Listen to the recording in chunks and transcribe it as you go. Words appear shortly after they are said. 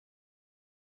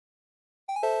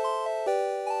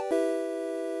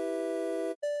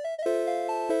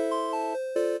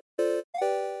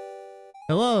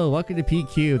Hello, welcome to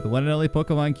PQ, the one and only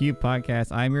Pokemon Cube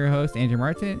podcast. I'm your host, Andrew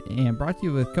Martin, and brought to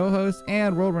you with co-host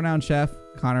and world-renowned chef,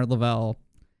 Connor Lavelle.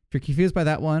 If you're confused by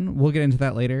that one, we'll get into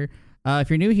that later. If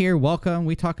you're new here, welcome.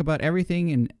 We talk about everything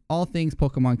and all things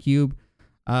Pokemon Cube.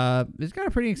 It's got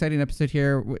a pretty exciting episode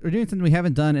here. We're doing something we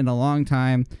haven't done in a long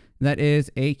time. That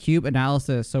is a cube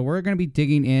analysis. So we're going to be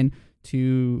digging in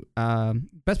to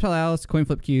Best Palace, Coin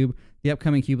Flip Cube, the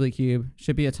upcoming Cube League Cube.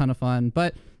 Should be a ton of fun.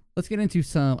 But let's get into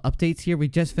some updates here. We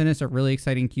just finished a really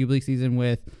exciting Cube League season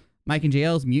with Mike and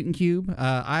JL's Mutant Cube.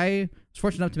 I was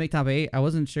fortunate enough to make top 8. I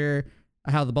wasn't sure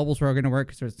how the bubbles were going to work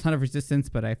because there was a ton of resistance,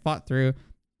 but I fought through,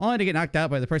 only to get knocked out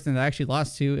by the person that I actually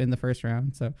lost to in the first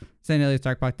round. So, Sandelia's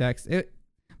Darkblock decks. It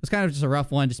was kind of just a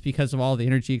rough one just because of all the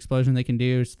energy explosion they can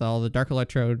do, just all the Dark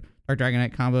Electrode, Dark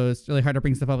Dragonite combos. It's really hard to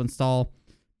bring stuff up and stall.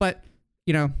 But,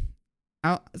 you know,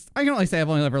 I can only say I've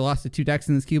only ever lost to 2 decks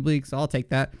in this Cube League, so I'll take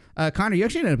that. Connor, you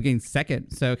actually ended up getting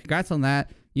second, so congrats on that.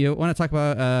 You want to talk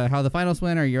about how the finals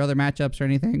went or your other matchups or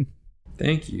anything?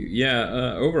 Thank you.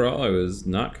 Yeah, overall, I was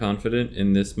not confident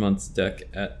in this month's deck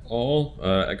at all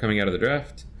coming out of the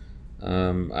draft.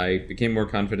 I became more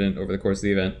confident over the course of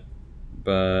the event,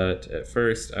 but at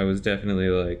first, I was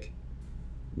definitely,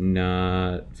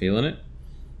 not feeling it.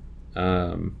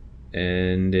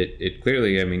 And it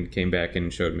clearly, came back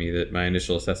and showed me that my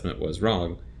initial assessment was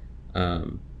wrong.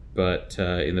 But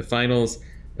in the finals,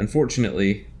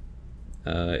 unfortunately,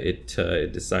 it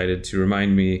decided to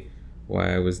remind me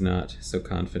why I was not so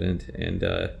confident and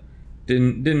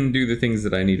didn't do the things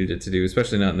that I needed it to do,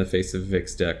 especially not in the face of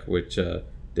Vic's deck, which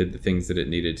did the things that it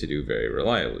needed to do very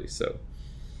reliably. So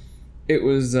it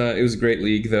was a great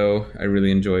league, though. I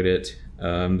really enjoyed it.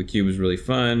 The cube was really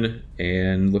fun,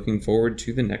 and looking forward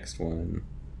to the next one.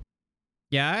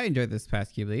 Yeah, I enjoyed this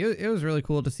past Cube League. It was really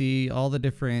cool to see all the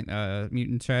different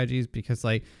mutant strategies because,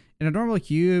 in a normal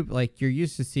cube, you're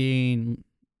used to seeing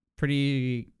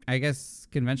pretty, I guess,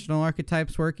 conventional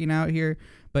archetypes working out here.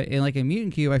 But in, a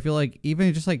mutant cube, I feel like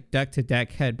even just, deck to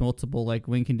deck had multiple,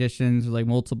 win conditions or,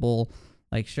 multiple,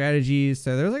 strategies.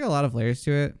 So there was, a lot of layers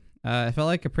to it. It felt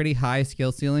like a pretty high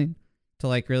skill ceiling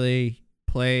to, really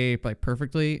play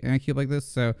perfectly in a cube like this.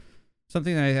 So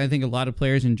something that I think a lot of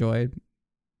players enjoyed.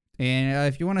 And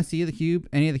if you want to see the cube,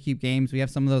 any of the cube games, we have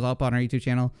some of those up on our YouTube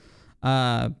channel.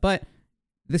 But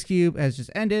this cube has just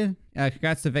ended.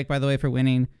 Congrats to Vic, by the way, for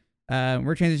winning.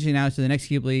 We're transitioning now to the next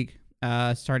Cube League,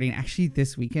 starting actually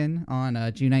this weekend on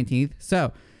June 19th.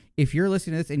 So if you're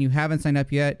listening to this and you haven't signed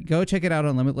up yet, go check it out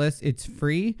on Limitless. It's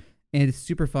free and it's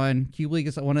super fun. Cube League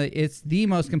is it's the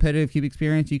most competitive cube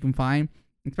experience you can find,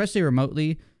 especially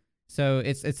remotely. So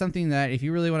it's something that if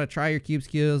you really want to try your cube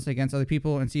skills against other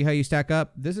people and see how you stack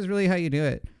up, this is really how you do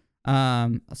it.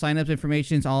 Sign up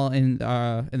information is all in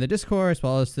the Discord as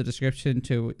well as the description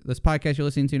to this podcast you're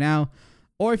listening to now.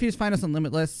 Or if you just find us on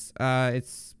Limitless,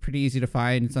 it's pretty easy to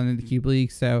find. It's under the Cube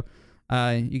League, so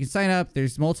you can sign up.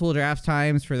 There's multiple draft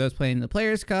times for those playing the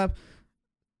Players Cup.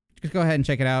 Just go ahead and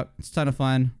check it out. It's a ton of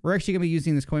fun. We're actually going to be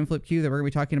using this coin flip cube that we're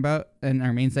going to be talking about in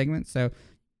our main segment. So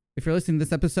if you're listening to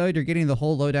this episode, you're getting the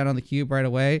whole lowdown on the cube right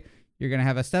away. You're going to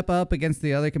have a step up against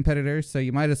the other competitors, so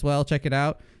you might as well check it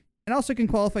out. And also can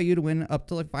qualify you to win up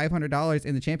to $500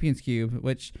 in the Champions Cube,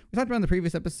 which we talked about in the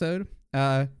previous episode.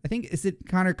 I think, is it,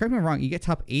 Connor, correct me if I'm wrong, you get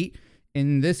top 8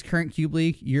 in this current Cube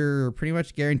League, you're pretty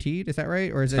much guaranteed. Is that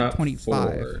right? Or is it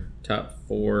 25? Top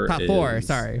 4. Top 4,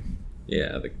 sorry.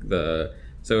 Yeah,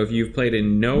 so if you've played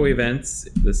in no events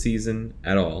this season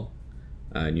at all,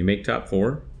 and you make top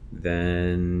 4,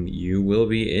 then you will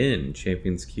be in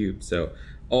Champions Cube. So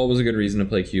always a good reason to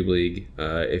play Cube League.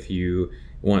 If you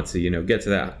want to, get to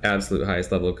that absolute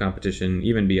highest level of competition,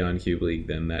 even beyond Cube League,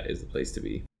 then that is the place to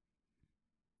be.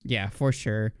 Yeah, for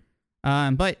sure.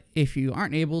 But if you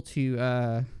aren't able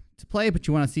to play, but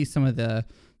you want to see some of the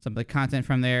content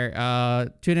from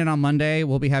there, tune in on Monday.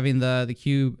 We'll be having the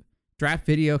Cube draft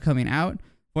video coming out.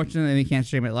 Fortunately, we can't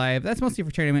stream it live. That's mostly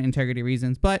for tournament integrity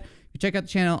reasons. But if you check out the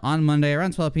channel on Monday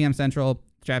around 12 p.m. Central,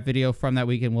 draft video from that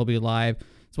weekend will be live,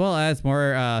 as well as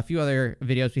a few other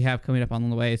videos we have coming up on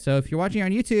the way. So if you're watching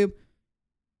on YouTube,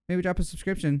 maybe drop a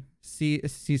subscription, see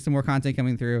some more content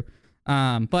coming through.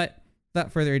 But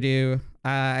without further ado,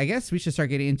 I guess we should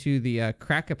start getting into the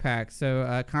Crack-a-Pack.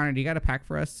 So Connor, do you got a pack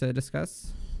for us to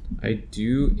discuss? I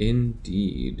do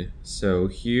indeed. So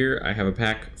here I have a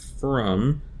pack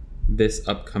from this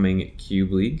upcoming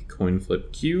Cube League, Coin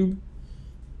Flip Cube,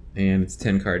 and it's a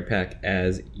 10-card pack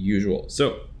as usual.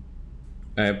 So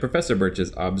I have Professor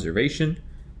Birch's Observation,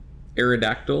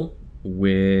 Aerodactyl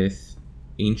with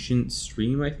Ancient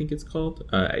Stream, I think it's called.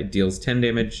 It deals 10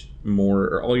 damage more,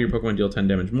 or all your Pokemon deal 10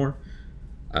 damage more.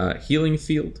 Healing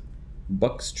Field,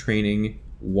 Buck's Training,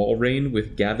 Walrein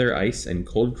with Gather Ice and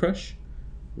Cold Crush,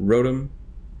 Rotom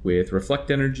with Reflect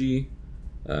Energy,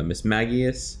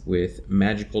 Mismagius with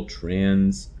Magical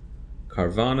Trans,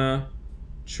 Carvana,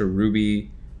 Cherubi,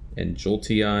 and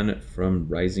Jolteon from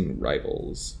Rising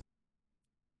Rivals.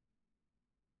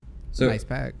 So Nice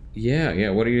pack. yeah.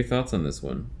 What are your thoughts on this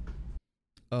one?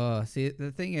 See,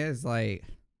 the thing is, like,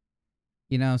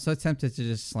 you know, I'm so tempted to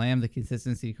just slam the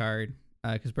consistency card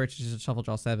because Birch is just shuffle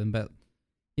draw 7. But,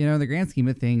 you know, in the grand scheme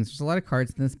of things, there's a lot of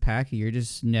cards in this pack you're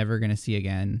just never going to see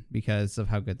again because of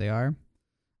how good they are.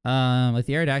 Like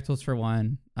the Aerodactyls for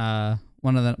one.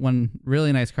 One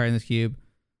really nice card in this cube,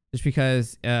 just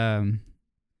because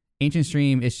Ancient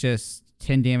Stream is just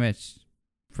 10 damage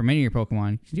for many of your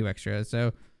Pokemon. You can do extra.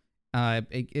 So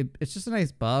it's just a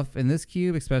nice buff. In this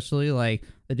cube, especially, like,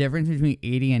 the difference between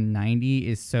 80 and 90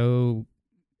 is so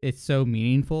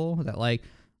meaningful that, like,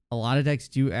 a lot of decks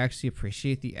do actually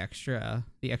appreciate the extra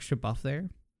buff there.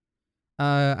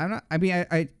 I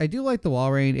do like the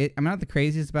Walrein. I'm not the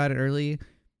craziest about it early.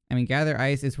 I mean, Gather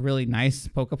Ice is really nice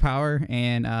Poke Power,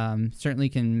 and certainly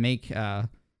can make a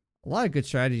lot of good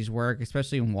strategies work,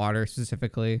 especially in water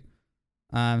specifically.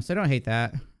 So I don't hate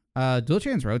that. Dual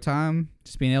Trans Rotom,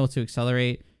 just being able to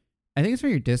accelerate. I think it's from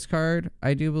your discard,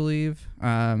 I do believe.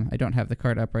 I don't have the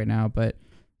card up right now, but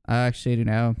actually I do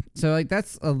now. So, like,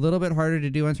 that's a little bit harder to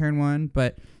do on turn 1,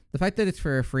 but the fact that it's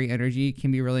for a free energy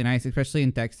can be really nice, especially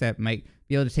in decks that might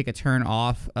be able to take a turn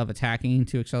off of attacking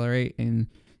to accelerate. And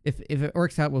if it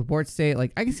works out with board state,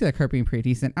 like, I can see that card being pretty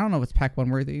decent. I don't know if it's pack 1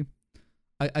 worthy.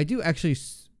 I do actually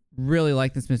really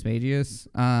like this Mismagius.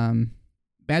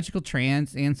 Magical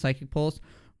Trance and Psychic Pulse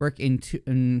work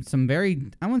in some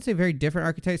very, I wouldn't say very different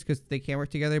archetypes because they can't work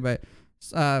together, but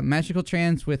Magical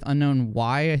Trance with Unknown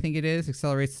Y, I think it is,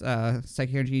 accelerates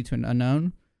Psychic Energy to an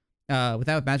unknown.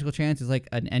 Without Magical Trance is like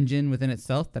an engine within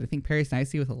itself that I think pairs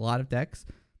nicely with a lot of decks.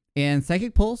 And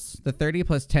Psychic Pulse, the 30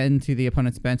 plus 10 to the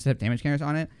opponent's bench that have damage counters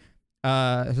on it.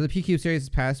 So the PQ series this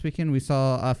past weekend, we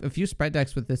saw a few spread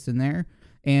decks with this in there.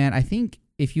 And I think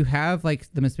if you have,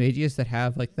 like, the Mismagius that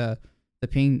have, like, the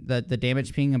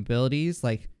damage ping abilities,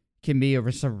 like, can be a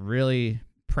really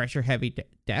pressure heavy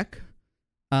deck.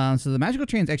 So the Magical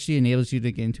Trance actually enables you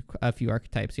to get into a few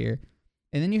archetypes here.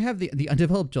 And then you have the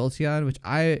undeveloped Jolteon, which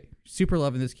I super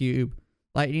love in this cube.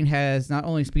 Lightning has not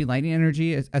only speed lightning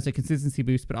energy as a consistency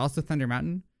boost, but also Thunder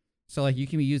Mountain. So, like, you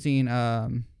can be using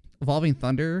Evolving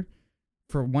Thunder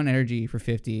for 1 energy for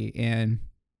 50, and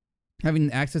having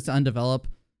access to Undevelop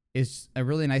is a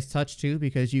really nice touch too,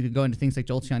 because you can go into things like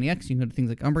Jolteon EX, you can go to things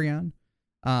like Umbreon.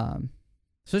 So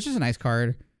it's just a nice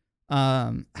card.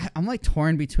 I'm like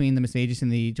torn between the Mismagius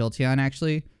and the Jolteon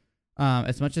actually.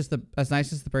 As nice as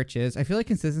the Birch is, I feel like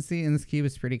consistency in this cube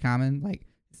is pretty common. Like,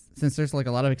 since there's, like,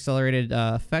 a lot of accelerated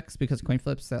effects because of coin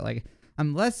flips, that, like,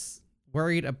 I'm less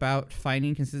worried about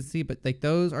finding consistency, but, like,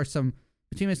 those are some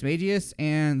between Mismagius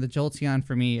and the Jolteon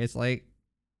for me is, like,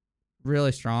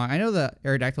 really strong. I know the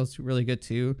Aerodactyl is really good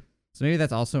too, so maybe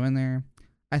that's also in there.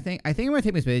 I think I'm gonna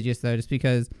take Mismagius though, just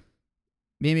because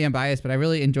maybe I'm biased, but I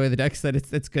really enjoy the decks that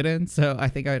it's good in. So I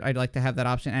think I'd like to have that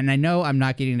option, and I know I'm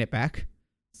not getting it back,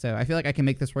 so I feel like I can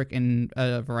make this work in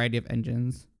a variety of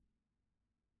engines.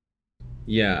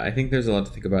 Yeah, I think there's a lot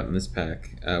to think about in this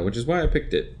pack, which is why I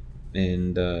picked it.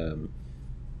 And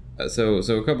so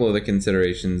a couple of the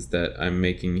considerations that I'm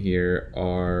making here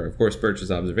are, of course, Birch's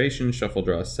Observation, Shuffle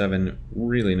Draw 7,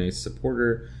 really nice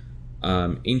supporter.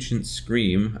 Ancient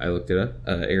Scream, I looked it up,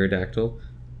 Aerodactyl,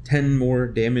 10 more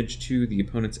damage to the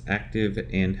opponent's active,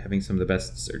 and having some of the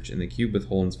best search in the cube with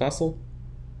Holen's Fossil.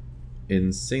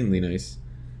 Insanely nice.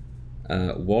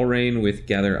 Walrein with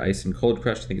Gather Ice and Cold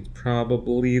Crush, I think it's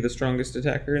probably the strongest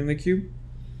attacker in the cube.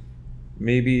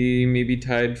 Maybe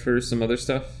tied for some other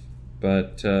stuff,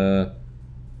 but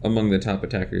among the top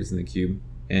attackers in the cube.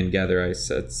 And Gather Ice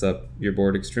sets up your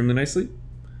board extremely nicely.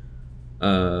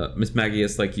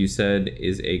 Mismagius, like you said,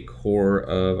 is a core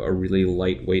of a really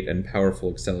lightweight and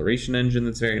powerful acceleration engine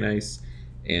that's very nice.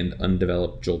 And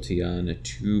Undeveloped Jolteon,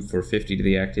 2 for 50 to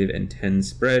the active and 10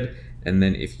 spread. And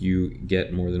then if you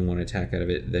get more than 1 attack out of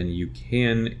it, then you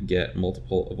can get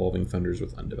multiple Evolving Thunders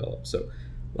with Undeveloped. So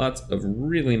lots of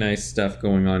really nice stuff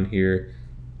going on here.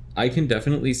 I can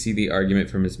definitely see the argument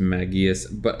for Mismagius,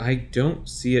 but I don't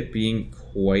see it being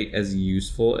quite as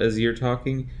useful as you're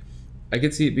talking. I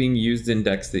could see it being used in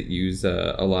decks that use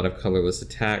a lot of colorless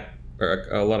attack, or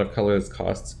a lot of colorless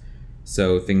costs.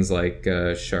 So things like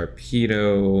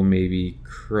Sharpedo, maybe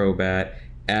Crobat.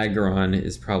 Aggron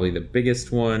is probably the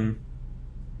biggest one.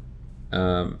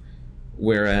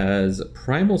 Whereas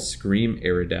Primal Scream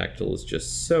Aerodactyl is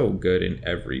just so good in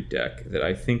every deck that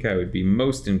I think I would be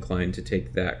most inclined to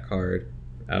take that card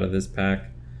out of this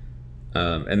pack.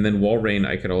 And then Walrein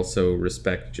I could also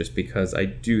respect just because I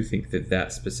do think that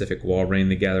that specific Walrein,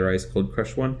 the Gather Ice Cold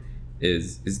Crush one,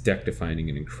 is deck defining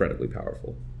and incredibly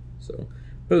powerful. So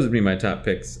those would be my top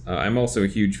picks. I'm also a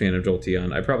huge fan of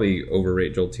Jolteon. I probably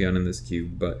overrate Jolteon in this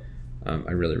cube, but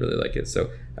I really, really like it. So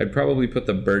I'd probably put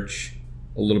the Birch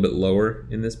a little bit lower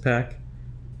in this pack,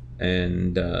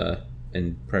 and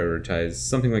prioritize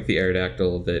something like the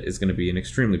Aerodactyl that is going to be an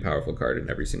extremely powerful card in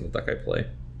every single deck I play.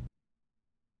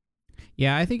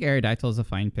 Yeah, I think Aerodactyl is a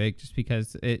fine pick just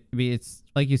because it's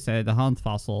like you said, the Holland's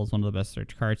Fossil is one of the best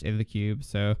search cards in the cube.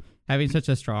 So having such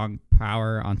a strong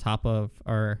power on top of,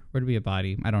 or would it be a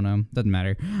body? I don't know. Doesn't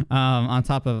matter. On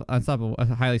top of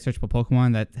a highly searchable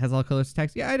Pokemon that has all colorless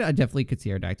attacks. Yeah, I definitely could see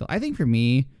Aerodactyl. I think for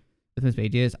me, with Miss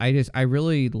Mages, I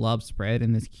really love spread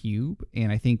in this cube,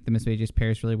 and I think the Miss Mages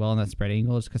pairs really well in that spread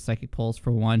angle just because Psychic Pulse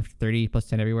for 130 plus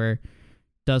 10 everywhere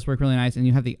does work really nice, and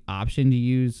you have the option to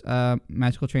use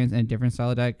Magical Trance in a different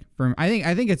style of deck.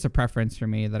 I think it's a preference for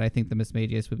me that I think the Miss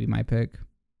Mages would be my pick.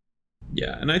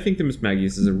 Yeah, and I think the Miss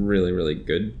Magius is a really, really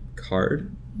good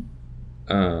card.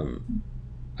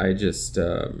 I just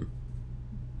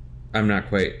I'm not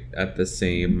quite at the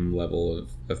same level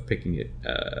of picking it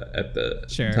at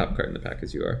the top card in the pack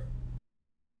as you are.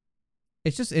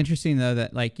 It's just interesting though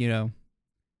that, like, you know,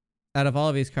 out of all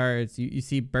of these cards, you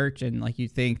see Birch and like you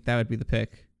think that would be the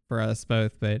pick for us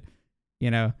both, but you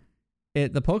know, the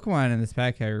Pokemon in this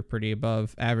pack are pretty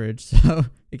above average, so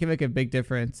it can make a big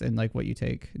difference in like what you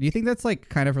take. Do you think that's like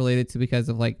kind of related to because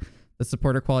of like the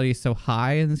supporter quality is so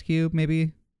high in this cube,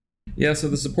 maybe? Yeah, so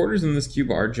the supporters in this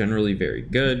cube are generally very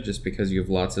good just because you have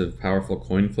lots of powerful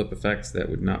coin flip effects that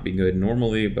would not be good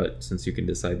normally, but since you can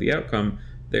decide the outcome,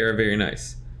 they are very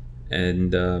nice.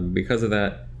 And because of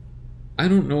that, I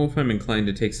don't know if I'm inclined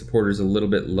to take supporters a little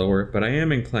bit lower, but I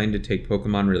am inclined to take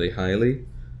Pokemon really highly.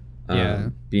 Yeah.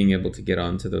 Being able to get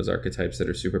onto those archetypes that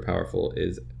are super powerful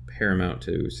is paramount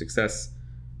to success.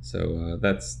 So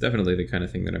that's definitely the kind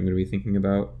of thing that I'm going to be thinking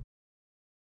about.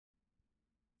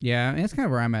 Yeah, I mean, that's kind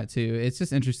of where I'm at too. It's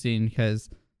just interesting because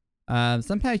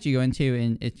some packs you go into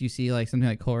and you see like something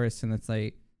like Chorus and it's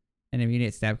like an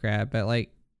immediate stab grab, but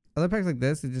like other packs like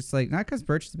this, it's just like not because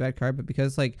Birch is a bad card, but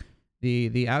because like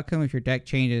the outcome of your deck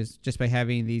changes just by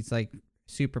having these like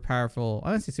super powerful,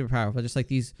 I don't say super powerful, just like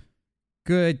these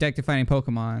good deck defining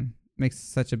Pokemon makes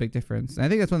such a big difference. And I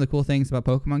think that's one of the cool things about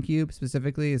Pokemon Cube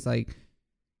specifically is like,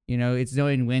 you know, it's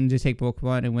knowing when to take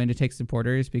Pokemon and when to take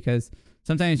supporters, because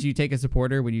sometimes you take a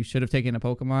supporter when you should have taken a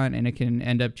Pokemon and it can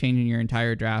end up changing your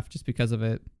entire draft just because of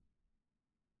it.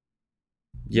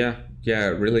 Yeah,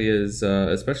 it really is,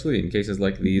 especially in cases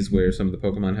like these where some of the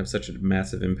Pokemon have such a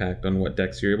massive impact on what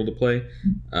decks you're able to play.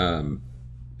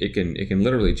 It can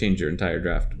literally change your entire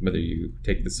draft, whether you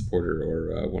take the supporter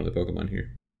or one of the Pokemon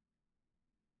here.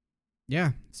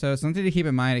 Yeah, so something to keep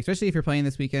in mind, especially if you're playing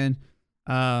this weekend.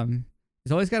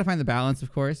 It's always got to find the balance,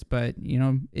 of course, but you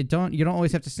know, you don't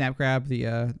always have to snap grab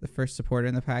the first supporter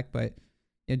in the pack, but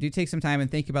you know, do take some time and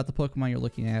think about the Pokemon you're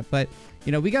looking at. But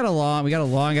you know, we got a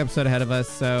long episode ahead of us,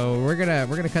 so we're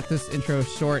gonna cut this intro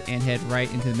short and head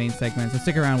right into the main segment. So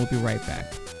stick around, we'll be right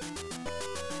back.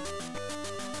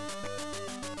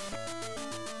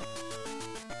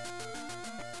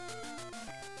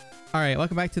 All right,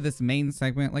 welcome back to this main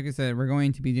segment. Like I said, we're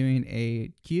going to be doing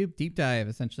a cube deep dive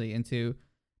essentially into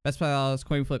Best Pals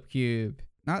Coin Flip Cube.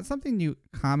 Not something you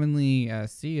commonly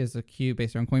see as a cube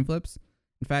based on coin flips.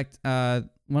 In fact,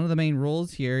 one of the main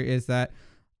rules here is that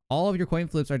all of your coin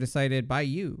flips are decided by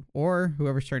you or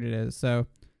whoever's turn it is. So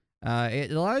it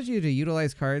allows you to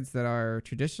utilize cards that are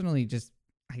traditionally just,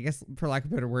 I guess, for lack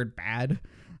of a better word, bad.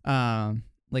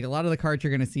 Like a lot of the cards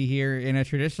you're going to see here in a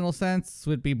traditional sense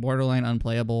would be borderline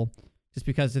unplayable just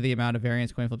because of the amount of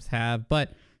variance coin flips have.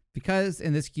 But because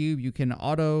in this cube you can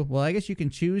I guess you can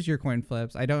choose your coin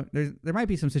flips. There might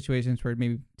be some situations where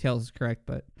maybe Tails is correct,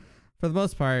 but for the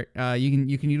most part,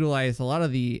 you can utilize a lot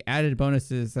of the added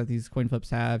bonuses that these coin flips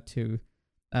have to.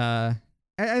 I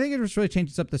think it just really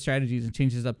changes up the strategies and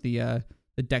changes up the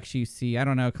decks you see. I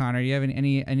don't know, Connor. Do you have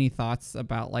any thoughts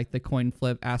about like the coin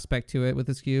flip aspect to it with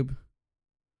this cube?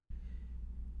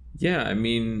 Yeah, I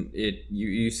mean,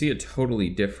 you see a totally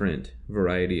different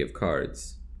variety of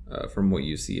cards from what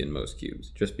you see in most cubes,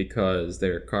 just because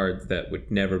they're cards that would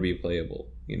never be playable.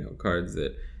 You know, cards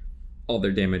that all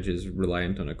their damage is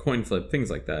reliant on a coin flip,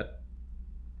 things like that.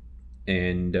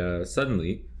 And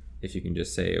suddenly, if you can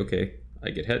just say, okay, I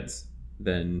get heads,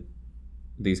 then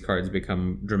these cards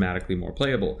become dramatically more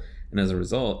playable. And as a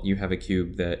result, you have a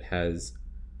cube that has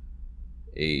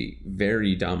a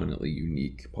very dominantly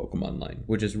unique Pokemon line,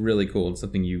 which is really cool and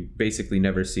something you basically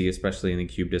never see, especially in the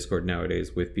Cube Discord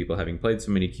nowadays with people having played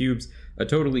so many cubes. A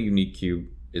totally unique cube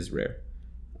is rare.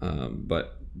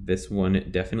 But this one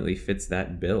definitely fits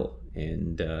that bill.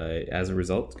 And as a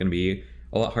result, it's going to be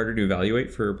a lot harder to evaluate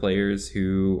for players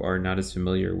who are not as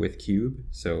familiar with Cube.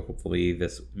 So hopefully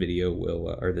this video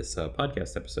will, or this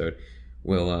podcast episode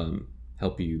will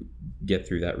help you get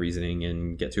through that reasoning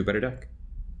and get to a better deck.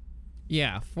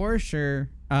 Yeah, for sure.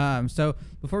 So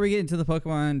before we get into the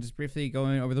Pokemon, just briefly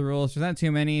going over the rules. There's not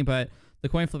too many, but the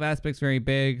coin flip aspect's very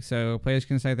big, so players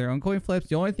can decide their own coin flips.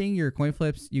 The only thing your coin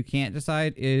flips you can't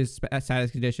decide is status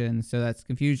conditions. So that's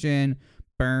confusion,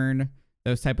 burn,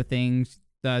 those type of things.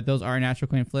 Those are natural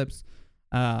coin flips.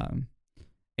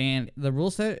 And the rule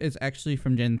set is actually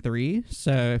from Gen 3.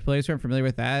 So if players aren't familiar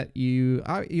with that, you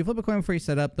flip a coin before you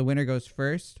set up. The winner goes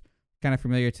first. Kind of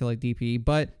familiar to like DP,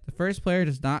 but the first player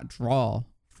does not draw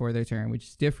for their turn, which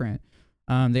is different.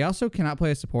 They also cannot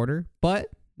play a supporter, but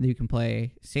you can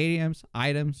play stadiums,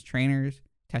 items, trainers,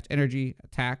 attach energy,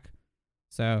 attack.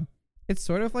 So it's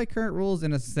sort of like current rules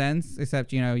in a sense,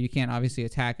 except you can't obviously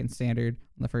attack in standard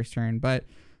on the first turn. But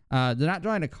they're not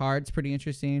drawing a card. It's pretty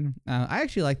interesting. I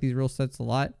actually like these rule sets a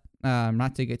lot.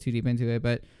 Not to get too deep into it,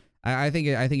 but I think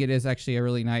it is actually a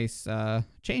really nice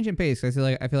change in pace. I feel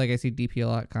like I see DP a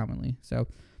lot commonly. So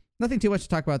nothing too much to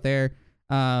talk about there.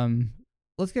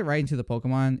 Let's get right into the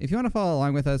Pokemon. If you want to follow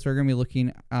along with us, we're going to be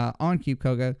looking on Cube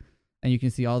Koga, and you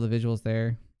can see all the visuals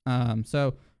there.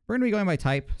 So we're going to be going by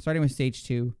type, starting with Stage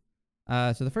 2.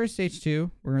 So the first Stage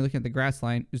 2, we're going to be looking at the grass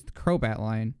line, is the Crobat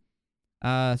line.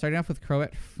 Starting off with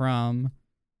Crobat from, I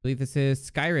believe this is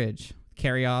Skyridge,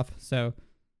 Carry Off. So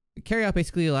Carry Off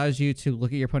basically allows you to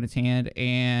look at your opponent's hand,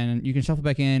 and you can shuffle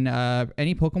back in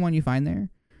any Pokemon you find there.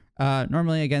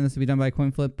 Normally, again, this would be done by a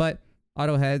coin flip, but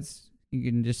auto heads, you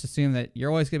can just assume that you're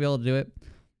always going to be able to do it.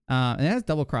 And it has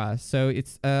double cross. So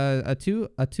it's a two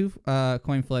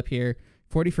coin flip here,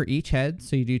 40 for each head.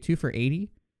 So you do 2 for 80.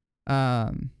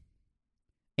 And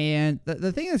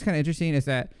the thing that's kind of interesting is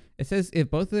that it says if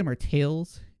both of them are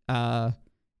tails,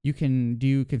 you can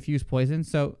do Confuse Poison.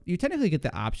 So you technically get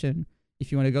the option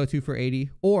if you want to go 2 for 80,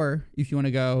 or if you want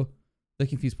to go the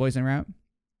Confuse Poison route.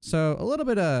 So a little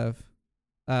bit of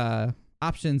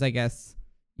options, I guess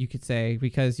you could say,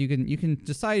 because you can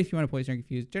decide if you want to poison or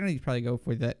confuse. Generally, you probably go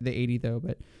for the 80 though,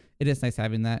 but it is nice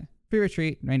having that. Free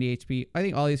retreat, 90 HP. I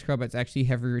think all these Crobats actually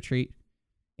have free retreat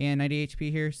and 90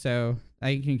 HP here, so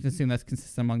I can assume that's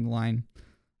consistent among the line.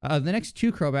 The next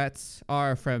 2 Crobats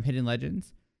are from Hidden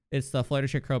Legends. It's the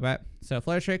Fluttertrick Crobat. So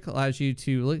Fluttertrick allows you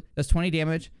to look, does 20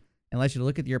 damage, and allows you to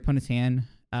look at your opponent's hand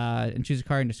and choose a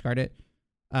card and discard it.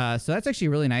 So that's actually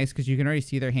really nice because you can already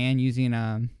see their hand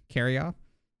using Carry Off.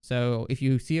 So if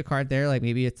you see a card there, like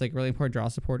maybe it's like really important draw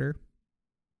supporter,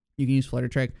 you can use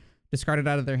Fluttertrick, discard it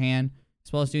out of their hand,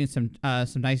 as well as doing some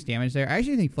nice damage there. I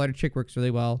actually think Fluttertrick works really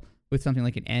well with something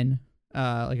like an N,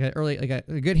 like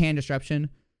a good hand disruption,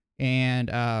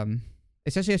 and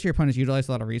especially as your opponents utilize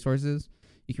a lot of resources,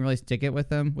 you can really stick it with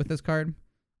them with this card.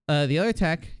 The other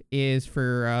attack is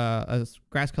for a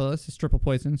grass colorless, it's triple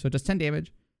poison, so it does 10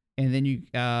 damage, and then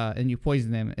you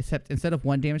poison them. Except instead of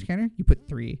 1 damage counter, you put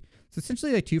 3. So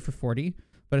essentially like 2 for 40.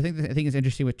 But I think is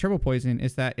interesting with triple poison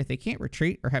is that if they can't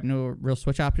retreat or have no real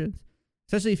switch options,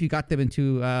 especially if you got them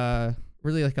into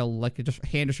really like a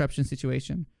hand disruption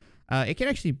situation, it can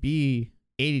actually be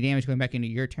 80 damage going back into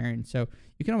your turn. So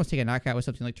you can almost take a knockout with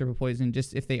something like triple poison,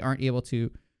 just if they aren't able to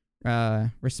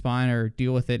respond or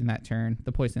deal with it in that turn,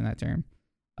 the poison in that turn.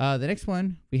 The next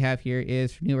one we have here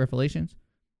is from New Revelations.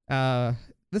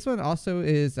 This one also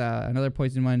is another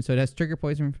poison one, so it has trigger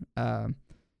poison.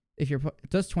 If it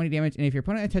does 20 damage, and if your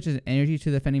opponent attaches energy to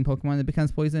the defending Pokemon that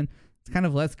becomes poison, it's kind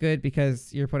of less good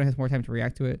because your opponent has more time to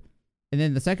react to it. And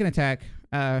then the second attack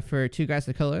for 2 guys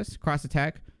to colorless, cross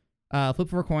attack, flip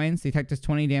 4 coins. The attack does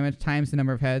 20 damage times the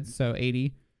number of heads, so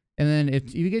 80. And then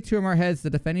if you get 2 or more heads, the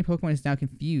defending Pokemon is now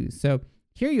confused. So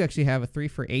here you actually have a 3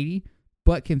 for 80,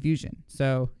 but confusion.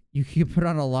 So you can put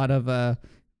on a lot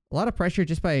of pressure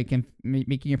just by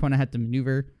making your opponent have to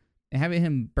maneuver. And having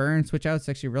him burn switch out is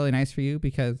actually really nice for you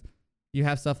because you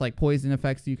have stuff like poison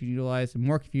effects that you can utilize and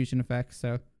more confusion effects.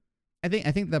 So I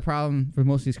think the problem for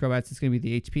most of these Crobats is going to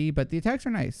be the HP, but the attacks are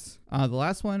nice. The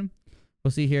last one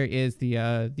we'll see here is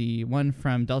the one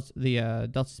from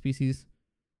Delta species.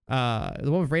 The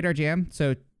one with Radar Jam.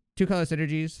 So 2 colorless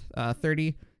energies,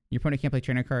 30. Your opponent can't play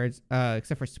trainer cards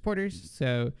except for supporters.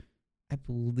 So I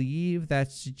believe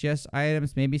that's just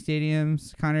items, maybe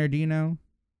stadiums. Connor, do you know?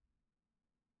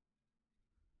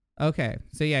 Okay,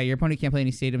 so yeah, your opponent can't play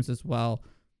any stadiums as well.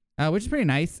 which is pretty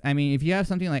nice. I mean, if you have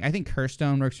something like, I think Curse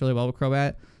Stone works really well with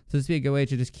Crobat, so this would be a good way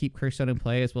to just keep Curse Stone in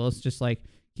play, as well as just like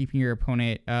keeping your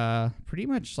opponent pretty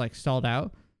much like stalled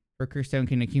out, where Curse Stone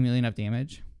can accumulate enough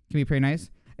damage. Can be pretty nice.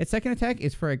 Its second attack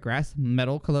is for a Grass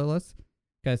Metal colorless,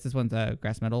 because this one's a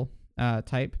Grass Metal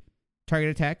type. Target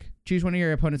attack. Choose one of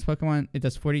your opponent's Pokemon. It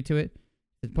does 40 to it.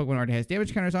 The Pokemon already has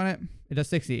damage counters on it. It does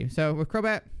 60. So with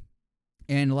Crobat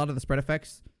and a lot of the spread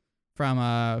effects from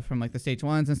like the stage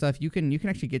 1s and stuff, you can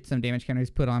actually get some damage counters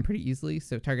put on pretty easily.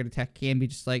 So target attack can be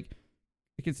just like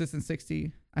a consistent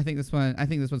 60. I think this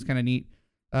one's kind of neat.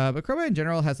 But Crobat in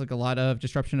general has like a lot of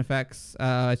disruption effects,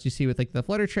 as you see with like the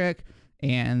Flutter Trick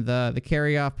and the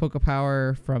carry off Poke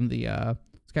Power from the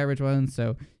Skyridge one.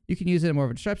 So you can use it in more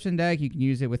of a disruption deck. You can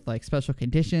use it with like special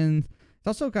conditions. It's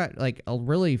also got like a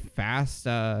really fast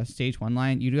stage 1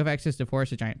 line. You do have access to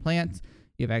Forest of Giant Plants.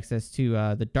 You have access to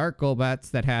the Dark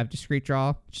Golbats that have Discreet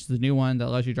Draw, which is the new one that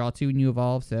allows you to draw 2 when you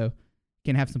evolve. So you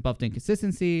can have some buffed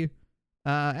inconsistency.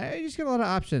 I just get a lot of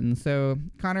options. So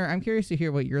Connor, I'm curious to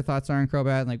hear what your thoughts are on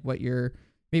Crobat and like what your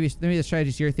maybe the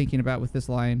strategies you're thinking about with this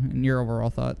line and your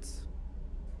overall thoughts.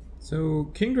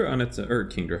 So Crobat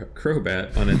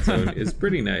on its own is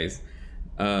pretty nice.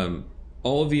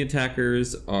 All of the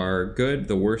attackers are good.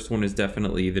 The worst one is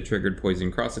definitely the triggered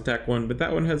poison cross attack one, but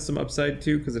that one has some upside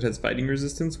too because it has fighting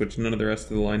resistance, which none of the rest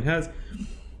of the line has.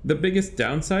 The biggest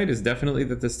downside is definitely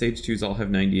that the stage 2s all have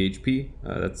 90 HP.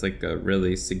 That's like a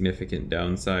really significant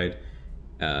downside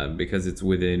because it's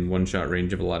within one-shot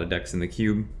range of a lot of decks in the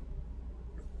cube.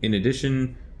 In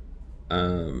addition,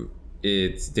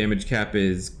 its damage cap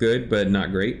is good, but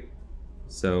not great.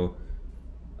 So,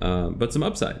 but some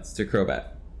upsides to Crobat.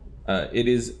 It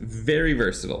is very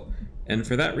versatile. And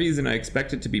for that reason, I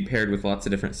expect it to be paired with lots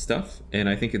of different stuff. And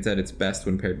I think it's at its best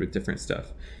when paired with different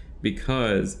stuff.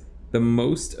 Because the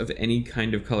most of any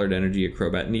kind of colored energy a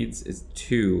Crobat needs is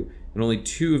 2. And only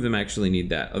 2 of them actually need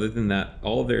that. Other than that,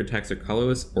 all of their attacks are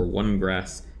colorless or 1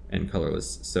 grass and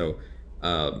colorless. So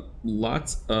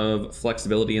lots of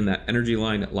flexibility in that energy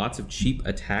line, lots of cheap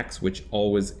attacks, which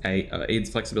always aids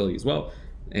flexibility as well.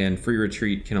 And free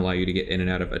retreat can allow you to get in and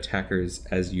out of attackers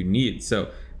as you need.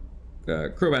 So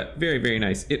Crobat, very, very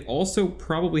nice. It also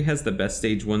probably has the best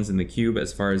stage 1s in the cube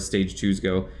as far as stage 2s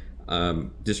go.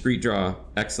 Discreet Draw,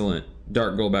 excellent.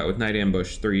 Dark Golbat with Night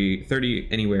Ambush, 30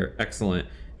 anywhere, excellent.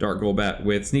 Dark Golbat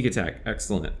with Sneak Attack,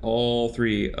 excellent. All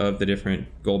 3 of the different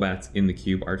Golbats in the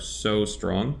cube are so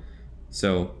strong.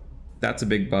 So that's a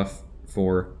big buff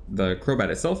for the Crobat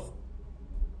itself.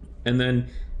 And then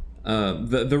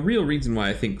the real reason why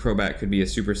I think Crobat could be a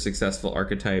super successful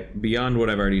archetype, beyond what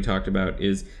I've already talked about,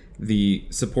 is the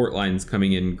support lines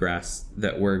coming in grass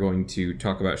that we're going to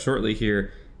talk about shortly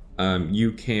here.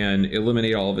 You can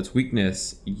eliminate all of its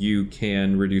weakness, you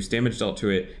can reduce damage dealt to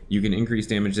it, you can increase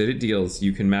damage that it deals,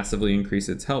 you can massively increase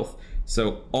its health.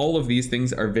 So all of these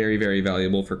things are very, very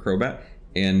valuable for Crobat,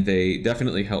 and they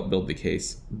definitely help build the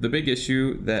case. The big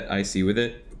issue that I see with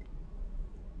it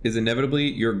is inevitably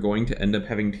you're going to end up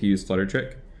having to use Flutter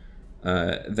Trick.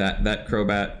 That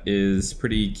Crobat is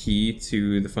pretty key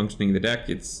to the functioning of the deck.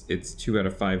 It's 2 out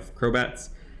of 5 Crobats.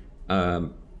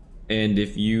 And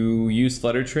if you use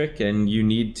Flutter Trick and you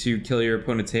need to kill your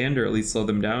opponent's hand or at least slow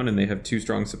them down and they have 2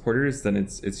 strong supporters, then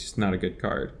it's just not a good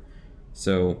card.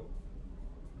 So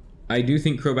I do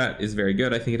think Crobat is very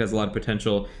good. I think it has a lot of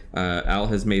potential. Al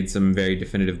has made some very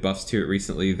definitive buffs to it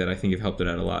recently that I think have helped it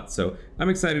out a lot. So I'm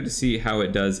excited to see how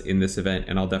it does in this event,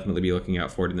 and I'll definitely be looking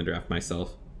out for it in the draft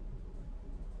myself.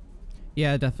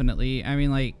 Yeah, definitely. I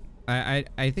mean, like,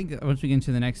 I think once we get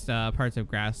into the next parts of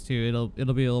grass too,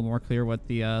 it'll be a little more clear what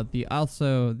the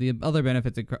other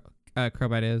benefits of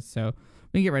Crobat is. So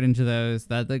we can get right into those.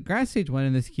 The grass stage 1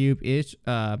 in this cube is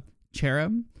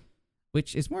Cherub,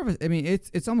 which is more of a, I mean,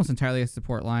 it's almost entirely a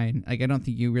support line. Like, I don't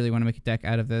think you really want to make a deck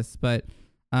out of this, but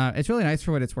it's really nice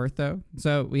for what it's worth, though.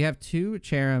 So we have 2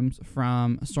 Cherubs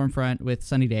from Stormfront with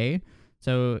Sunny Day.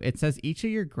 So it says each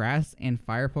of your grass and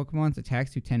fire Pokemon's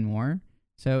attacks do 10 more.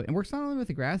 So it works not only with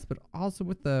the grass, but also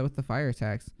with the fire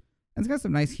attacks. And it's got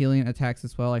some nice healing attacks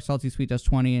as well. Like Salty Sweet does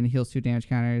 20 and heals 2 damage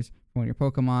counters from one of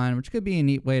your Pokemon, which could be a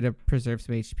neat way to preserve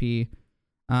some HP.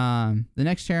 The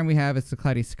next Cherub we have is the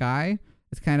Cloudy Sky.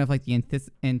 It's kind of like the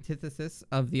antithesis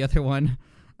of the other one.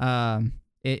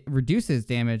 It reduces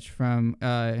damage from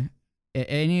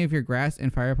any of your grass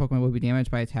and fire Pokemon will be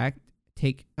damaged by attack.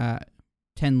 Take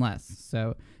 10 less.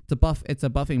 So it's a buff. It's a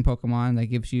buffing Pokemon that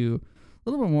gives you a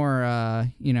little bit more,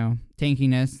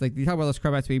 tankiness. Like you talk about those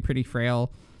Crobats being pretty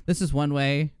frail. This is one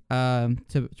way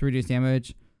to reduce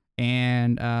damage.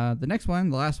 And the next one,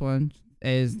 the last one,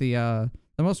 is the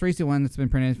most recent one that's been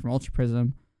printed from Ultra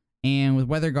Prism. And with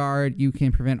Weather Guard, you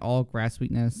can prevent all grass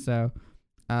weakness. So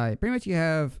pretty much you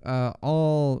have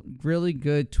all really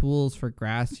good tools for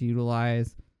grass to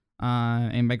utilize.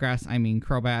 And by grass, I mean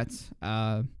Crobats.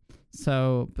 But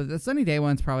the Sunny Day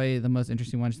one's probably the most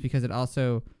interesting one just because it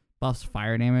also buffs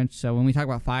fire damage. So when we talk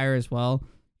about fire as well,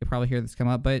 you'll probably hear this come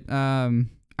up. But I'm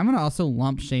going to also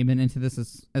lump Shaman into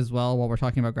this as well while we're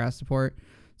talking about grass support.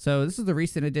 So this is the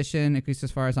recent addition, at least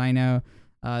as far as I know.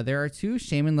 There are 2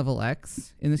 Shaman level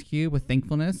X in this cube with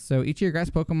Thankfulness. So each of your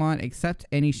grass Pokemon, except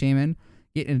any Shaman,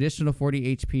 get an additional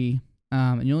 40 HP.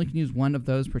 And you only can use 1 of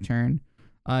those per turn.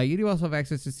 You do also have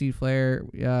access to Seed Flare,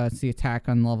 see attack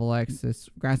on level X. This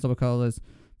grass level colorless.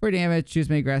 For damage, choose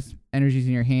many grass energies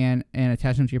in your hand and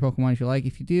attach them to your Pokemon if you like.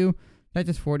 If you do, that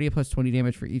does 40 plus 20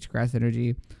 damage for each grass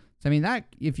energy. So I mean that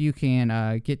if you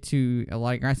can get to a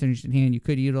lot of grass energy in hand, you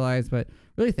could utilize. But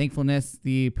really, Thankfulness,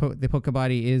 the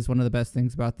Pokebody is one of the best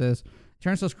things about this. It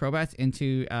turns those Crobats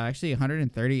into actually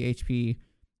 130 HP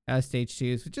stage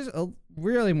 2s, which is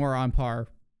really more on par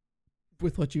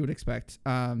with what you would expect.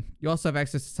 You also have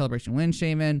access to Celebration Wind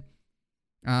Shaman.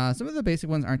 Some of the basic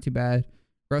ones aren't too bad.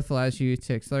 Growth allows you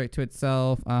to accelerate to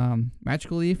itself.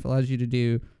 Magical Leaf allows you to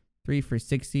do 3 for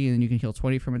 60, and then you can heal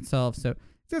 20 from itself. So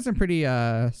it's got some pretty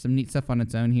some neat stuff on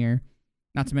its own here.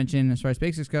 Not to mention, as far as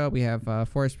basics go, we have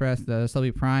Forest Breath, the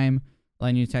Celebi Prime,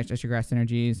 allowing you to attach extra grass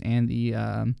energies, and the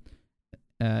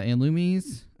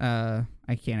Illumies.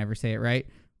 I can't ever say it right.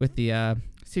 With the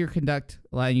Seer Conduct,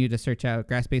 allowing you to search out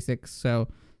grass basics. So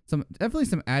definitely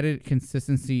some added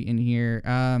consistency in here.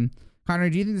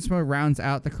 Connor, do you think this more rounds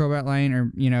out the Crobat line,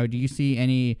 or do you see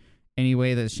any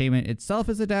way that Shaman itself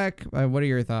is a deck? What are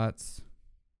your thoughts?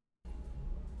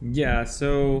 Yeah,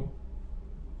 so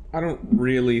I don't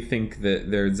really think that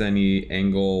there's any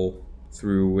angle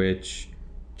through which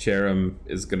Cherrim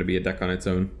is going to be a deck on its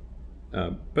own,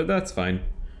 but that's fine.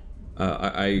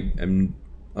 I am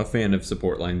a fan of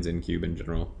support lines in Cube in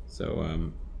general, so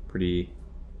I'm pretty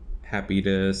happy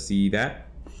to see that.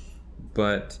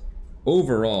 But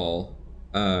overall,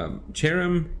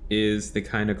 Cherrim is the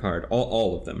kind of card,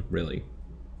 all of them really,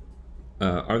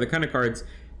 are the kind of cards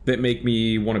that make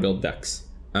me want to build decks.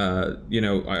 I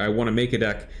want to make a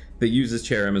deck that uses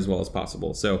Cherrim as well as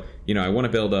possible. So, I want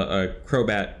to build a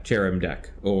Crobat Cherrim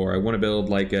deck, or I want to build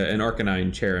like an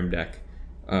Arcanine Cherrim deck.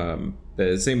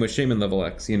 The same with Shaman level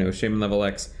X. Shaman level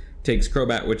X takes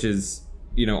Crobat, which is,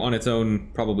 on its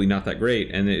own probably not that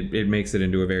great, and it makes it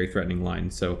into a very threatening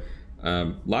line. So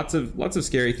lots of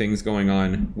scary things going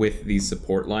on with these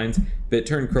support lines that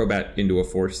turn Crobat into a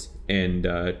force. And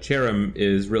Cherrim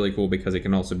is really cool because it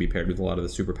can also be paired with a lot of the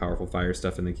super powerful fire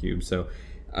stuff in the cube. So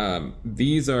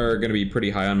these are going to be pretty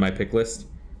high on my pick list.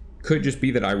 Could just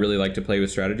be that I really like to play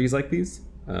with strategies like these,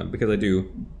 because I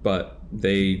do, but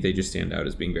they just stand out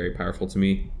as being very powerful to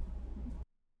me.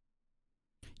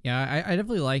 Yeah, I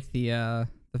definitely like the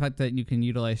fact that you can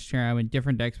utilize Cherrim in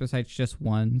different decks besides just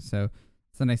one. So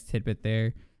it's a nice tidbit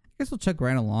there. I guess we'll chug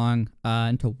right along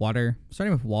into water,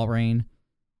 starting with Walrein.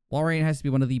 Walrein has to be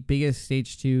one of the biggest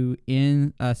stage 2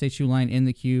 line in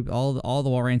the cube. All the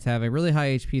Walreins have a really high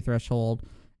HP threshold,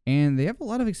 and they have a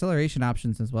lot of acceleration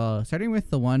options as well. Starting with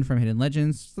the one from Hidden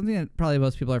Legends, something that probably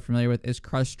most people are familiar with is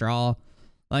Crush Draw,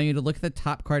 allowing you to look at the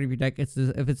top card of your deck. If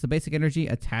it's the basic energy,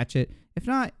 attach it. If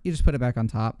not, you just put it back on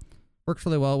top. Works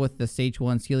really well with the stage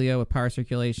 1 Celio with Power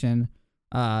Circulation,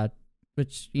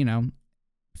 which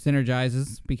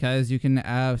synergizes because you can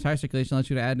Power Circulation lets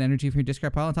you to add energy from your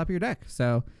discard pile on top of your deck.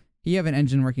 So you have an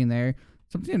engine working there.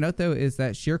 Something to note though is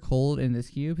that sheer cold in this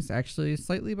cube is actually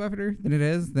slightly better than it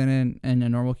is than in a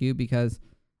normal cube, because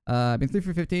 3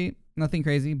 for 50, nothing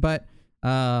crazy, but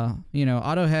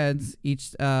auto heads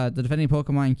each the defending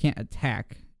Pokemon can't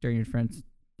attack during your friend's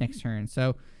next turn.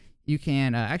 So you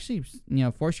can actually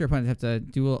force your opponent to have to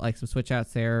do like some switch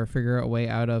outs there, or figure a way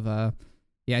out of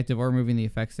the active or removing the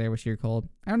effects there with sheer cold.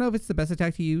 I don't know if it's the best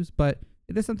attack to use, but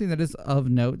it is something that is of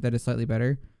note that is slightly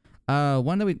better.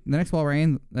 The next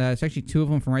Walrein, it's actually 2 of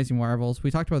them from Rising Marvels.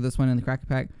 We talked about this one in the Cracker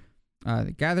Pack.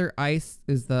 The Gather Ice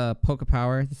is the Poke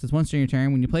Power. This is once during your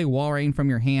turn. When you play Walrein from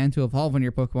your hand to evolve one of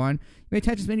your Pokemon, you may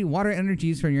attach as many water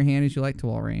energies from your hand as you like to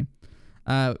Walrein.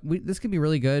 This could be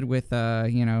really good with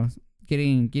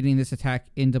getting this attack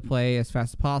into play as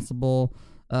fast as possible.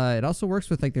 It also works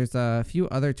with there's a few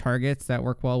other targets that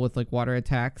work well with water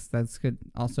attacks. That's could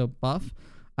also buff.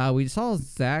 We saw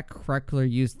Zach Kreckler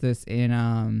use this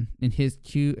in his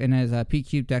P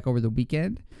Cube deck over the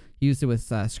weekend. He used it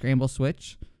with Scramble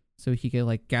Switch, so he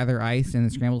could gather ice and then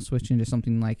Scramble Switch into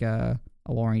something like a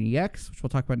Walrein EX, which we'll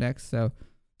talk about next. So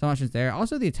some options there.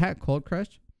 Also the attack Cold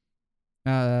Crush,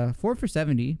 4 for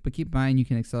 70, but keep in mind you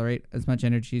can accelerate as much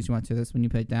energy as you want to this when you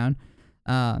put it down.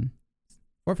 Um,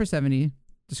 4 for 70.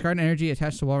 Discard an energy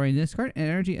attached to wall rain. Discard an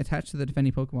energy attached to the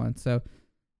defending Pokemon. So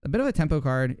a bit of a tempo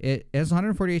card. It has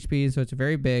 140 HP, so it's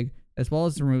very big, as well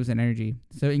as removes an energy.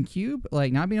 So in Cube,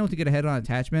 like not being able to get ahead on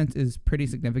attachments is pretty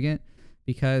significant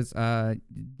because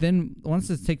then once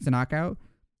this takes a knockout,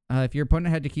 if your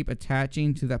opponent had to keep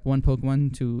attaching to that one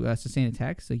Pokemon to sustain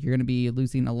attacks, so you're going to be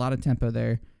losing a lot of tempo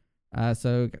there.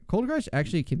 So Cold Crush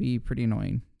actually can be pretty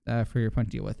annoying for your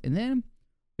opponent to deal with. And then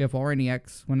we have Wall Rain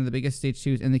EX, one of the biggest stage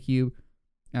 2s in the Cube.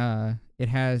 It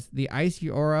has the Icy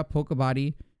Aura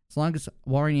Pokebody. As long as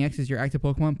Wall Rain EX is your active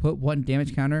Pokemon, put 1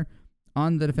 damage counter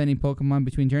on the defending Pokemon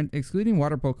between turns, excluding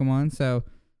water Pokemon. So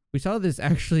we saw this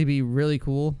actually be really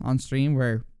cool on stream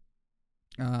where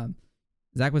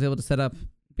Zach was able to set up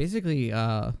basically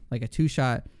like a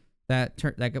 2-shot that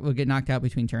would get knocked out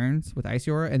between turns with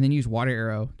Icy Aura, and then use Water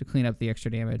Arrow to clean up the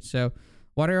extra damage. So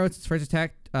Water Arrow, it's its first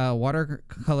attack, water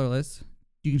colorless.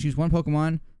 You can choose 1 Pokemon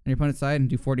on your opponent's side and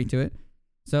do 40 to it.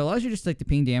 So it allows you just like to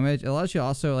ping damage. It allows you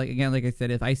also, like again, like I said,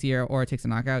 if Icy Arrow or takes a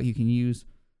knockout, you can use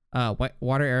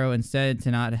Water Arrow instead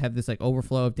to not have this like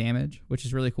overflow of damage, which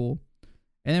is really cool.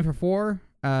 And then for 4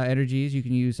 energies, you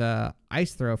can use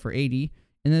Ice Throw for 80.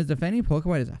 And then the defending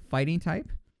Pokemon is a fighting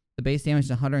type. The base damage is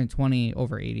 120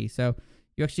 over 80. So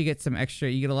you actually get some extra,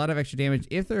 you get a lot of extra damage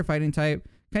if they're a fighting type.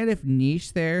 Kind of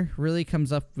niche there. Really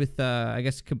comes up with, I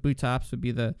guess Kabutops would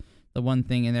be the one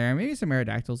thing in there. Maybe some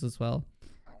Aerodactyls as well.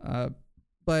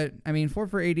 But I mean, 4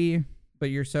 for 80,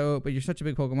 but you're such a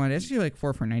big Pokemon. It's actually like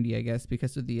 4 for 90, I guess,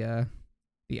 because of the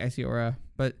Icy Aura.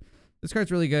 But this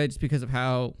card's really good just because of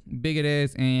how big it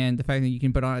is and the fact that you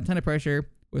can put on a ton of pressure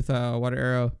with Water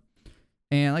Arrow.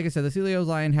 And like I said, the Celio's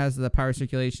line has the power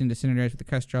circulation to synergize with the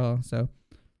Crestral. So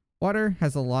water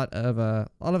has a lot of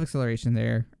acceleration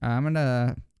there. I'm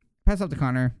gonna pass off to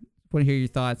Connor. Want to hear your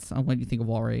thoughts on what you think of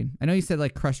Wall Raid. I know you said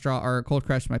like Crestral or Cold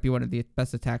Crush might be one of the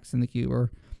best attacks in the Cube,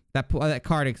 or that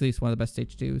card at least one of the best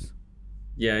stage 2s.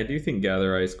 Yeah, I do think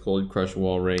Gather Ice, Cold Crush,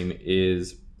 Wall Rain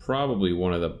is probably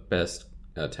one of the best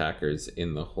attackers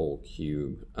in the whole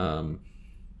Cube.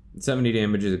 70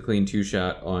 damage is a clean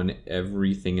 2-shot on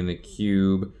everything in the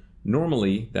Cube.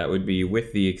 Normally, that would be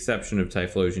with the exception of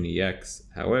Typhlosion EX.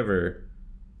 However,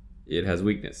 it has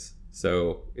weakness.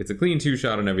 So it's a clean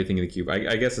 2-shot on everything in the Cube.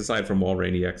 I guess aside from Wall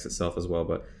Rain EX itself as well,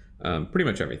 but pretty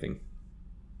much everything.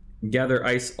 Gather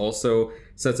Ice also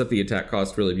sets up the attack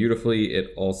cost really beautifully.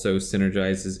 It also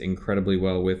synergizes incredibly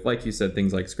well with, like you said,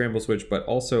 things like Scramble Switch, but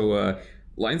also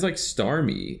lines like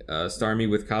Starmie. Starmie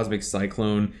with Cosmic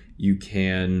Cyclone, you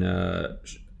can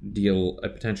deal a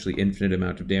potentially infinite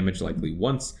amount of damage, likely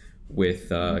once,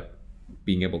 with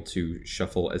being able to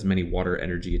shuffle as many water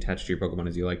energy attached to your Pokemon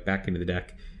as you like back into the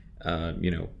deck.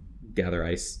 Gather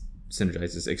Ice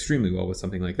synergizes extremely well with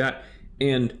something like that.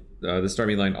 And the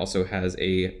Starmie line also has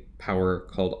a power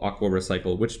called Aqua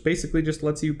Recycle, which basically just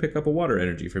lets you pick up a water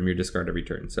energy from your discard every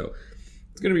turn. So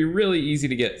it's going to be really easy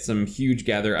to get some huge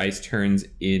Gather Ice turns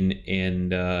in,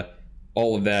 and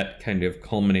all of that kind of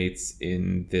culminates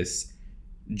in this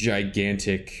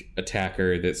gigantic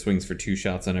attacker that swings for 2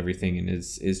 shots on everything and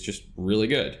is just really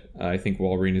good. I think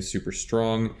Wall Rain is super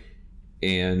strong.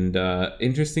 And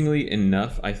interestingly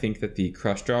enough, I think that the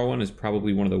Crush Draw one is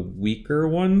probably one of the weaker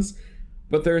ones,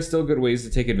 but there are still good ways to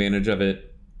take advantage of it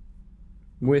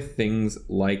with things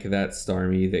like that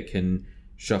Starmie that can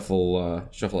shuffle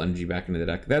energy back into the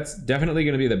deck. That's definitely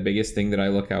going to be the biggest thing that I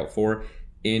look out for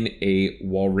in a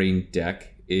Wall Rain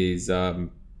deck is,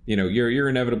 you're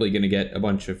inevitably going to get a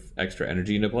bunch of extra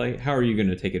energy into play. How are you going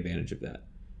to take advantage of that?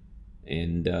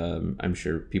 And I'm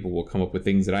sure people will come up with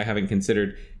things that I haven't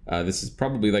considered. This is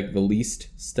probably like the least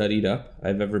studied up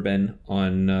I've ever been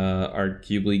on our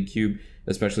Cube League Cube,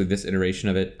 especially this iteration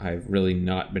of it. I've really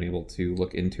not been able to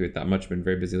look into it that much. Been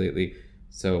very busy lately.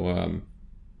 So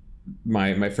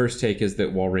my first take is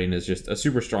that Wall Rain is just a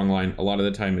super strong line. A lot of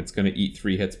the time it's going to eat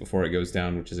 3 hits before it goes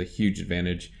down, which is a huge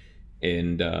advantage.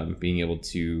 And being able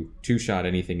to 2-shot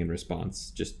anything in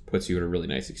response just puts you at a really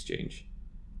nice exchange.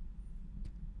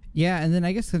 Yeah, and then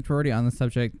I guess since we're already on the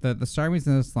subject, the Starmies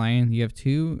in this line, you have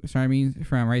 2 Starmies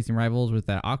from Rising Rivals with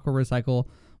that Aqua Recycle.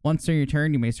 Once during your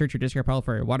turn, you may search your discard pile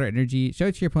for water energy, show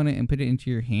it to your opponent, and put it into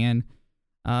your hand.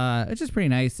 It's just pretty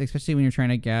nice, especially when you're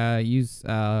trying to use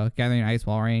Gathering Ice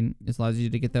Wall Rain. It allows you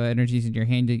to get the energies in your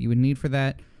hand that you would need for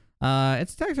that.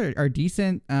 Its attacks are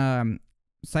decent.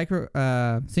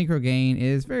 Synchro Gain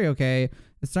is very okay.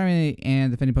 The Starmie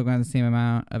and the defending Pokemon have the same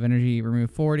amount of energy.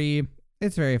 Remove 40.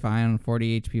 It's very fine on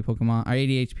 40 HP Pokemon, or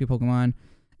 80 HP Pokemon.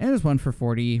 And there's 1 for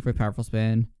 40 for Powerful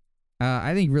Spin.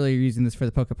 I think really you're using this for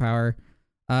the Poke Power.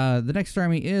 The next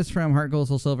Starmie is from Heart Gold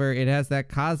Soul Silver. It has that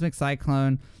Cosmic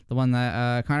Cyclone, the one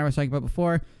that Connor was talking about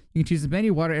before. You can choose as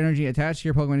many water energy attached to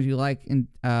your Pokemon as you like, and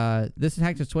this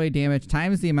attack does 20 damage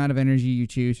times the amount of energy you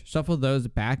choose. Shuffle those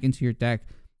back into your deck.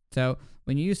 So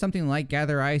when you use something like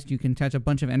Gather Ice, you can attach a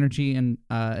bunch of energy in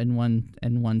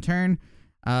one turn.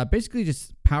 Basically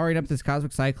just powering up this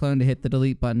Cosmic Cyclone to hit the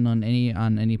delete button on any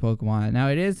Pokemon. Now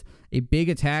it is a big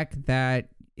attack that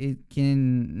it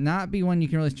can not be one you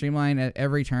can really streamline at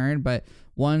every turn, but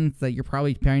one that you're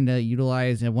probably trying to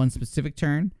utilize at one specific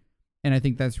turn. And I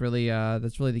think that's really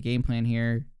the game plan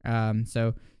here.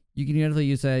 So you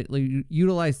can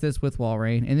utilize this with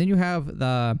Walrein, and then you have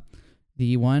the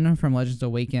one from Legends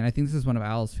Awaken. I think this is one of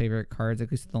Al's favorite cards,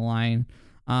 at least in the line.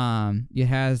 It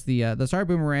has the Star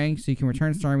Boomerang, so you can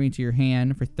return Starmie to your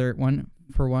hand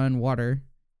for one water,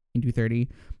 you can do 30.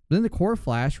 But then the Core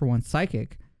Flash for one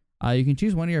Psychic. You can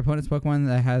choose one of your opponent's Pokemon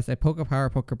that has a Poke Power,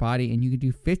 Poke Body, and you can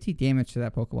do 50 damage to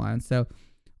that Pokemon. So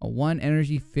a 1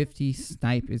 energy 50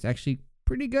 snipe is actually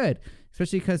pretty good,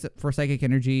 especially because for Psychic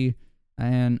Energy,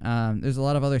 and there's a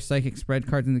lot of other Psychic spread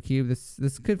cards in the cube.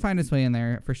 This could find its way in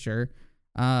there for sure.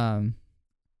 I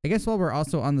guess while we're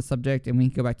also on the subject, and we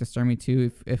can go back to Starmie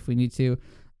too if we need to,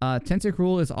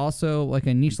 Tentacruel is also like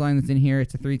a niche line that's in here.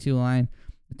 It's a 3/2 line.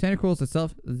 The Tentacruel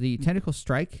itself, the Tentacle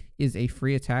Strike is a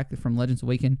free attack from Legends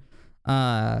Awaken.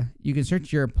 You can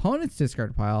search your opponent's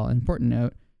discard pile, important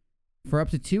note, for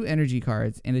up to 2 energy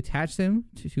cards and attach them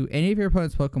to any of your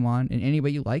opponent's Pokemon in any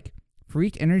way you like. For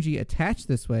each energy attached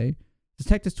this way, this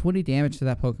attack does 20 damage to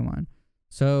that Pokemon.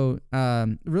 So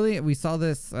really, we saw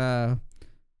this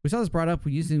brought up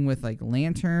using with like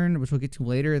Lantern, which we'll get to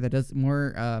later. That does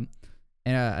more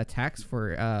attacks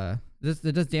for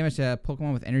that does damage to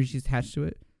Pokemon with energies attached to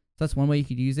it. So that's one way you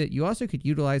could use it. You also could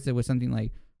utilize it with something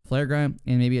like Flare Grunt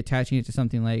and maybe attaching it to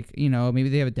something like, maybe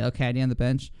they have a Delcatty on the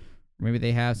bench. Maybe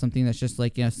they have something that's just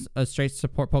like a straight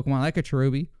support Pokemon like a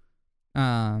Cherubi,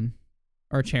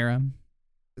 or Cherim.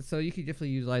 So you could definitely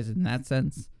utilize it in that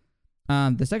sense.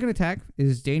 The second attack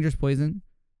is Dangerous Poison.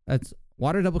 That's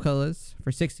Water Double Colorless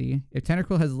for 60. If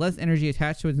Tentacruel has less energy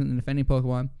attached to it than the defending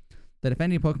Pokemon, the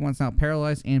defending Pokemon is now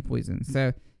paralyzed and poisoned.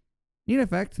 So neat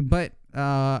effect, but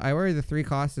I worry the 3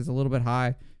 cost is a little bit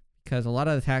high because a lot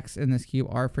of attacks in this cube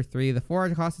are for 3. The 4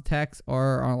 cost attacks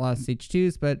are on a lot of stage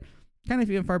 2s, but kind of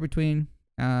few and far between.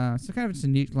 So kind of just a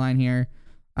neat line here.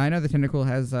 I know the Tentacle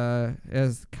has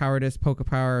Cowardice, Poke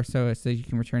Power, so it says you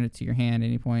can return it to your hand at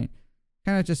any point.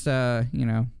 Kind of just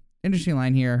interesting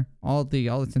line here. All the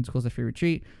Tentacles are free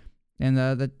retreat, and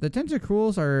the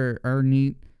Tentacruels are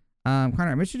neat. Connor,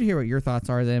 I'm interested to hear what your thoughts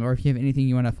are then, or if you have anything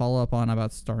you want to follow up on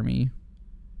about Starmie.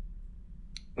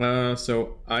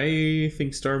 So I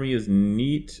think Starmie is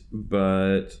neat,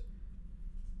 but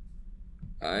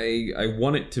I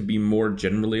want it to be more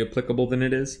generally applicable than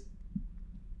it is.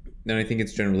 And I think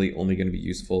it's generally only going to be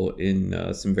useful in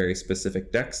some very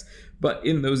specific decks. But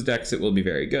in those decks, it will be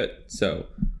very good. So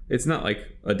it's not like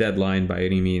a deadline by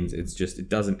any means. It's just it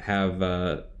doesn't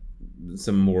have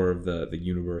some more of the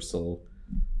universal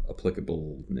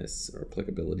applicableness or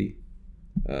applicability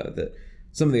that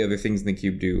some of the other things in the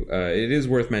cube do. It is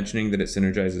worth mentioning that it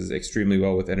synergizes extremely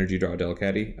well with Energy Draw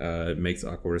Delcatty. It makes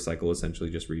Aqua Recycle essentially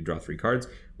just redraw 3 cards,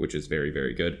 which is very,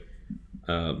 very good.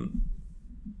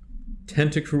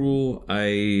 Tentacruel,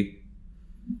 I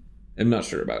am not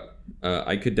sure about.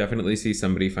 I could definitely see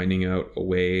somebody finding out a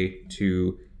way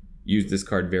to use this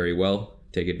card very well,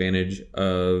 take advantage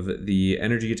of the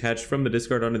energy attached from the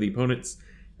discard onto the opponent's,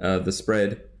 the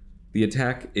spread. The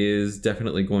attack is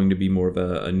definitely going to be more of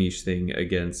a niche thing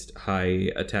against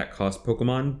high attack cost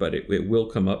Pokemon, but it will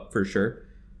come up for sure.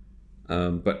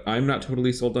 But I'm not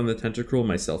totally sold on the Tentacruel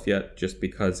myself yet, just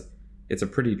because it's a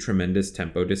pretty tremendous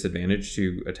tempo disadvantage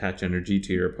to attach energy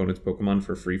to your opponent's Pokemon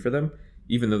for free for them,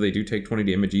 even though they do take 20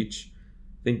 damage each.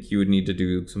 I think you would need to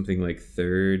do something like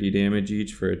 30 damage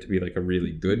each for it to be like a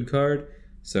really good card.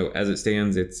 So as it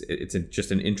stands, it's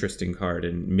just an interesting card,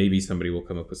 and maybe somebody will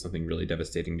come up with something really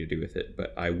devastating to do with it,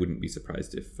 but I wouldn't be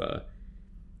surprised if...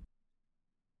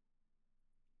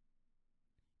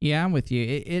 Yeah, I'm with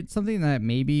you. It's something that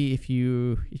maybe if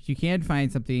you can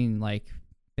find something like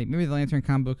maybe the Lantern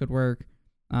combo could work,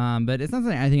 but it's not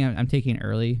something I think I'm taking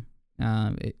early.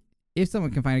 If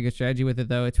someone can find a good strategy with it,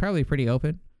 though, it's probably pretty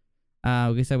open.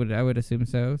 I guess I would assume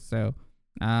so. So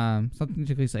something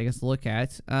to I guess look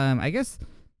at. I guess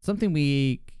something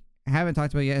we haven't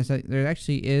talked about yet is that there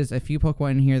actually is a few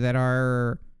Pokemon in here that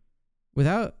are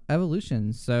without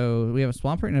evolutions. So we have a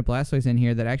Swampert and a Blastoise in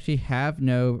here that actually have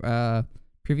no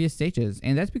previous stages,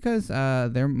 and that's because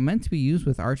they're meant to be used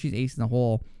with Archie's Ace in the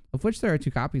Hole, of which there are 2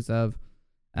 copies of.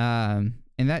 And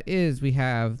that is, we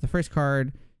have the first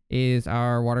card is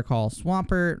our Water Call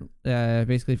Swampert.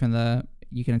 Basically,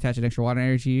 you can attach an extra water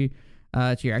energy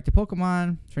to your active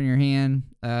Pokemon from your hand.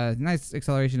 Nice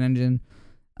acceleration engine.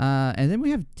 And then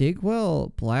we have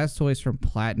Digwell Blastoise from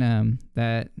Platinum.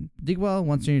 That Digwell,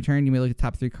 once in your turn, you may look at the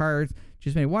top 3 cards.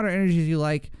 Choose many water energies you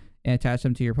like and attach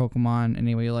them to your Pokemon.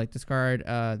 Any way you like, discard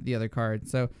the other card.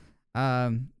 So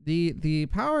the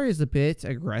power is a bit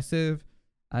aggressive,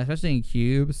 especially in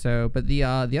Cube. So, but the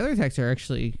other attacks are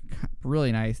actually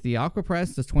really nice. The Aqua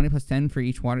Press does 20 plus 10 for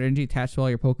each water energy attached to all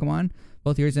your Pokemon,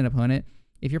 both yours and opponent.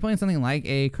 If you're playing something like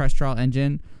a Crushtral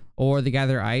Engine or the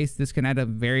Gather Ice, this can add up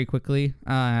very quickly.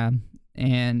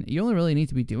 And you only really need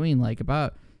to be doing like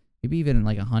about maybe even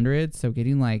like 100. So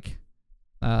getting like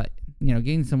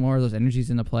getting some more of those energies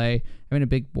into play, having a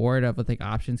big board of with like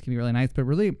options can be really nice. But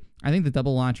really, I think the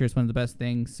double launcher is one of the best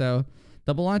things. So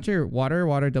double launcher,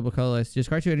 water, double colorless.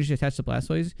 Discard 2 energy attached to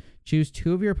Blastoise. Choose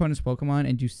 2 of your opponent's Pokemon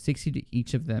and do 60 to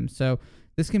each of them. So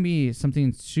this can be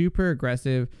something super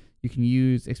aggressive you can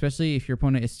use, especially if your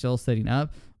opponent is still setting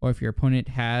up, or if your opponent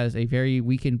has a very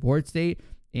weakened board state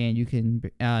and you can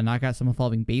knock out some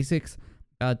evolving basics.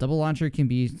 Double launcher can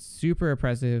be super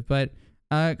oppressive. But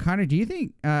Connor, do you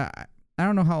think I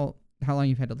don't know how long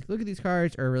you've had to look at these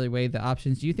cards or really weigh the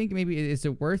options. Do you think maybe is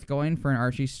it worth going for an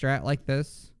Archie strat like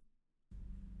this?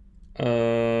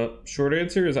 Short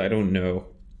answer is I don't know.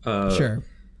 Sure.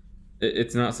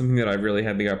 It's not something that I've really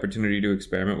had the opportunity to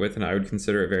experiment with, and I would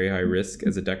consider it very high risk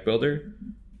as a deck builder.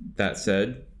 That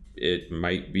said, it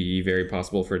might be very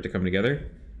possible for it to come together.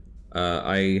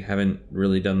 I haven't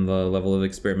really done the level of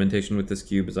experimentation with this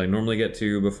cube as I normally get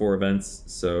to before events,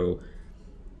 so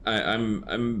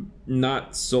I'm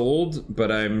not sold,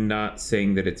 but I'm not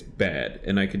saying that it's bad,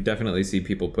 and I could definitely see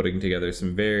people putting together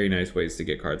some very nice ways to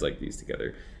get cards like these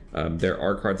together. There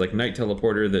are cards like Night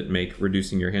Teleporter that make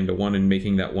reducing your hand to 1 and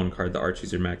making that one card, the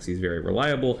Archies or Maxies, very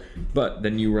reliable, but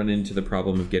then you run into the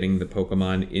problem of getting the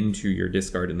Pokemon into your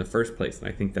discard in the first place, and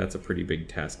I think that's a pretty big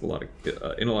task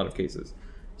in a lot of cases.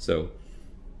 So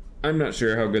I'm not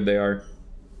sure how good they are.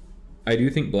 I do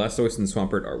think Blastoise and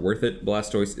Swampert are worth it.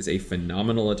 Blastoise is a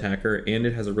phenomenal attacker, and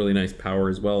it has a really nice power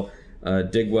as well.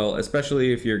 Digwell,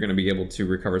 especially if you're going to be able to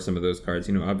recover some of those cards.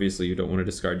 Obviously you don't want to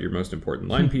discard your most important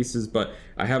line pieces, but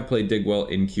I have played Digwell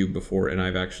in Cube before, and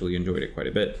I've actually enjoyed it quite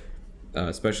a bit,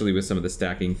 especially with some of the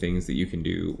stacking things that you can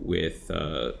do with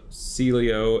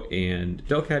Celio and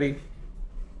Delcatty.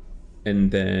 And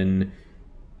then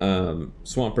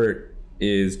Swampert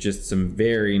is just some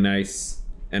very nice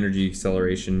energy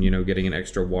acceleration, getting an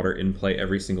extra water in play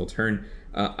every single turn.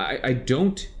 I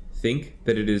don't think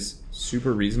that it is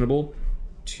super reasonable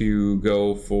to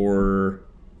go for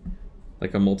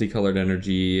like a multicolored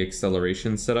energy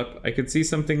acceleration setup. I could see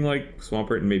something like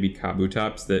Swampert and maybe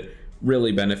Kabutops that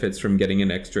really benefits from getting an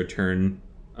extra turn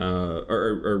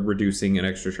or reducing an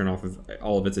extra turn off of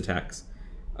all of its attacks.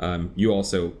 You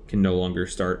also can no longer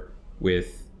start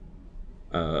with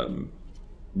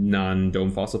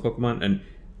non-Dome Fossil Pokemon, and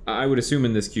I would assume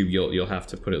in this cube you'll have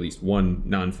to put at least one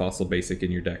non-fossil basic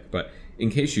in your deck, but in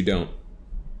case you don't,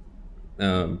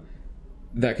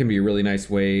 that can be a really nice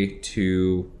way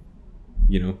to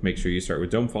make sure you start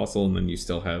with Dome Fossil and then you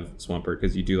still have Swampert,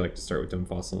 because you do like to start with Dome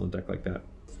Fossil in a deck like that.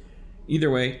 Either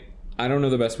way, I don't know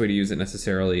the best way to use it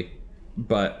necessarily,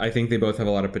 but I think they both have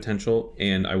a lot of potential,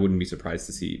 and I wouldn't be surprised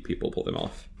to see people pull them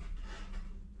off.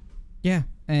 Yeah,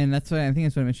 and that's what I'm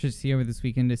interested to see over this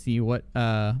weekend, to see what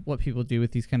people do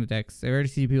with these kind of decks. I already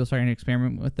see people starting to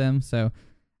experiment with them, so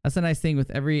that's a nice thing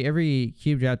with every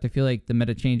cube draft. I feel like the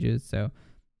meta changes, so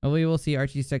hopefully we'll see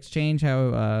Archie decks change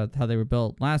how they were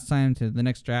built last time to the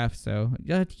next draft. So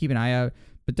you'll have to keep an eye out,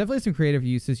 but definitely some creative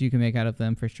uses you can make out of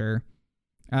them for sure.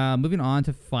 Moving on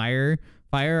to Fire.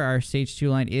 Our stage 2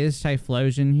 line is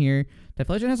Typhlosion here.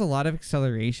 Typhlosion has a lot of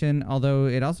acceleration, although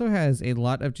it also has a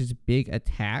lot of just big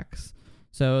attacks.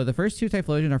 So the first 2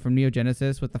 Typhlosion are from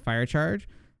Neogenesis with the Fire Charge.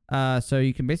 So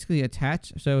you can basically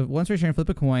attach. So once per turn, flip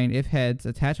a coin. If heads,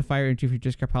 attach a fire energy from your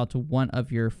discard pile to one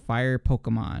of your fire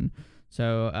Pokemon.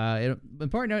 So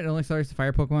important note, it only accelerates the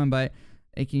fire Pokemon, but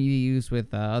it can be used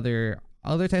with other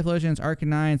Typhlosions,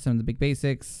 Arcanine, some of the big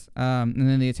basics. And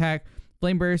then the attack,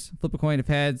 Flame Burst, flip a coin. If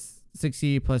heads,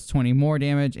 60 plus 20 more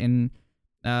damage, and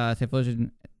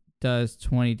Typhlosion does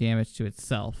 20 damage to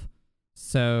itself.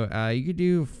 So you could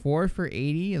do 4 for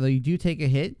 80, although you do take a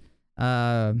hit.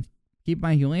 Keep in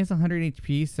mind, he only has 100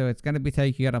 HP, so it's going to be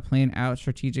tight. You got to plan out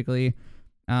strategically.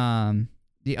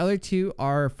 The other 2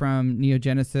 are from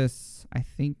Neogenesis, I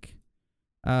think.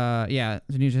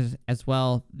 Neogenesis as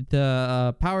well.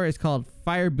 The power is called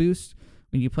Fire Boost.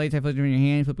 When you play Typhlosion in your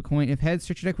hand, flip a coin. If heads,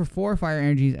 search your deck for 4 fire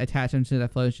energies, attach them to the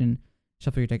Typhlosion,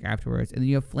 shuffle your deck afterwards. And then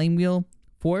you have Flame Wheel,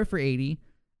 4 for 80.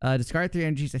 Discard 3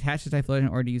 energies attached to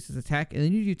Typhlosion or to use this attack, and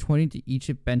then you do 20 to each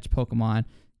bench Pokemon,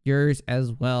 yours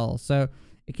as well. So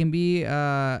it can be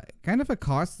kind of a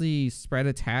costly spread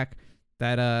attack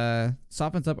that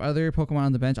softens up other Pokemon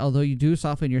on the bench, although you do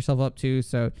soften yourself up too,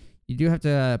 so you do have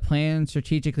to plan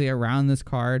strategically around this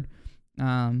card.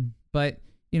 But,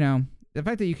 you know, the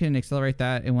fact that you can accelerate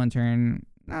that in one turn,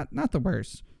 not the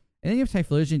worst. And then you have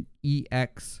Typhlosion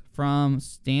EX from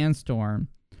Sandstorm.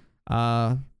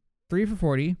 3 for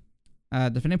 40.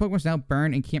 Defending Pokemon's now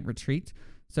burn and can't retreat.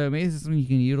 So maybe this is something you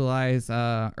can utilize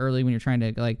early when you're trying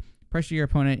to like pressure your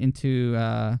opponent into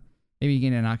maybe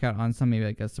getting a knockout on some, maybe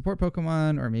like a support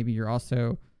Pokemon, or maybe you're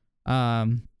also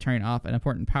turning off an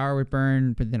important power with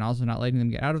burn, but then also not letting them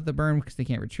get out of the burn because they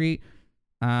can't retreat.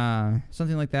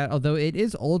 Something like that. Although it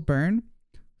is old burn,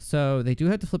 so they do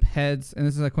have to flip heads, and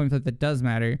this is a coin flip that does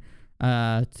matter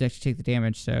to actually take the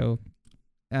damage. So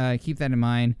keep that in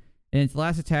mind. And its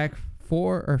last attack,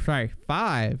 5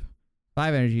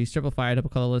 energies, triple fire, double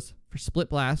colorless for split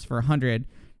blast for 100.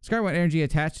 Discard 1 energy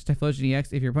attached to Typhlosion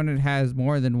EX if your opponent has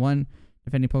more than one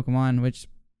defending Pokemon, which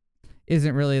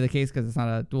isn't really the case because it's not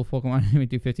a dual Pokemon. We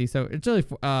do 50, so it's really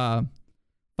 5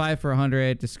 for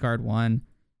 100. Discard 1.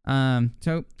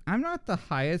 So I'm not the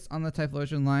highest on the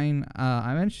Typhlosion line.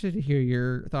 I'm interested to hear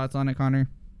your thoughts on it, Connor.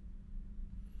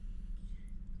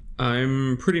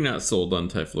 I'm pretty not sold on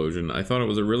Typhlosion. I thought it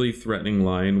was a really threatening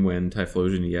line when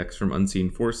Typhlosion EX from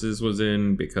Unseen Forces was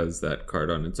in, because that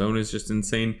card on its own is just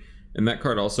insane. And that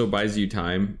card also buys you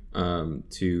time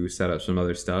to set up some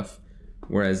other stuff.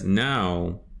 Whereas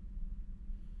now,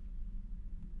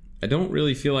 I don't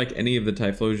really feel like any of the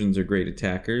Typhlosions are great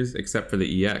attackers, except for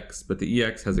the EX. But the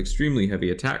EX has extremely heavy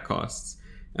attack costs.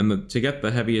 And to get the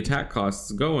heavy attack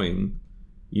costs going,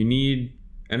 you need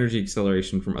energy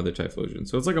acceleration from other Typhlosions.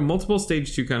 So it's like a multiple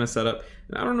stage 2 kind of setup.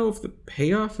 And I don't know if the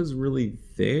payoff is really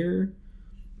there.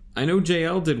 I know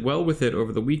JL did well with it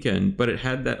over the weekend, but it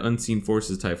had that Unseen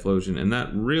Forces Typhlosion, and that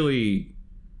really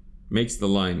makes the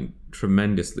line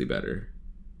tremendously better.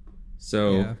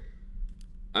 So yeah.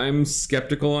 I'm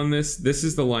skeptical on this. This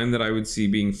is the line that I would see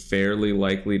being fairly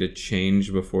likely to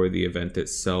change before the event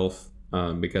itself,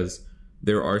 because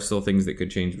there are still things that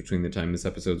could change between the time this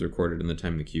episode's recorded and the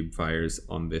time the cube fires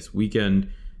on this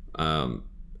weekend.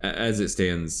 As it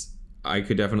stands, I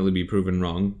could definitely be proven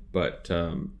wrong, but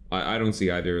I don't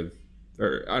see I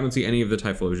don't see any of the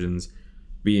Typhlosions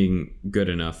being good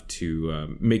enough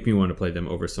to make me want to play them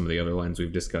over some of the other lines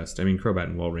we've discussed. I mean, Crobat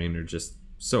and Walrein are just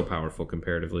so powerful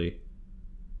comparatively.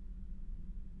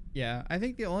 Yeah, I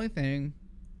think the only thing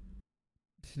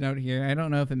to note here, I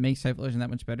don't know if it makes Typhlosion that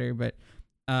much better, but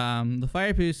the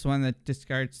Fire Boost one that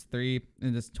discards 3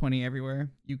 and does 20 everywhere,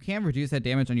 you can reduce that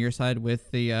damage on your side with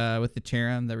the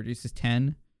Cherrim that reduces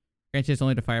 10. Granted, it's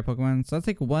only to fire Pokemon, so that's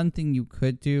like one thing you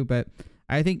could do, but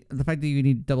I think the fact that you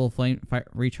need double flame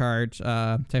recharge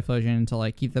Typhlosion to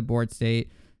like keep the board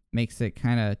state makes it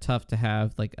kind of tough to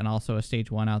have like also a stage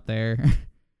 1 out there.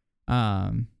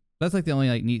 That's like the only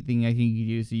like neat thing I think you can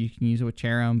use. You can use it with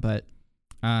Cherrim, but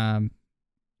when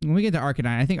we get to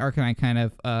Arcanine, I think Arcanine kind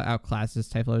of outclasses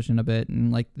Typhlosion a bit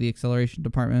in like the acceleration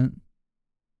department.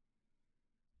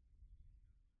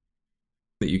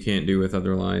 That you can't do with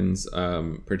other lines,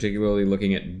 particularly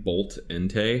looking at Bolt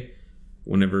Entei.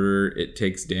 Whenever it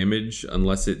takes damage,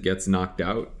 unless it gets knocked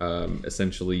out,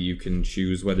 essentially you can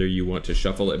choose whether you want to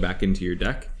shuffle it back into your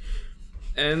deck.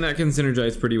 And that can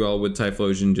synergize pretty well with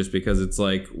Typhlosion, just because it's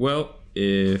like, well,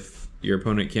 if your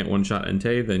opponent can't one-shot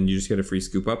Entei, then you just get a free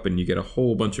scoop up and you get a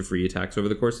whole bunch of free attacks over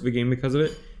the course of a game because of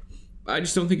it. I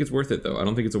just don't think it's worth it, though. I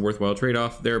don't think it's a worthwhile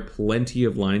trade-off. There are plenty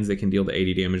of lines that can deal the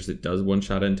 80 damage that does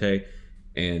one-shot Entei,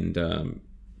 and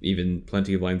even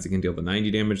plenty of lines that can deal the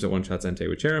 90 damage that one-shots Entei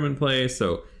with Cherrim in play.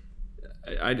 So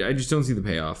I just don't see the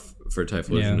payoff for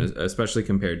Typhlosion, especially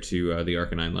compared to the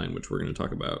Arcanine line, which we're going to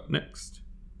talk about next.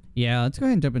 Yeah, let's go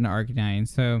ahead and jump into Arcanine.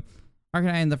 So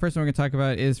Arcanine, the first one we're going to talk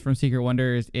about is from Secret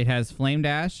Wonders. It has Flame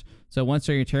Dash. So once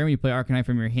during your turn, when you play Arcanine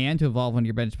from your hand to evolve one of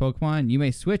your bench Pokemon, you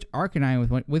may switch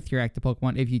Arcanine with your active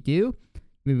Pokemon. If you do, you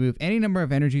may move any number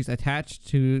of energies attached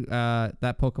to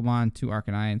that Pokemon to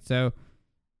Arcanine. So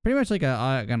pretty much like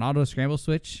an auto scramble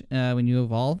switch when you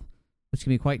evolve, which can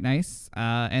be quite nice.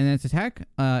 And then its attack,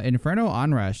 Inferno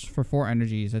Onrush for 4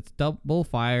 energies. It's double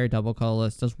fire, double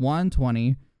colorless, does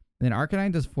 120. And then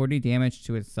Arcanine does 40 damage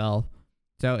to itself.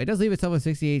 So it does leave itself with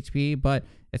 60 HP, but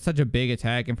it's such a big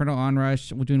attack. Inferno Onrush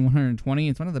doing 120.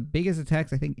 It's one of the biggest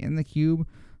attacks, I think, in the cube.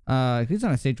 It's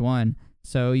on a stage 1.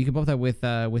 So you can buff that with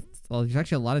there's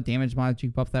actually a lot of damage mods you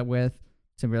can buff that with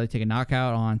to really take a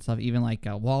knockout on stuff, even like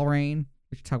Walrein,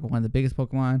 which you talk about one of the biggest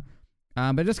Pokemon.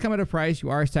 But it does come at a price. You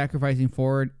are sacrificing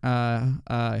four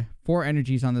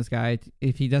energies on this guy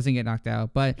if he doesn't get knocked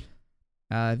out. But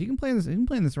if you can play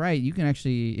this right, you can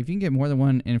actually, if you can get more than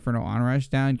one Inferno Onrush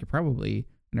down, you're probably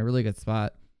in a really good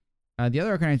spot. The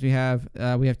other Arcanines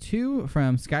we have two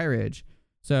from Skyridge.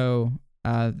 So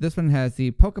this one has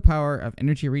the Poke Power of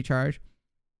Energy Recharge.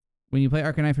 When you play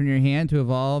Arcanine from your hand to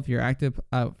evolve your active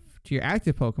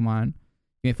Pokemon, you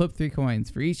may flip 3 coins.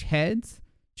 For each heads,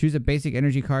 choose a basic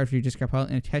energy card for your discard pile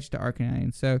and attach to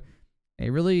Arcanine. So a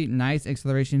really nice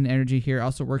acceleration energy here.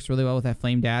 Also works really well with that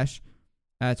Flame Dash.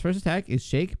 Its first attack is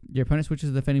Shake. Your opponent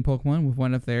switches the defending Pokemon with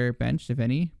one of their bench, if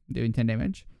any, doing 10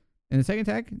 damage. And the second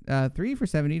attack, 3 for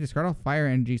 70, discard all fire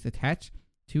energies attached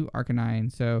to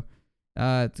Arcanine. So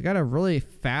it's got a really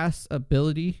fast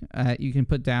ability you can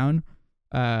put down.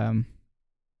 And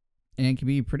it can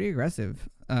be pretty aggressive.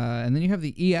 And then you have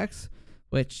the EX,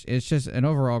 which is just an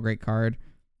overall great card.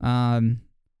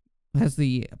 Has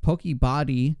the Poke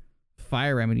Body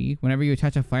Fire Remedy. Whenever you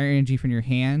attach a fire energy from your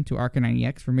hand to Arcanine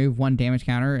EX, remove 1 damage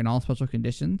counter in all special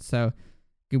conditions. So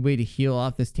good way to heal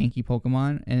off this tanky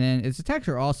Pokemon. And then its attacks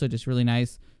are also just really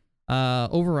nice.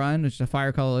 Overrun, which is a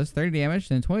fire colorless, 30 damage,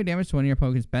 then 20 damage to one of your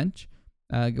opponent's bench.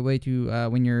 Good way to,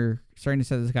 when you're starting to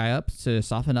set this guy up, to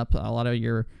soften up a lot of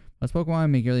your most Pokemon,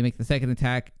 make the second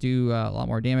attack do a lot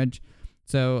more damage.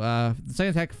 So the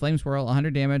second attack, Flame Swirl,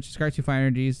 100 damage, discard 2 fire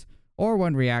energies, or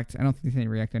 1 react. I don't think there's any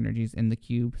react energies in the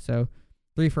cube. So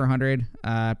 3 for 100.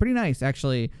 Pretty nice,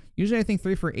 actually. Usually I think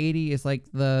 3 for 80 is like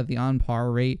the on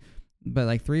par rate, but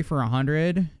like 3 for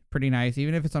 100, pretty nice.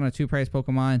 Even if it's on a 2-price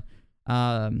Pokemon,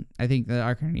 I think the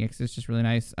Arcanine EX is just really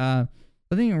nice.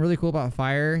 Something really cool about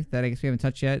fire that I guess we haven't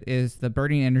touched yet is the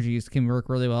burning energies can work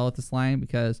really well with this line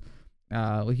because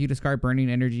if you discard burning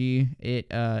energy,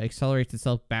 it accelerates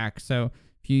itself back. So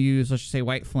if you use, let's just say,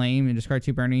 White Flame and discard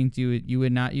 2 burnings,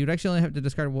 you'd actually only have to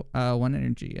discard 1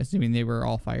 energy, assuming they were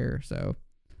all fire. So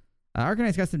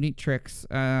Arcanine's got some neat tricks.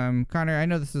 Connor, I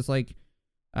know this is like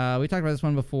we talked about this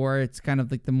one before. It's kind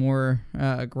of like the more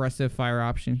aggressive fire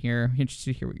option here.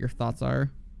 Interested to hear what your thoughts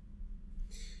are.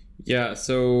 Yeah,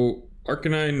 so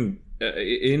Arcanine,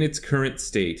 in its current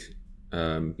state,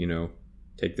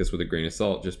 take this with a grain of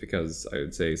salt, just because I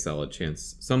would say solid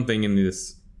chance something in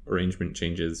this arrangement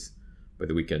changes by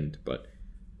the weekend. But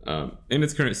in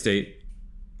its current state,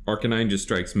 Arcanine just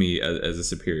strikes me as a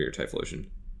superior Typhlosion.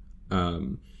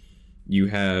 You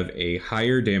have a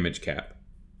higher damage cap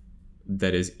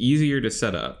that is easier to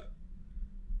set up.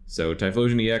 So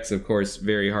Typhlosion EX, of course,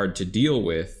 very hard to deal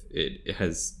with. It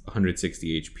has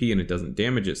 160 HP and it doesn't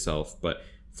damage itself, but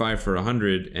 5 for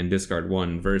 100 and discard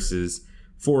 1 versus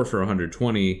 4 for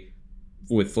 120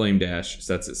 with Flame Dash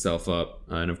sets itself up.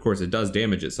 And of course, it does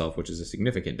damage itself, which is a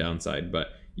significant downside, but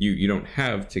you don't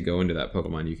have to go into that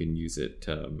Pokemon. You can use it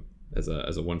as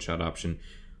a one-shot option.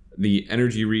 The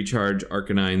energy recharge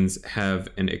Arcanines have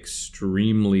an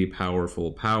extremely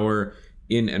powerful power.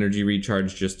 In energy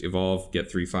recharge, just evolve,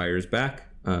 get 3 fires back.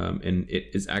 And it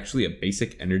is actually a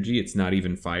basic energy. It's not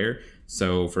even fire.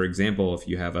 So for example, if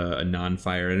you have a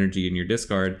non-fire energy in your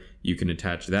discard, you can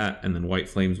attach that, and then White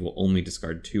Flames will only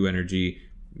discard 2 energy.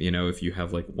 If you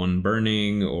have like 1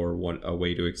 burning or a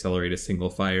way to accelerate a single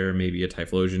fire, maybe a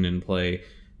Typhlosion in play,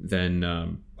 then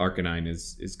Arcanine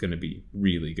is going to be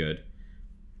really good.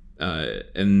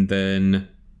 And then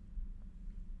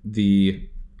the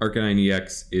Arcanine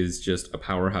EX is just a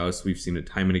powerhouse. We've seen it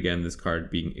time and again, this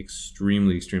card being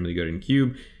extremely, extremely good in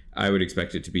Cube. I would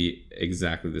expect it to be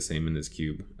exactly the same in this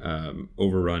Cube.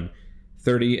 Overrun,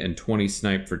 30 and 20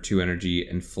 Snipe for 2 energy,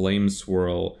 and Flame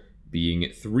Swirl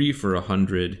being 3 for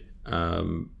 100.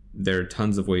 There are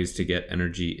tons of ways to get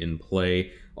energy in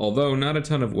play, although not a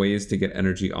ton of ways to get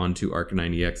energy onto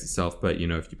Arcanine EX itself. But,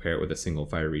 if you pair it with a single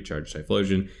fire recharge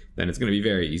Typhlosion, then it's going to be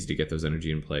very easy to get those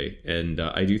energy in play. And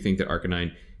I do think that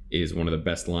Arcanine is one of the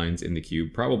best lines in the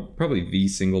cube, probably the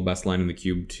single best line in the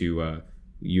cube to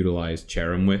utilize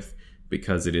Cherim with,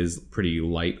 because it is pretty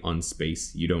light on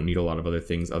space. You don't need a lot of other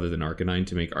things other than Arcanine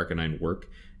to make Arcanine work,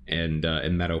 and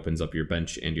that opens up your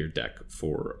bench and your deck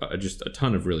for just a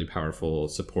ton of really powerful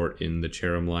support in the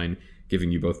Cherim line, giving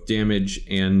you both damage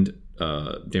and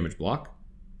damage block.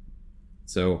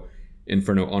 So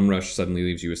Inferno Onrush suddenly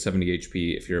leaves you with 70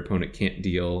 HP. If your opponent can't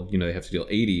deal, they have to deal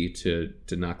 80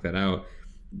 to knock that out.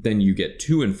 Then you get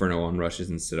 2 Inferno Onrushes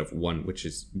instead of 1, which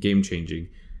is game-changing.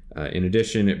 In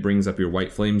addition, it brings up your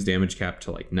White Flames damage cap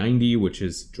to like 90, which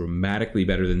is dramatically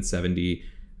better than 70.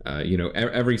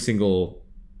 Every single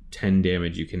 10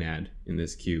 damage you can add in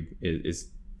this cube is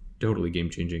totally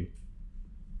game-changing.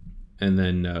 And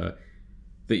then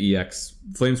the EX.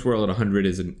 Flame Swirl at 100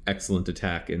 is an excellent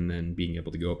attack, and then being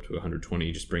able to go up to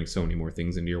 120 just brings so many more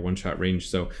things into your one-shot range.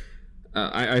 So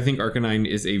I think Arcanine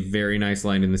is a very nice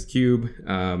line in this cube.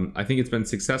 I think it's been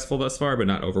successful thus far, but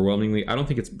not overwhelmingly. I don't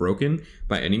think it's broken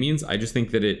by any means. I just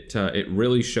think that it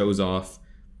really shows off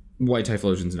why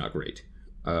Typhlosion's not great.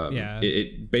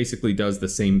 It basically does the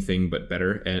same thing but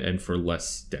better and for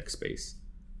less deck space.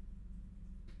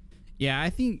 Yeah, I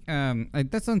think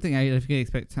that's something I definitely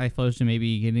expect Typhlosion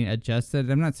maybe getting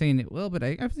adjusted. I'm not saying it will, but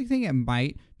I actually think it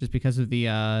might, just because of the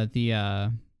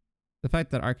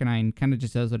fact that Arcanine kind of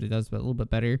just does what it does, but a little bit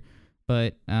better.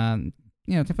 But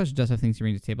Typhlosion does have things to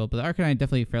bring to the table, but the Arcanine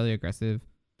definitely fairly aggressive.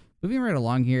 Moving right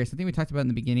along here, something we talked about in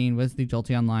the beginning was the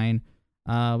Jolteon line,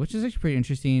 which is actually pretty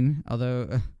interesting.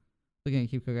 Although looking at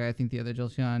Cube Guy, I think the other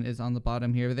Jolteon is on the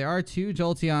bottom here. But there are 2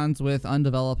 Jolteons with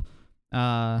undeveloped,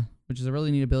 which is a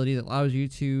really neat ability that allows you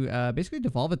to basically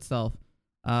devolve itself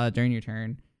during your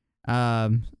turn.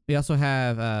 We also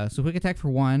have Quick Attack for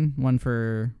 1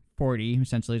 for 40,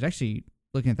 essentially. It's actually,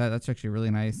 looking at that, that's actually really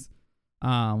nice.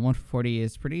 1 for 40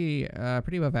 is pretty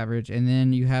above average. And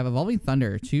then you have Evolving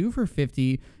Thunder, 2 for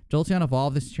 50. Jolteon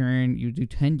evolve this turn. You do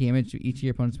 10 damage to each of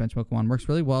your opponent's bench Pokemon. Works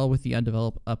really well with the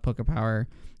undeveloped Poké Power.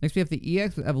 Next, we have the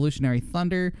EX with Evolutionary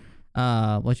Thunder.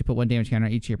 Let you put 1 damage counter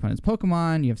on each of your opponent's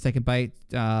Pokemon. You have Second Bite,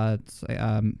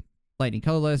 Lightning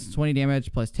Colorless, 20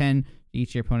 damage plus 10 to each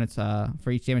of your opponent's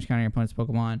for each damage counter on your opponent's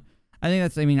Pokemon.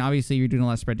 Obviously you're doing a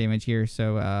lot of spread damage here,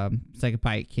 so Second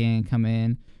Bite can come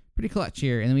in pretty clutch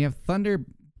here. And then we have Thunder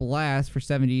Blast for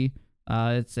 70.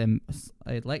 It's a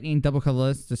Lightning Double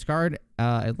Colorless. Discard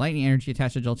a Lightning Energy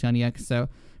attached to Jolteon EX, so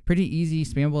pretty easy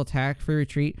spammable attack for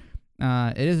retreat.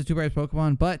 It is a 2-price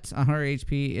Pokemon, but 100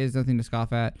 HP is nothing to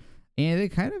scoff at.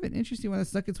 And kind of an interesting one that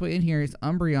stuck its way in here is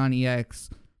Umbreon EX.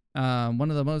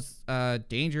 One of the most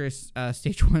dangerous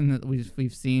stage 1 that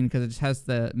we've seen, because it just has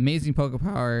the amazing Poké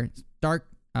Power.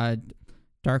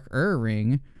 Darker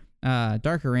Ring.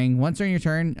 Once during your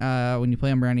turn, when you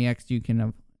play Umbreon EX, you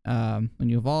can when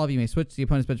you evolve, you may switch the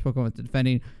opponent's bench Pokemon with the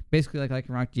defending. Basically like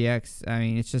Rock GX. I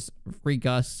mean, it's just free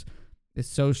Gust. It's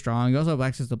so strong. You also have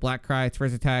access to Black Cry. Its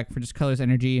first attack for just colors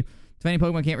energy. Defending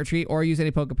Pokemon can't retreat or use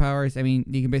any Poké Powers. I mean,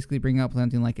 you can basically bring up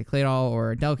something like a Claydol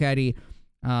or a Delcatty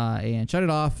and shut it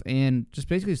off and just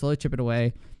basically slowly chip it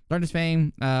away. Darkness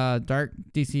Fang, Dark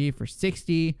DC for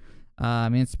 60. I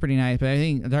mean, it's pretty nice, but I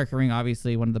think Dark Ring,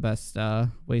 obviously, one of the best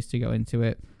ways to go into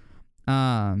it.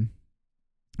 Are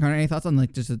there any thoughts on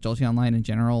just the Jolteon line in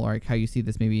general, or how you see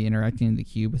this maybe interacting in the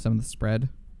cube with some of the spread?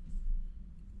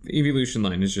 The evolution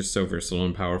line is just so versatile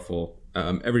and powerful.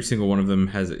 Every single one of them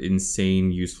has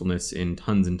insane usefulness in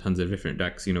tons and tons of different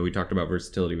decks. We talked about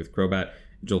versatility with Crobat.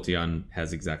 Jolteon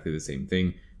has exactly the same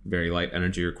thing. Very light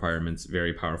energy requirements,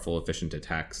 very powerful, efficient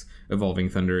attacks. Evolving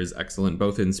Thunder is excellent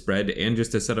both in spread and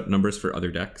just to set up numbers for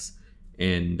other decks.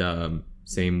 And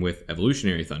same with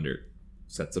Evolutionary Thunder.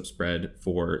 Sets up spread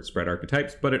for spread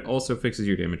archetypes, but it also fixes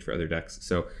your damage for other decks.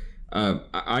 So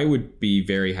I would be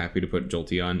very happy to put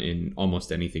Jolteon in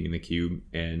almost anything in the cube,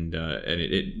 and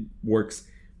it works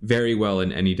very well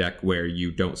in any deck where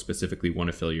you don't specifically want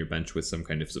to fill your bench with some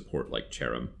kind of support like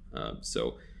Cherim.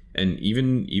 And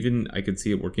even I could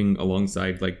see it working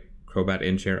alongside like Crobat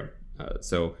and Cherim.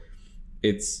 So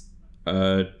it's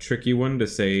a tricky one to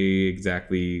say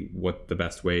exactly what the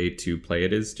best way to play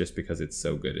it is, just because it's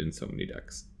so good in so many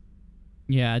decks.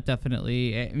 Yeah,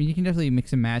 definitely. I mean, you can definitely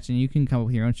mix and match, and you can come up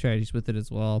with your own strategies with it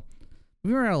as well.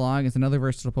 Moving right along is another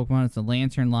versatile Pokemon. It's a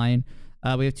Lantern line.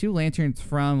 We have 2 Lanterns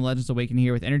from Legends Awakening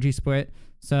here with Energy Split.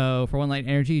 So for 1 light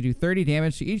energy, you do 30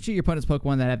 damage to each of your opponent's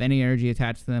Pokemon that have any energy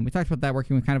attached to them. We talked about that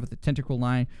working with the Tentacle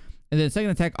line. And then second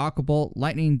attack, Aqua Bolt,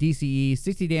 Lightning, DCE,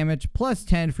 60 damage, plus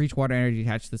 10 for each water energy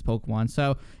attached to this Pokemon.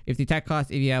 So if the attack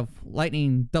cost, if you have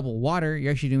Lightning double water,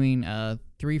 you're actually doing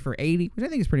 3 for 80, which I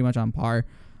think is pretty much on par.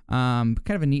 Kind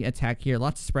of a neat attack here.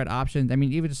 Lots of spread options. I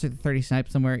mean, even just a 30 snipe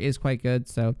somewhere is quite good.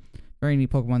 So very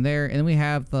neat Pokemon there. And then we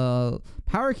have the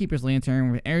Power Keeper's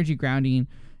Lantern with Energy Grounding,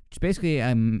 which is basically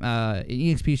an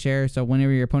EXP share. So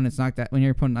whenever your opponent knocks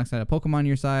out a Pokemon on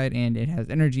your side and it has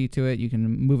energy to it, you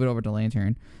can move it over to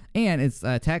Lantern. And it's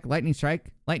attack, Lightning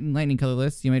Strike, Lightning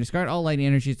Colorless. You may discard all lightning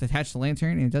energies attached to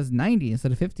Lantern, and it does 90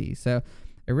 instead of 50. So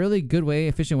a really good way,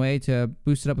 efficient way to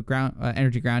boost it up with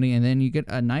energy grounding, and then you get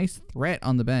a nice threat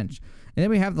on the bench. And then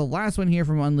we have the last one here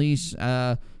from Unleash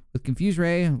with Confuse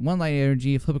Ray, 1 light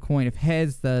energy, flip a coin. If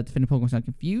heads, the defending Pokemon's not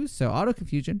confused, so auto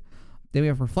confusion. Then we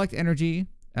have Reflect Energy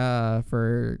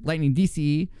for Lightning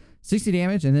DCE, 60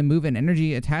 damage, and then move an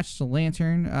energy attached to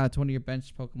Lantern to one of your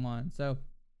bench Pokemon. So,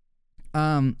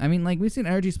 I mean, like, we've seen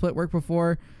Energy Split work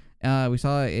before. We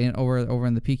saw it over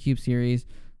in the P-Cube series.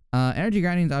 Energy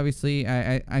grounding, obviously,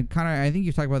 I kind of, I think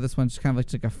you've talked about this one, just kind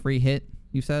of like a free hit,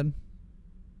 you said.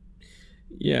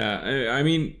 Yeah, I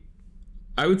mean,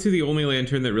 I would say the only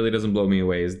lantern that really doesn't blow me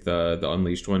away is the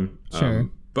Unleashed one. Sure.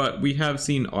 But we have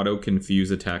seen auto confuse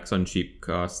attacks on cheap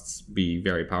costs be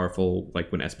very powerful,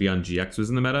 like when Espeon GX was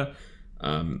in the meta.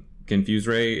 Confuse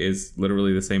Ray is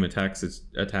literally the same attack.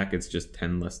 It's just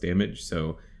 10 less damage.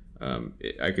 So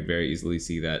I could very easily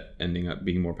see that ending up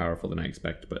being more powerful than I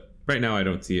expect. But right now, I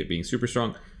don't see it being super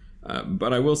strong.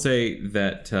 But I will say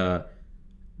that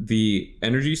the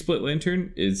Energy Split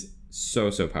Lantern is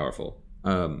so powerful.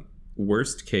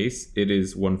 Worst case, it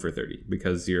is 1 for 30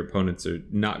 because your opponents are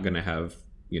not going to have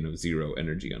 0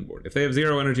 energy on board. If they have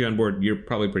 0 energy on board, you're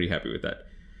probably pretty happy with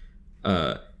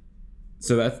that.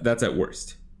 So that's at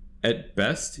worst. At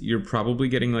best, you're probably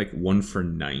getting like 1 for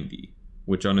 90,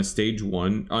 which on a stage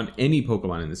 1 on any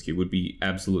Pokemon in this cube would be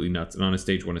absolutely nuts, and on a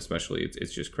stage 1 especially,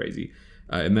 it's just crazy.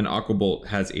 And then Aqua Bolt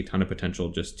has a ton of potential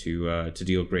just to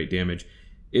deal great damage.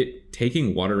 It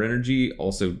taking water energy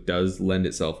also does lend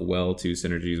itself well to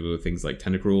synergies with things like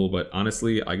Tentacruel, but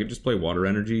honestly, I could just play water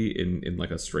energy in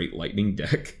like a straight lightning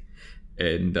deck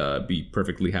and be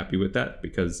perfectly happy with that,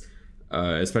 because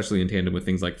especially in tandem with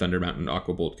things like Thunder Mountain,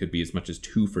 Aqua Bolt could be as much as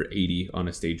 2 for 80 on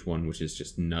a stage 1, which is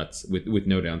just nuts with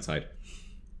no downside.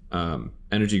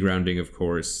 Energy Grounding, of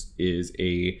course, is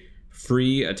a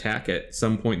free attack at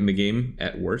some point in the game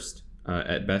at worst.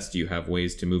 At best, you have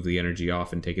ways to move the energy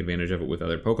off and take advantage of it with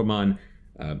other Pokemon,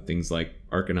 things like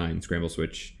Arcanine, Scramble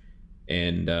Switch,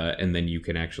 and then you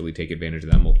can actually take advantage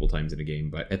of that multiple times in a game.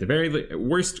 But at the very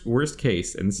worst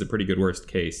case, and this is a pretty good worst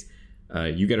case,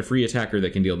 you get a free attacker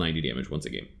that can deal 90 damage once a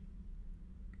game.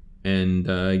 And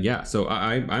so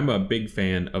I'm a big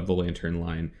fan of the Lantern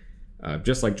line.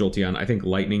 Just like Jolteon, I think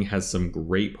Lightning has some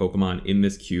great Pokemon in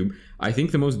this cube. I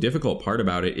think the most difficult part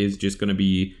about it is just going to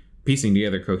be piecing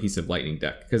together cohesive Lightning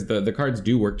deck, because the cards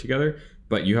do work together,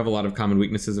 but you have a lot of common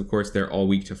weaknesses. Of course, they're all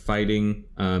weak to fighting.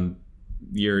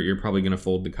 You're probably going to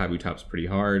fold the Kabutops pretty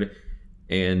hard,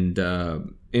 and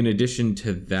in addition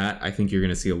to that, I think you're going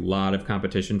to see a lot of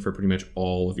competition for pretty much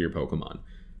all of your Pokemon.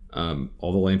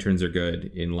 All the Lanterns are good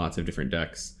in lots of different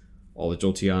decks. All the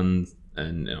Jolteons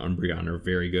and Umbreon are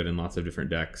very good in lots of different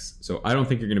decks. So I don't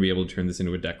think you're going to be able to turn this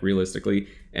into a deck realistically,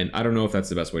 and I don't know if that's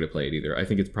the best way to play it either. I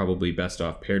think it's probably best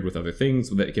off paired with other things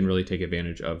that can really take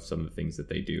advantage of some of the things that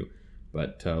they do.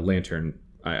 But Lantern,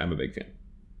 I'm a big fan.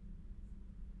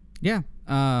 Yeah.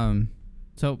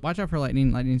 So watch out for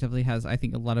Lightning. Lightning definitely has, I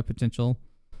think, a lot of potential.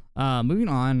 Moving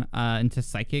on into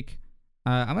Psychic.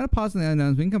 I'm going to pause on the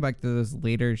unknowns. We can come back to those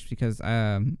later just because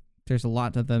there's a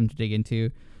lot of them to dig into.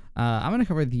 I'm going to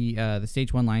cover the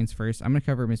stage 1 lines first. I'm going to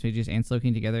cover Mismagius and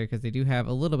Slowking together because they do have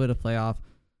a little bit of playoff.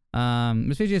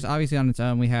 Mismagius, obviously on its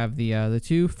own, we have the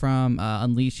 2 from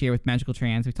Unleash here with Magical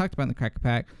Trance. We talked about in the Cracker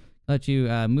Pack. Let you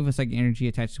move a Psychic Energy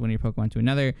attached to one of your Pokemon to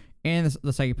another. And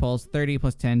the Psychic Pulse, 30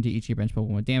 plus 10 to each of your bench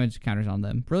Pokemon with damage counters on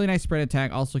them. Really nice spread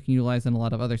attack. Also can utilize in a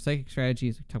lot of other Psychic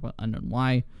strategies. We talk about Unknown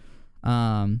Y. We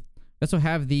also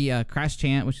have the Crash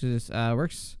Chant, which is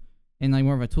works in like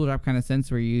more of a tool drop kind of sense,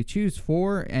 where you choose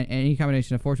 4 any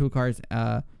combination of 4 tool cards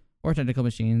or technical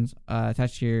machines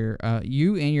attached to your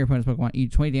you and your opponent's Pokemon. You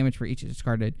 20 damage for each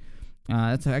discarded.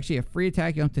 That's actually a free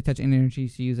attack. You don't have to touch any energy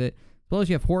to use it. As well as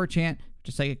you have Horror Chant,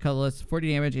 just Psychic Colorless,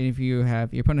 40 damage, and if you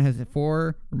have your opponent has 4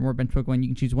 or more bench Pokemon, you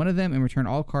can choose one of them and return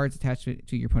all cards attached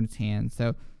to your opponent's hand.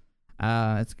 So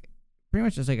it's pretty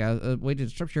much just like a way to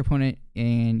disrupt your opponent,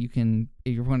 and you can,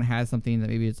 if your opponent has something that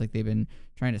maybe it's like they've been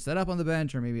trying to set up on the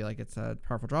bench, or maybe like it's a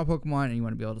powerful draw Pokemon and you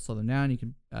want to be able to slow them down, you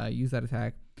can use that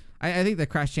attack. I think the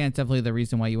Crash Chant is definitely the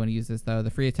reason why you want to use this, though.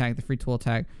 The free attack, the free tool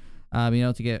attack, being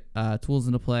able to get tools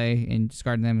into play and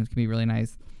discarding them can be really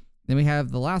nice. Then we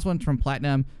have the last one from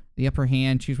Platinum, the Upper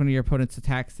Hand. Choose one of your opponent's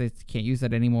attacks that can't use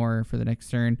that anymore for the next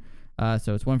turn.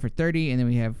 So it's 1 for 30, and then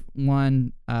we have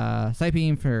 1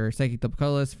 Psybeam for Psychic Double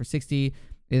Colorless for 60,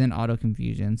 and then Auto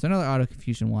Confusion. So another Auto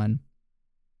Confusion one.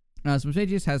 So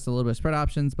Mismagius has a little bit of spread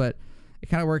options, but it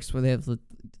kind of works with it.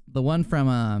 The one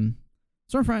from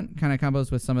Stormfront kind of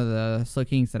combos with some of the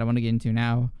Slowkings that I want to get into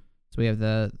now. So we have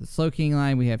the Slowking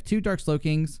line. We have 2 Dark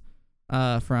Slowkings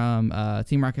from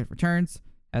Team Rocket Returns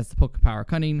as the Poke Power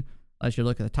Cunning. Lets you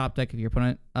look at the top deck of your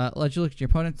opponent. Lets you look at your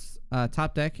opponent's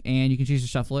top deck, and you can choose to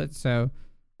shuffle it. So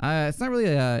it's not really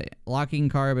a locking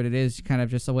card, but it is kind of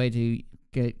just a way to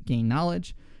gain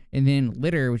knowledge. And then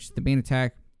Litter, which is the main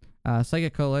attack.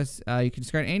 Psychic Coalesce. You can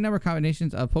discard any number of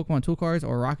combinations of Pokemon tool cards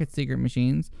or Rocket Secret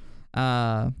machines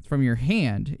from your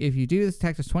hand. If you do, this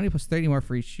attack does 20 plus 30 more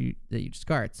for each that you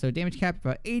discard. So damage cap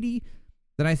about 80.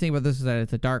 The nice thing about this is that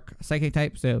it's a dark psychic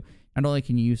type, so not only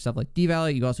can you use stuff like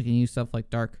D-Valley, you also can use stuff like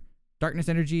Dark darkness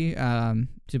energy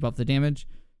to buff the damage.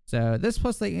 So this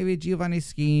plus like maybe Giovanni's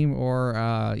Scheme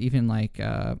or even like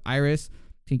Iris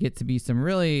can get to be some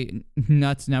really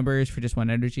nuts numbers for just one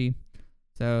energy.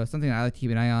 So something I like to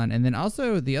keep an eye on. And then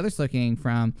also the other Slow King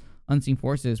from Unseen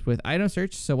Forces with item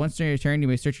search. So once during your turn, you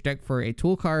may search your deck for a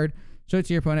tool card, show it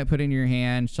to your opponent, put it in your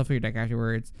hand, shuffle your deck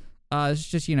afterwards. It's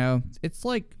just, it's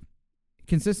like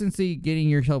consistency, getting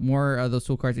yourself more of those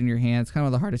tool cards in your hands. Kind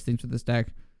of one of the hardest things with this deck.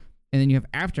 And then you have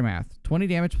Aftermath, 20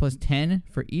 damage plus 10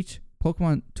 for each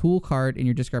Pokemon tool card in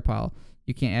your discard pile.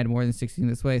 You can't add more than 16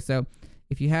 this way. So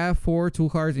if you have 4 tool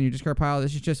cards in your discard pile,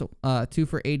 this is just 2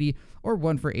 for 80 or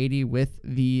 1 for 80 with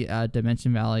the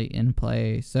Dimension Valley in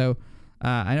play. So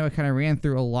I know I kind of ran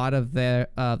through a lot of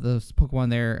those Pokemon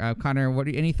there. Connor,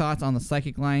 any thoughts on the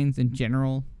Psychic lines in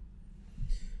general?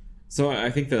 So I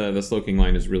think the Slow King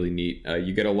line is really neat.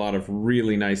 You get a lot of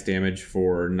really nice damage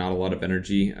for not a lot of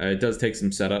energy. It does take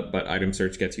some setup, but item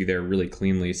search gets you there really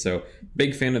cleanly. So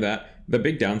big fan of that. The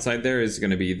big downside there is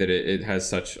going to be that it has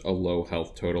such a low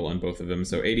health total on both of them.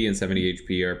 So 80 and 70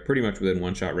 HP are pretty much within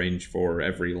one-shot range for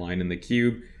every line in the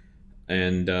cube.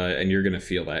 And you're going to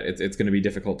feel that. It's going to be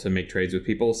difficult to make trades with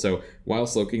people. So while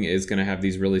Slow King is going to have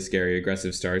these really scary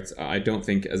aggressive starts, I don't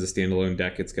think as a standalone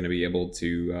deck it's going to be able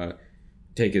to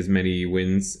take as many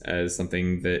wins as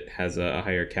something that has a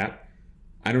higher cap.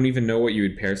 I don't even know what you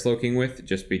would pair Slow King with,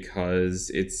 just because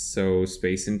it's so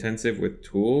space intensive with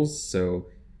tools. So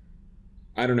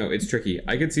I don't know. It's tricky.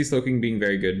 I could see Slow King being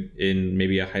very good in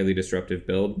maybe a highly disruptive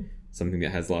build, something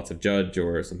that has lots of Judge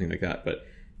or something like that. But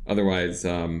otherwise,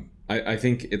 I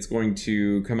think it's going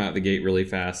to come out the gate really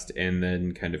fast and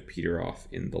then kind of peter off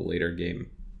in the later game.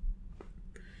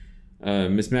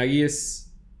 Mismagius,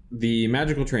 the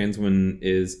Magical Trans one,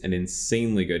 is an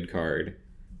insanely good card,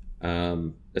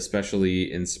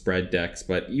 especially in spread decks,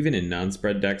 but even in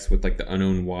non-spread decks with like the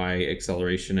Unknown Y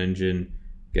acceleration engine,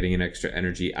 getting an extra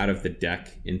energy out of the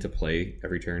deck into play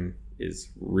every turn is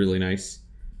really nice.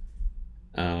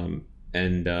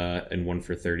 And 1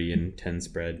 for 30 and 10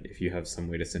 spread, if you have some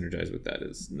way to synergize with that,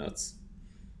 is nuts.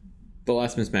 The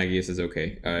last Mismagius is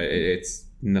okay. It's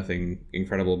nothing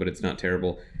incredible, but it's not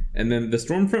terrible. And then the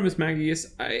Stormfront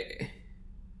Mismagius,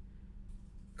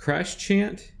 Crash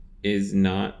Chant is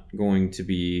not going to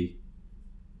be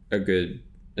a good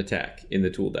attack in the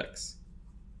tool decks.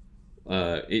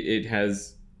 It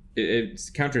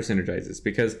counter synergizes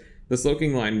because the Slow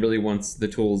King line really wants the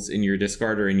tools in your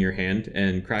discard or in your hand,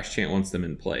 and Crash Chant wants them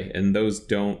in play, and those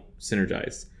don't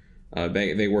synergize.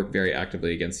 They work very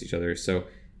actively against each other. So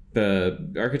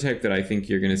the archetype that I think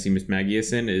you're going to see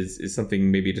Mismagius in is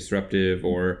something maybe disruptive,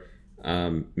 or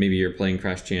maybe you're playing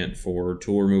Crash Chant for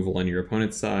tool removal on your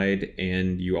opponent's side,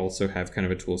 and you also have kind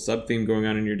of a tool sub theme going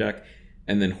on in your deck,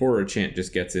 and then Horror Chant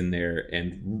just gets in there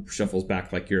and shuffles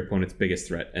back like your opponent's biggest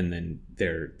threat, and then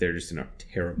they're just in a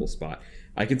terrible spot.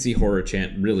 I could see Horror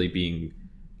Chant really being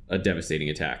a devastating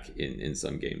attack in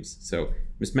some games. So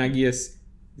Mismagius,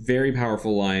 very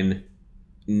powerful line,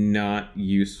 not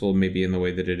useful maybe in the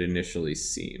way that it initially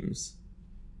seems.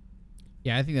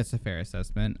 Yeah, I think that's a fair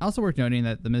assessment. Also worth noting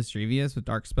that the Mischievous with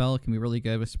Dark Spell can be really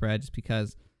good with spread, just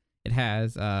because it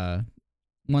has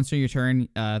once during your turn,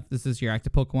 this is your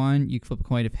active Pokemon. You can flip a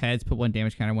coin of heads, put 1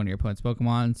 damage counter on one of your opponent's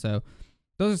Pokemon. So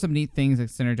those are some neat things that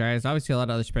synergize. Obviously, a lot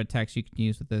of other spread attacks you can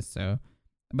use with this. So,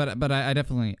 but I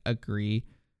definitely agree.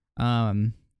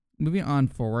 Moving on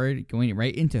forward, going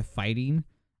right into fighting.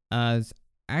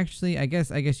 Actually, I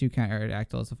guess you kind of already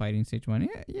act as a fighting stage 1.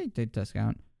 Yeah, it does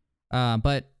count.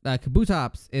 But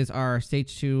Kabutops is our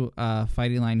stage 2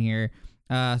 fighting line here.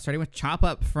 Starting with Chop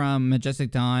Up from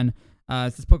Majestic Dawn.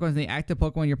 This Pokemon is the active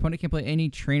Pokemon. Your opponent can play any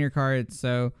trainer cards.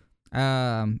 So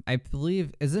I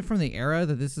believe, is it from the era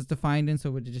that this is defined in?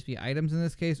 So would it just be items in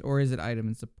this case, or is it item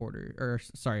and supporter, or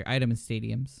sorry, item and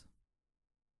stadiums?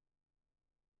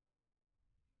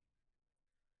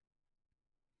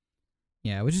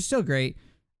 Yeah, which is still great.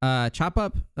 Chop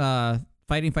Up,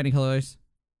 fighting colors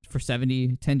for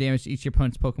 70, 10 damage to each of your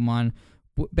opponent's Pokemon,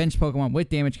 bench Pokemon with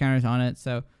damage counters on it.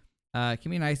 So it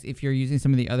can be nice if you're using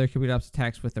some of the other Kabutops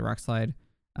attacks with the Rock Slide.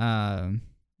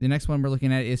 The next one we're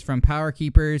looking at is from Power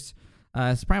Keepers.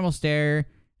 It's Primal Stare.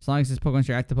 As long as this Pokemon's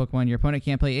your active Pokemon, your opponent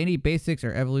can't play any basics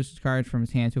or evolutions cards from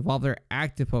his hand to evolve their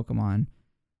active Pokemon.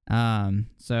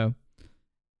 So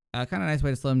kind of nice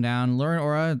way to slow them down. Lurin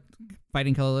Aura,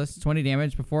 fighting colorless, 20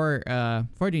 damage. Before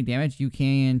doing damage, you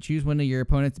can choose one of your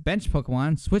opponent's bench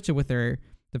Pokemon, switch it with their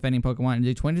defending Pokemon, and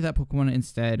do 20 to that Pokemon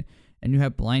instead. And you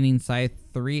have Blinding Scythe,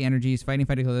 3 energies, fighting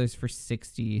colorless for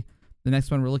 60. The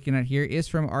next one we're looking at here is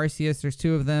from Arceus. There's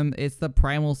 2 of them. It's the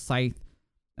Primal Scythe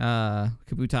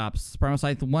Kabutops. Primal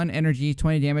Scythe, 1 energy,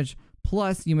 20 damage,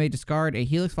 Plus, you may discard a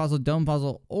Helix Fossil, Dome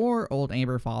Fossil, or Old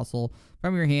Amber Fossil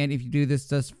from your hand. If you do this,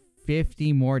 does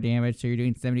 50 more damage, so you're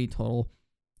doing 70 total.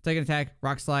 Second attack,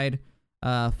 Rock Slide,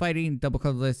 Fighting, double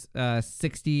colorless,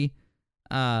 60.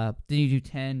 Then you do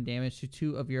 10 damage to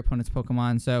 2 of your opponent's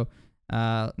Pokemon. So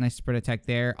nice spread attack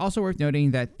there. Also worth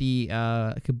noting that the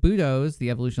Kabutos, the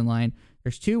evolution line,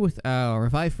 there's 2 with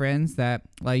Revive Friends that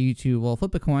allow you to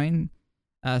flip a coin.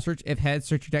 Search your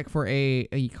deck for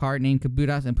a card named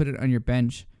Kabutos and put it on your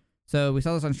bench. So we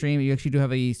saw this on stream. You actually do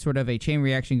have a sort of a chain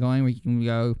reaction going where you can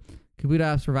go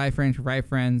Kabutos, Revive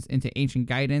Friends into Ancient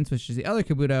Guidance, which is the other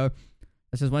Kabuto.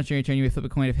 That says once during your turn, you may flip a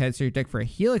coin of heads to your deck for a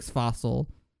Helix Fossil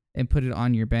and put it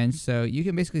on your bench. So you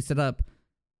can basically set up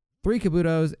 3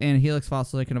 Kabutos and a Helix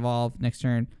Fossil that can evolve next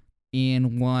turn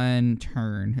in 1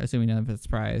 turn, assuming none of it's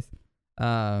prized.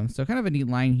 So kind of a neat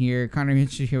line here. Connor, I'm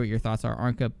interested to hear what your thoughts are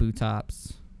on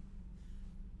Kabutops.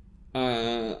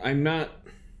 I'm not...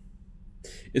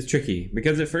 It's tricky,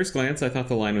 because at first glance, I thought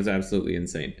the line was absolutely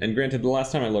insane. And granted, the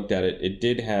last time I looked at it, it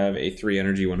did have a 3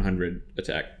 energy 100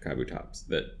 attack Kabutops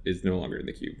that is no longer in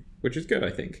the cube, which is good, I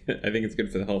think. I think it's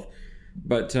good for the health.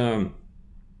 But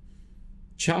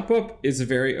Chop Up is a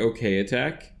very okay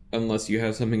attack, unless you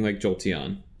have something like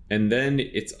Jolteon. And then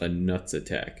it's a nuts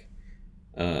attack.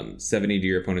 70 to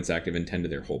your opponent's active and 10 to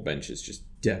their whole bench is just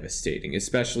devastating,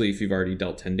 especially if you've already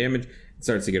dealt 10 damage. It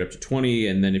starts to get up to 20,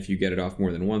 and then if you get it off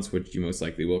more than once, which you most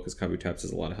likely will because Kabutops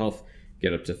has a lot of health,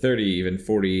 get up to 30, even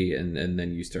 40, and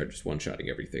then you start just one-shotting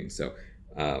everything. So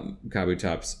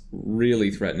Kabutops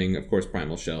really threatening. Of course,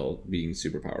 Primal Shell being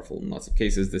super powerful in lots of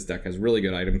cases. This deck has really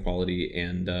good item quality,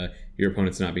 and your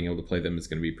opponent's not being able to play them is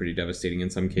going to be pretty devastating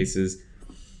in some cases.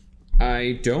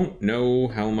 I don't know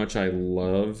how much I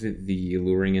love the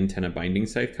Luring Antenna Binding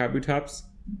Scythe Kabutops.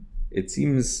 It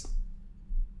seems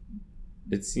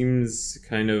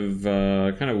kind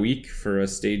of weak for a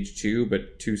stage 2,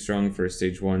 but too strong for a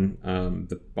stage 1.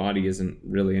 The body isn't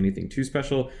really anything too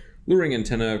special. Luring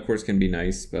Antenna, of course, can be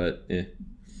nice, but eh.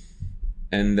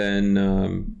 And then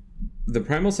the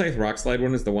Primal Scythe Rock Slide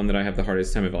one is the one that I have the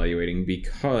hardest time evaluating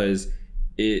because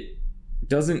it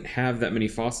doesn't have that many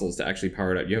fossils to actually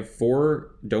power it up. You have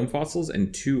 4 Dome Fossils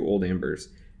and 2 Old Ambers,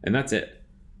 and that's it.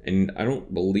 And I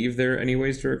don't believe there are any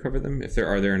ways to recover them. If there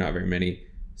are not very many.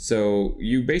 So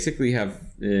you basically have,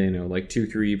 like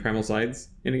 2-3 Primal Slides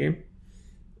in a game.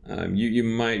 You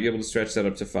might be able to stretch that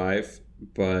up to 5,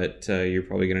 but you're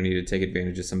probably going to need to take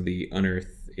advantage of some of the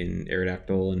Unearth in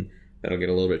Aerodactyl, and that'll get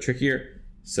a little bit trickier.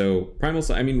 So Primal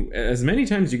Slide, as many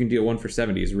times as you can deal 1 for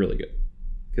 70 is really good.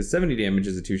 Because 70 damage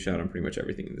is a 2-shot on pretty much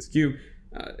everything in this cube.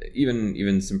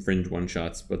 Even some fringe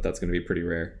 1-shots, but that's going to be pretty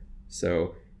rare.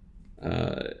 So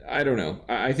I don't know.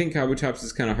 I think Kabutops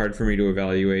is kind of hard for me to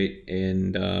evaluate,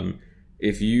 and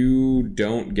if you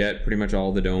don't get pretty much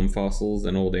all the Dome Fossils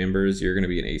and Old Ambers, you're going to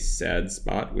be in a sad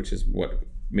spot, which is what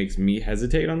makes me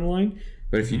hesitate on the line.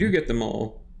 But if you do get them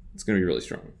all, it's going to be really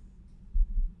strong.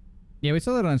 Yeah, we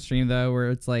saw that on stream, though,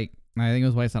 where it's like, I think it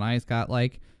was Weiss on Ice got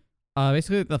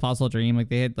basically the Fossil Dream. Like,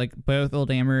 they had both Old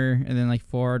Amber and then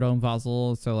 4 Dome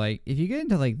Fossils. So if you get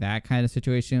into that kind of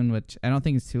situation, which I don't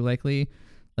think is too likely,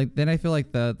 then I feel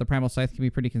like the Primal Scythe can be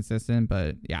pretty consistent.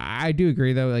 But yeah, I do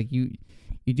agree though. You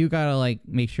do gotta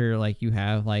make sure you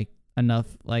have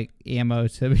enough ammo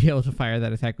to be able to fire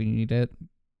that attack when you need it.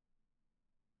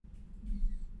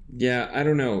 Yeah, I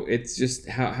don't know. It's just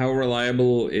how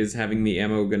reliable is having the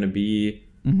ammo gonna be?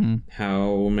 Mm-hmm.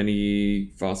 How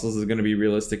many fossils is gonna be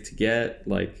realistic to get?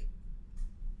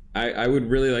 I would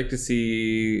really like to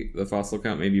see the fossil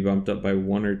count maybe bumped up by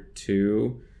 1 or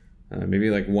 2. Maybe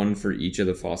 1 for each of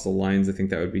the fossil lines. I think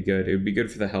that would be good. It would be good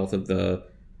for the health of the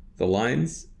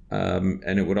lines,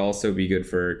 and it would also be good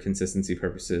for consistency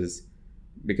purposes,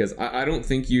 because I don't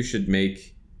think you should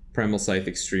make Primal Scythe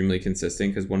extremely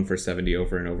consistent, because 1 for 70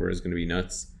 over and over is going to be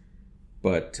nuts.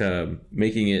 But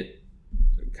making it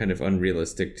kind of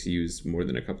unrealistic to use more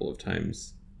than a couple of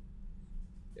times,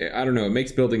 I don't know. It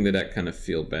makes building the deck kind of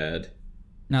feel bad.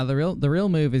 Now the real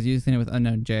move is using it with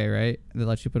Unknown J, right? That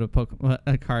lets you put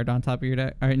a card on top of your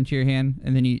deck or into your hand,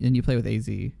 and then you play with AZ.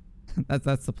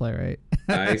 That's the play, right?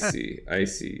 I see.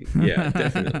 Yeah,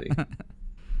 definitely.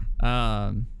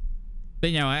 But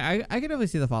I could definitely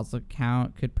see the fossil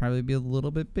count could probably be a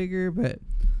little bit bigger, but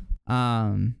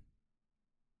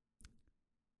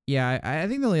yeah, I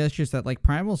think the only issue is that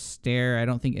Primal Stare, I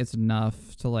don't think it's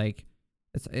enough to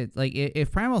it's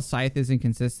if Primal Scythe is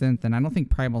inconsistent, then I don't think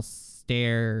Primal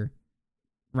Stare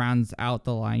rounds out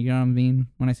the line. You know what I mean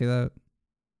when I say that?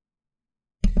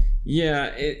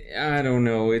 Yeah, I don't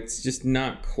know. It's just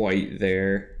not quite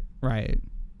there. Right.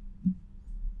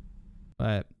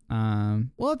 But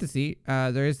we'll have to see.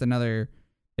 There's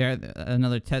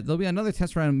There'll be another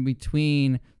test run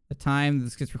between the time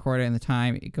this gets recorded and the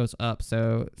time it goes up.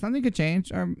 So something could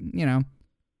change, or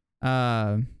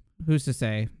who's to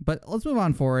say? But let's move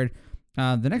on forward.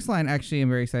 The next line, actually, I'm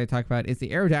very excited to talk about is the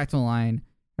Aerodactyl line.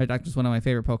 Aerodactyl is one of my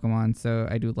favorite Pokemon, so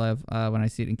I do love when I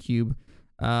see it in Cube.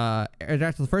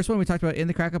 Aerodactyl, the first one we talked about in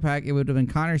the Crackle Pack, it would have been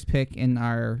Connor's pick in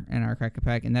our Crackle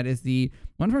Pack, and that is the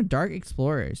one from Dark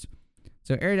Explorers.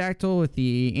 So Aerodactyl with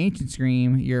the Ancient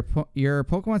Scream, your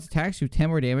Pokemon's attacks do 10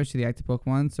 more damage to the active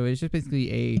Pokemon, so it's just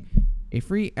basically a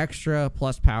free extra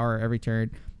plus power every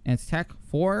turn, and it's attack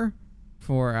 3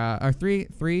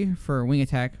 for wing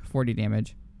attack, 40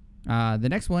 damage. The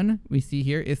next one we see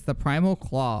here is the Primal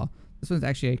Claw. This one's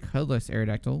actually a colorless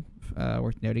Aerodactyl,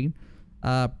 worth noting.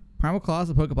 Primal Claw is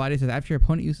a Pokebody, says after your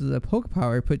opponent uses a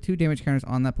Pokepower, put 2 damage counters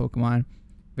on that Pokemon.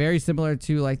 Very similar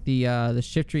to like the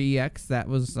Shifter EX that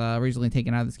was originally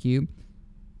taken out of this cube.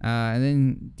 And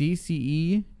then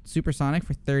DCE Supersonic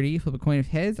for 30. Flip a coin of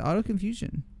heads, Auto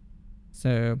Confusion.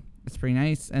 So that's pretty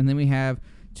nice. And then we have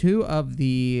 2 of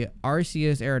the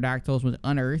Arceus Aerodactyls with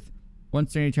Unearth.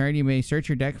 Once during your turn, you may search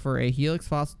your deck for a Helix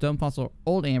Fossil, Dumb Fossil,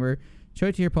 Old Amber. Show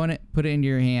it to your opponent, put it into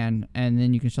your hand, and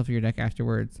then you can shuffle your deck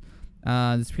afterwards.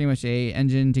 This is pretty much a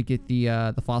engine to get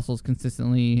the fossils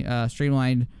consistently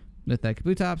streamlined with the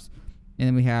Kabutops. And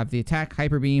then we have the attack,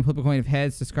 Hyper Beam, flip a coin of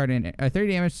heads, discard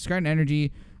 30 damage, discard an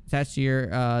energy attached to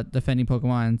your defending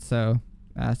Pokemon. So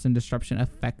some disruption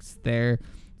effects there.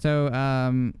 So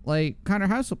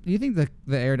Connor, do you think the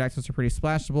Aerodactyls are pretty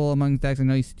splashable among decks? I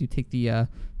know you said you take the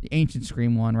Ancient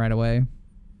Scream one right away.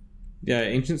 Yeah,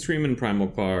 Ancient Scream and Primal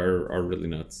Claw are really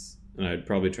nuts. And I'd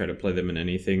probably try to play them in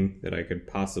anything that I could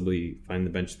possibly find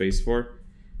the bench space for.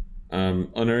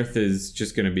 Unearth is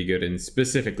just going to be good in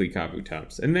specifically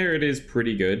Kabutops. And there it is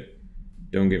pretty good.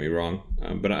 Don't get me wrong.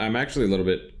 But I'm actually a little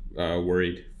bit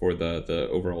worried for the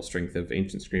overall strength of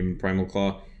Ancient Scream and Primal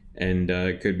Claw. And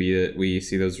it could be that we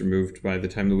see those removed by the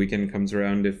time the weekend comes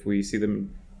around if we see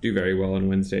them do very well on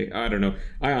Wednesday. I don't know.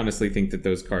 I honestly think that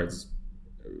those cards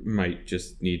might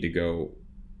just need to go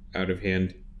out of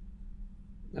hand.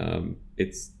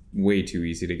 It's way too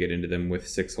easy to get into them with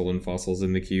 6 Hoenn fossils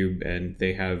in the cube, and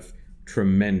they have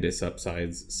tremendous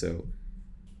upsides. So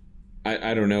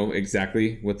I don't know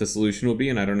exactly what the solution will be,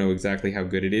 and I don't know exactly how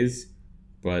good it is,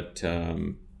 but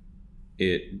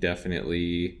it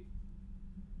definitely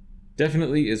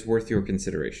is worth your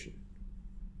consideration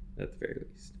at the very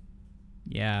least.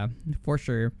 Yeah, for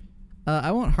sure.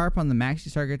 I won't harp on the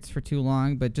maxi targets for too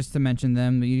long, but just to mention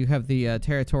them, you have the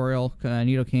Territorial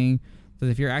Nidoking. So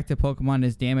if your active Pokemon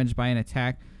is damaged by an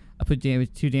attack, put 2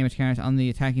 damage counters on the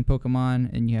attacking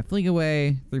Pokemon, and you have Fling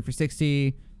Away, 3 for 60.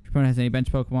 If your opponent has any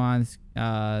bench Pokemon,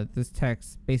 this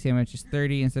attack's base damage is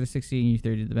 30 instead of 60, and you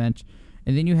 30 to the bench.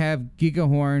 And then you have Giga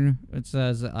Horn, which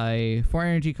says a 4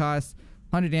 energy cost,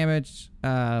 100 damage,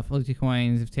 flip 2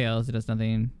 coins. If tails, it does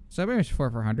nothing. So pretty much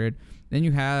 4 for 100. Then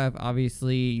you have,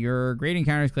 obviously, your Great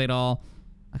Encounters, Claydol,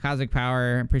 a Cosmic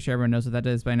Power. I'm pretty sure everyone knows what that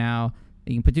is by now.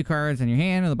 You can put 2 cards on your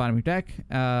hand on the bottom of your deck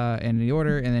in the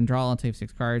order, and then draw until you have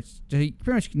 6 cards. So you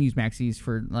pretty much can use maxis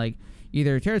for like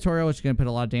either Territorial, which is going to put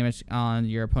a lot of damage on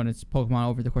your opponent's Pokemon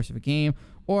over the course of a game,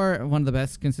 or one of the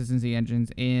best consistency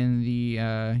engines in the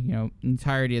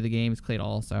entirety of the game is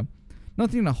Claydol. So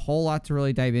nothing a whole lot to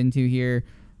really dive into here.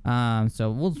 So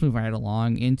we'll just move right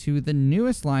along into the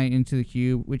newest line into the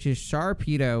cube, which is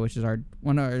Sharpedo, which is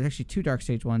actually 2 Dark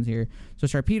Stage ones here. So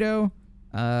Sharpedo.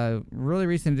 Really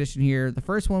recent addition here. The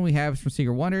first one we have is from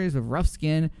Secret Wonders with Rough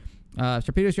Skin.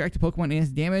 Sharpedo is your active Pokemon and is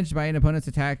damaged by an opponent's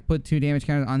attack. Put 2 damage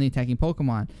counters on the attacking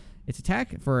Pokemon. Its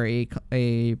attack for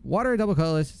a water double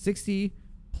colorless 60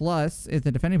 plus. If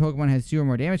the defending Pokemon has 2 or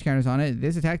more damage counters on it,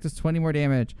 this attack does 20 more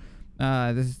damage.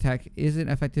 This attack isn't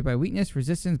affected by weakness,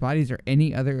 resistance, bodies, or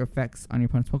any other effects on your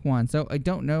opponent's Pokemon. So I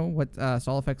don't know what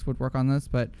stall effects would work on this,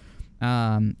 but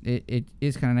it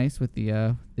is kind of nice with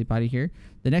the body here.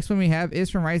 The next one we have is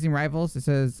from Rising Rivals. It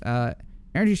says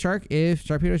Energy Shark. If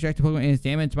Sharpedo's active Pokemon is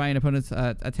damaged by an opponent's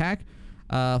attack,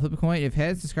 flip a coin. If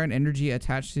heads, discard energy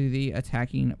attached to the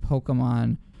attacking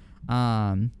Pokemon.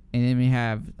 And then we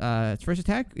have its first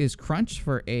attack is Crunch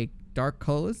for a Dark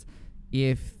Colorless.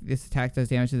 If this attack does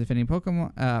damage to the defending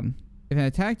Pokemon, if an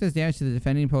attack does damage to the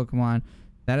defending Pokemon,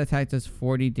 that attack does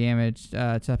 40 damage to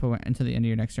that Pokemon until the end of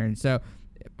your next turn. So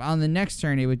on the next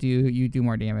turn, it would do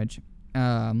more damage.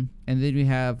 And then we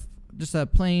have just a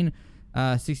plain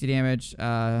 60 damage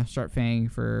Sharp Fang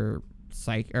for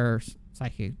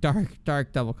Psychic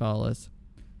Dark Double Colorless.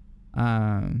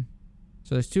 So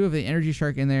there's 2 of the Energy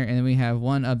Shark in there, and then we have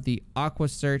 1 of the Aqua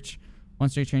Search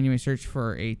Once your turn, you may search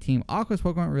for a Team Aqua's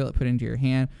Pokemon, reel it, put it into your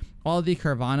hand. All the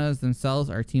Carvanas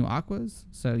themselves are Team Aquas,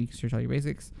 so you can search all your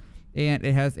basics. And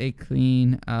it has a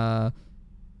clean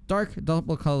dark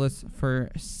double colorless for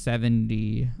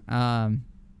 70. So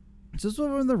this was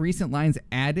one of the recent lines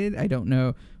added. I don't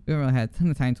know. We haven't really had a ton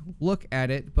of time to look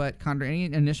at it, but Condor, any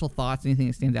initial thoughts, anything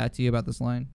that stands out to you about this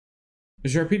line?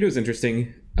 Sharpedo is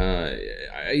interesting.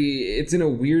 It's in a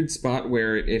weird spot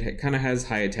where it kind of has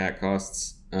high attack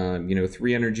costs.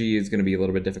 3 energy is going to be a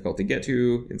little bit difficult to get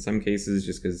to in some cases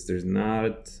just because there's not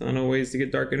a ton of ways to get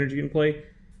dark energy in play.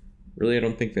 Really, I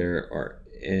don't think there are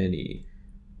any.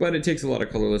 But it takes a lot of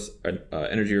colorless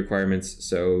energy requirements,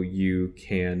 so you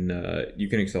can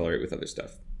accelerate with other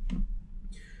stuff.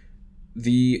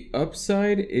 The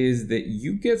upside is that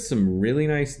you get some really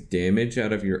nice damage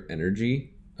out of your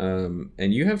energy,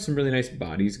 and you have some really nice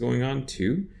bodies going on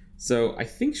too. So I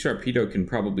think Sharpedo can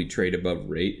probably trade above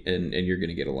rate, and you're going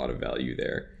to get a lot of value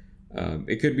there.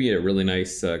 It could be a really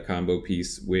nice combo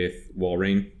piece with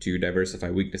Walrein to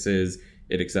diversify weaknesses.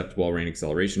 It accepts Walrein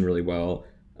acceleration really well.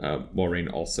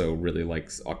 Walrein also really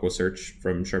likes Aqua Search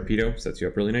from Sharpedo, sets you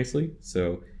up really nicely.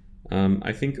 So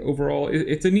I think overall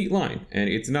it's a neat line, and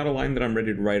it's not a line that I'm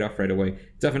ready to write off right away.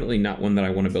 Definitely not one that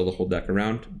I want to build a whole deck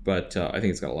around, but I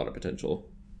think it's got a lot of potential.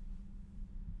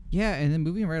 Yeah, and then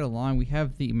moving right along, we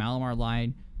have the Malamar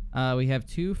line. We have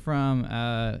 2 from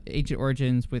Ancient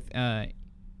Origins with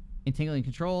Entangling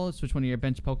Control. Switch one of your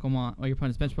bench Pokemon, or your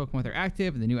opponent's bench Pokemon with their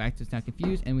active, and the new active is now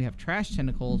confused. And we have Trash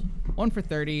Tentacles, 1 for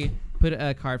 30. Put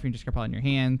a card from your discard pile in your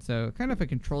hand, so kind of a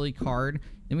control-y card.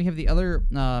 Then we have the other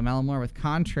Malamar with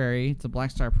Contrary. It's a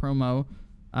Black Star promo.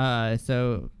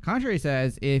 So Contrary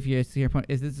says if you see your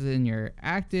opponent, if this is in your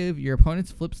active, your opponent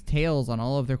flips tails on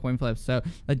all of their coin flips. So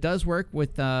that does work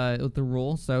with the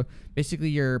rule. So basically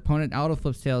your opponent auto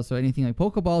flips tails. So anything like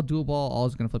Pokeball, Dual Ball, all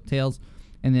is going to flip tails.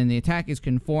 And then the attack is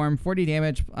Conform, 40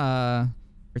 damage for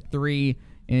 3.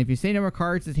 And if you say number of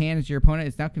cards his hand is your opponent,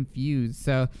 it's now confused.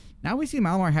 So now we see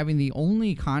Malamar having the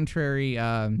only Contrary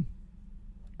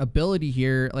ability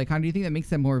here. Like, how do you think that makes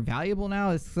them more valuable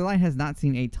now? This line has not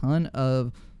seen a ton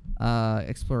of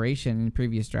exploration in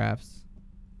previous drafts.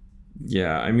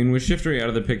 Yeah, I mean, with Shiftry out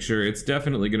of the picture, it's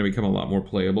definitely going to become a lot more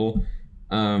playable.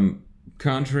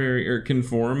 Contrary or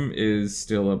Conform is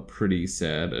still a pretty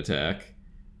sad attack.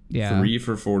 Yeah. 3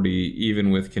 for 40,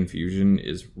 even with Confusion,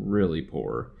 is really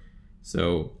poor.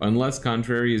 So unless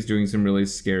Contrary is doing some really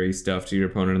scary stuff to your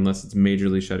opponent, unless it's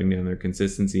majorly shutting down their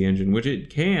consistency engine, which it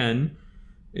can,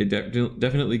 it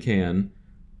definitely can,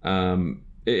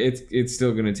 it's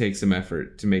still going to take some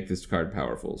effort to make this card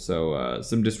powerful. So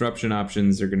some disruption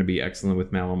options are going to be excellent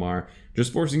with Malamar.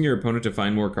 Just forcing your opponent to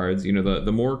find more cards.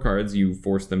 The more cards you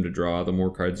force them to draw, the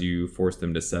more cards you force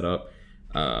them to set up,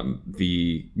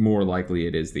 the more likely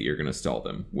it is that you're going to stall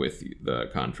them with the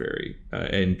Contrary.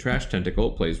 And Trash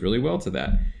Tentacle plays really well to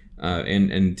that,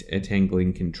 and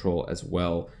Entangling Control as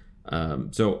well.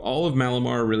 So all of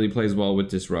Malamar really plays well with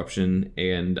Disruption,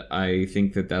 and I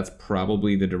think that that's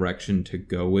probably the direction to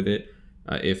go with it.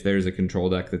 If there's a control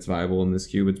deck that's viable in this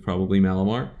cube, it's probably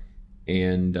Malamar,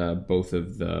 and both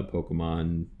of the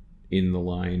Pokemon in the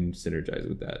line synergize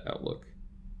with that outlook.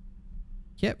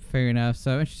 Yep, fair enough.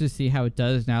 So I'm interested to see how it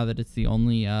does now that it's the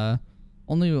only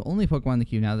Pokemon in the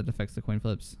queue now that affects the coin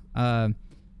flips.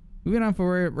 Moving on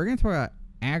forward, we're going to talk about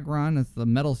Aggron. That's the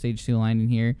Metal Stage 2 line in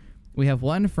here. We have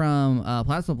one from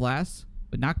Plasma Blast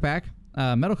with Knockback.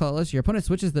 Metal Colorless. Your opponent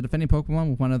switches the defending Pokemon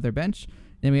with one of their bench.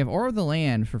 Then we have Aura of the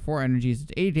Land for 4 energies.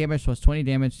 It's 80 damage plus 20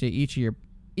 damage to each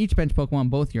bench Pokemon,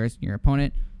 both yours and your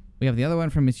opponent. We have the other one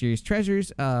from Mysterious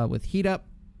Treasures with Heat Up.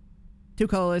 2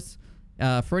 colorless.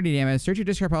 40 damage. Search your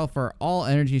discard pile for all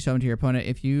energy summoned to your opponent.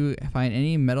 If you find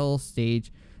any metal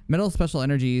special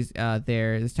energies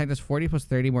there, this attack does 40 plus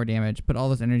 30 more damage. Put all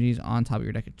those energies on top of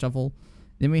your deck and shuffle.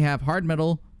 Then we have Hard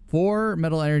Metal, 4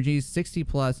 metal energies, 60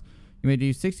 plus. You may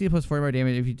do 60 plus 40 more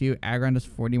damage. If you do, Aggron does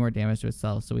 40 more damage to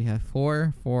itself. So we have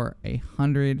 4 for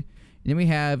 100. And then we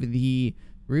have the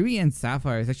Ruby and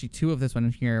Sapphire. There's actually 2 of this one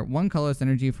in here. 1 colorless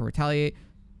energy for Retaliate.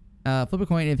 Flip a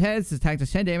coin. If heads, this attack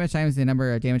does 10 damage times the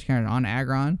number of damage counted on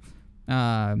Aggron.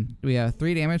 We have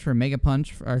 3 damage for Mega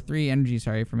Punch, or 3 energy,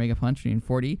 for Mega Punch, meaning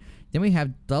 40. Then we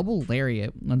have Double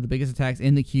Lariat, one of the biggest attacks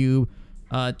in the cube.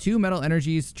 2 metal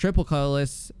energies, triple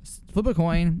colorless. Flip a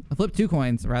coin. Flip 2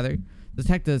 coins, rather. This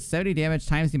attack does 70 damage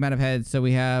times the amount of heads. So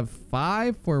we have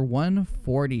 5 for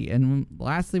 140. And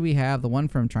lastly, we have the one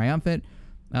from Triumphant.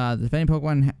 The defending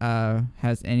Pokemon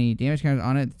has any damage counters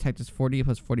on it. The attack does 40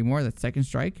 plus 40 more. That's second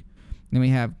strike. Then we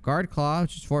have Guard Claw,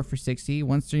 which is 4 for 60.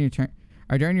 Once during your turn,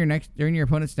 or during your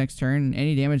opponent's next turn,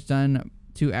 any damage done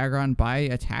to Aggron by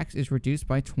attacks is reduced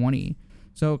by 20.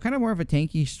 So kind of more of a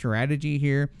tanky strategy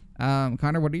here.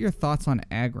 Connor, what are your thoughts on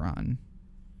Aggron?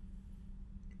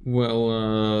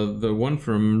 Well, the one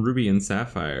from Ruby and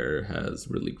Sapphire has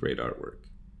really great artwork.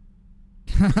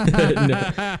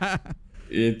 No,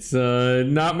 it's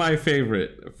not my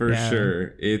favorite for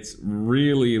sure. It's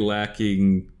really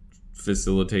lacking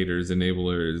facilitators,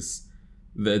 enablers.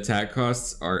 The attack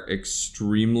costs are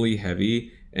extremely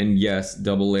heavy. And yes,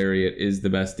 Double Lariat is the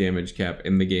best damage cap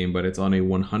in the game, but it's on a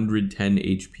 110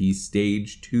 HP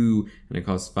stage 2, and it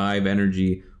costs 5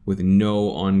 energy with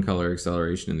no on-color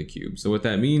acceleration in the cube. So what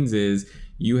that means is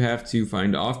you have to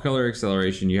find off-color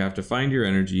acceleration, you have to find your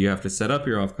energy, you have to set up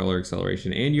your off-color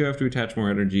acceleration, and you have to attach more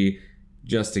energy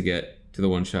just to get to the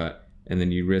one-shot, and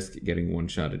then you risk getting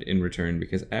one-shotted in return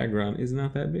because Aggron is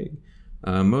not that big.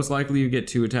 Most likely you get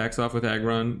 2 attacks off with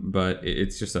Aggron, but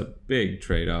it's just a big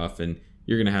trade-off, and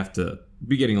you're going to have to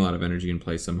be getting a lot of energy in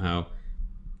play somehow.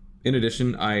 In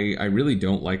addition, I really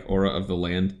don't like Aura of the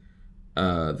Land,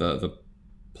 the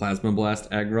Plasma Blast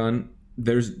Aggron.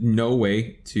 There's no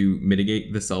way to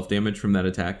mitigate the self-damage from that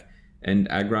attack, and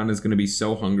Aggron is going to be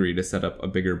so hungry to set up a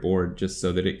bigger board just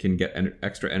so that it can get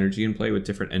extra energy in play with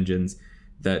different engines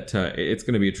that it's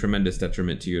going to be a tremendous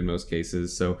detriment to you in most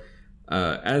cases. So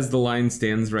as the line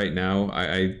stands right now,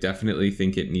 I definitely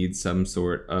think it needs some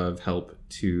sort of help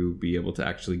to be able to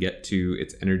actually get to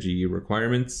its energy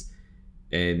requirements,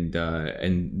 and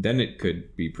then it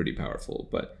could be pretty powerful.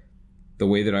 But the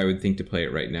way that I would think to play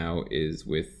it right now is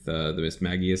with the Miss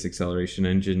Magius acceleration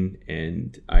engine,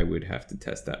 and I would have to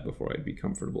test that before I'd be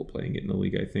comfortable playing it in the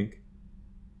league, I think.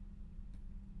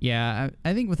 Yeah,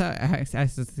 I think without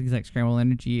access to things like Scramble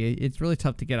Energy, it's really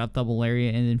tough to get up Double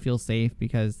Lariat and then feel safe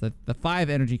because the 5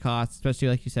 energy costs, especially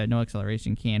like you said, no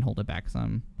acceleration, can hold it back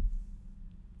some.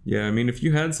 Yeah, I mean, if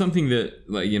you had something that,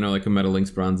 like a Metal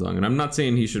Lynx Bronzong, and I'm not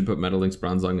saying he should put Metal Lynx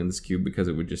Bronzong in this cube because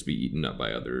it would just be eaten up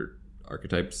by other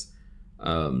archetypes,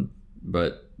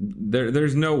 but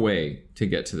there's no way to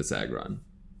get to this Aggron.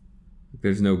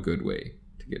 There's no good way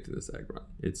to get to this Aggron.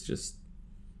 It's just,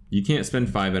 you can't spend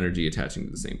 5 energy attaching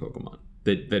to the same Pokemon.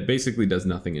 That basically does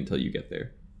nothing until you get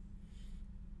there.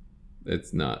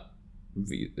 It's not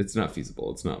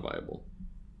feasible. It's not viable.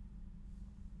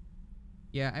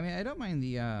 Yeah, I mean, I don't mind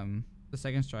the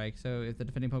second strike. So if the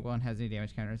defending Pokemon has any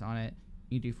damage counters on it,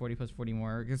 you do 40 plus 40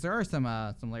 more. Because there are some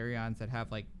Larions that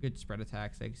have like good spread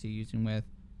attacks that I can see using with.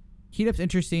 Heat-Up's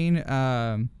interesting.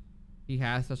 He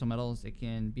has special metals. It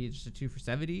can be just a 2 for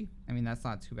 70. I mean, that's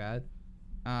not too bad.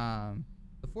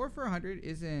 The 4 for 100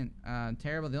 isn't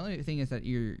terrible. The only thing is that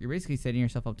you're basically setting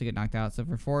yourself up to get knocked out. So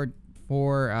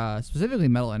for specifically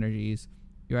metal energies,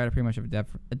 you're at a pretty much of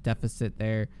a deficit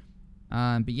there.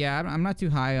 But yeah, I'm not too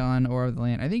high on Aura of the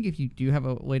Land. I think if you do have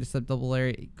a way to set Double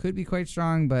Lariat, it could be quite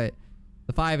strong, but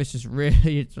the 5 is just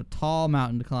really, it's a tall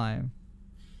mountain to climb.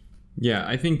 Yeah,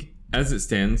 I think as it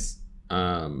stands,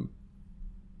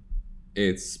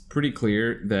 it's pretty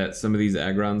clear that some of these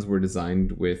Aggrons were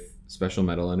designed with special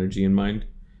metal energy in mind.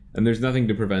 And there's nothing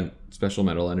to prevent special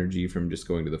metal energy from just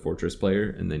going to the Fortress player,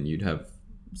 and then you'd have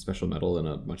special metal in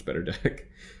a much better deck.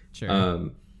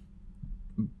 Sure.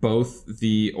 Both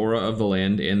the Aura of the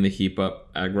Land and the Heap Up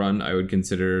Aggron I would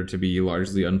consider to be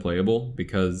largely unplayable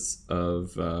because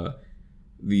of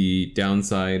the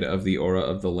downside of the Aura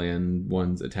of the Land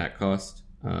one's attack cost,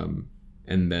 and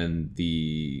then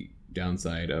the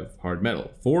downside of hard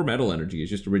metal. 4 metal energy is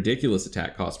just a ridiculous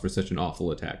attack cost for such an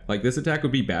awful attack. Like, this attack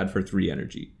would be bad for 3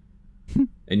 energy.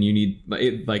 And you need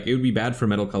it would be bad for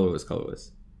metal colorless,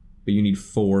 but you need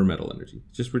 4 metal energy.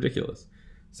 It's just ridiculous.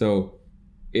 So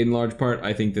in large part,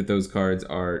 I think that those cards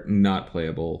are not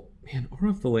playable. Man, Aura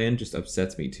of the Land just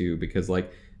upsets me too, because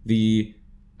like the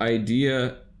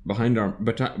idea behind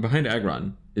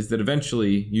Aggron is that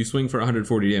eventually you swing for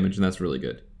 140 damage, and that's really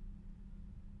good.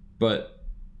 But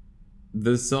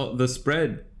the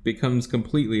spread becomes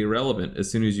completely irrelevant as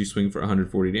soon as you swing for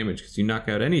 140 damage, because you knock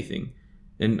out anything,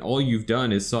 and all you've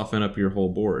done is soften up your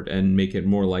whole board and make it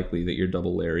more likely that your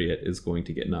Double Lariat is going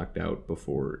to get knocked out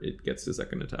before it gets to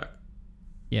second attack.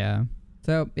 Yeah.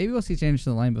 So maybe we'll see change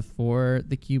to the line before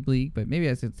the Cube League, but maybe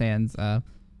as it stands,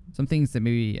 some things that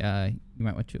maybe you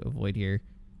might want to avoid here.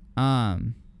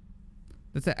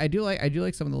 That's it. I do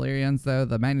like some of the Larians though.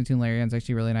 The Magnitude Larian's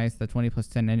actually really nice. The 20 plus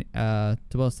 10 to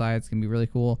both sides can be really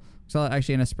cool. So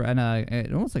actually in a spread,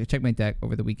 almost like a checkmate deck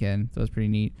over the weekend. So it's pretty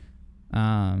neat.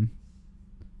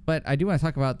 But I do want to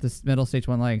talk about this middle stage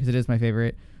 1 line because it is my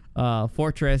favorite.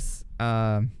 Fortress.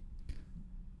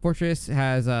 Fortress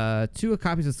has 2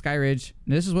 copies of Skyridge.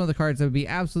 And this is one of the cards that would be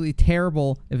absolutely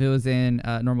terrible if it was in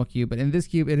normal cube. But in this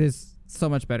cube, it is so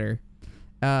much better.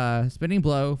 Spinning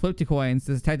Blow, flip 2 coins.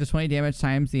 This attack does 20 damage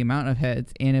times the amount of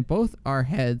heads, and if both are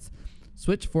heads,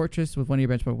 switch Fortress with one of your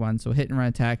bench Pokemon, so hit and run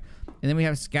attack. And then we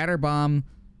have Scatter Bomb,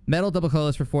 Metal Double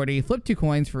Colorless for 40, flip 2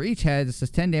 coins for each head. This does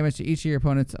 10 damage to each of your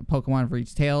opponent's Pokemon for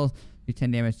each tail, do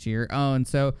 10 damage to your own.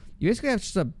 So you basically have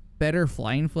just a better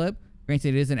flying flip.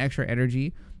 Granted, it is an extra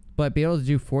energy, but be able to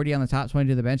do 40 on the top, 20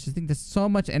 to the bench. I think there's so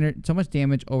much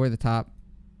damage over the top.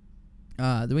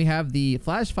 Then we have the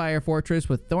Flash Fire Fortress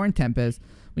with Thorn Tempest.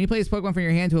 When you play this Pokemon from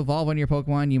your hand to evolve one of your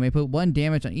Pokemon, you may put 1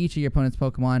 damage on each of your opponent's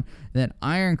Pokemon. And then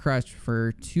Iron Crush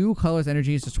for 2 colorless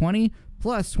energies to 20,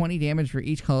 plus 20 damage for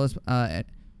each colorless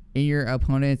in your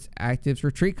opponent's active's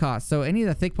retreat cost. So any of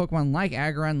the thick Pokemon like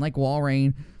Aggron, like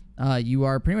Walrein, you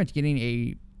are pretty much getting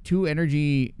a 2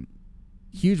 energy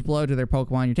huge blow to their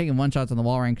Pokemon. You're taking 1-shots on the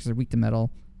Walrein because they're weak to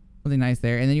metal. Something nice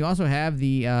there. And then you also have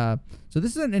the so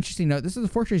this is an interesting note. This is a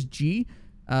Fortress G.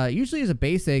 Usually is a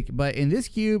basic, but in this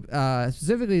cube,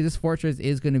 specifically this Fortress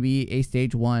is going to be a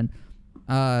stage 1.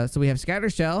 So we have Scatter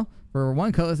Shell for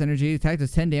 1 colorless energy. Attack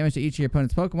does 10 damage to each of your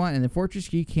opponent's Pokemon, and the Fortress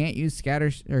G can't use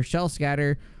Scatter or Shell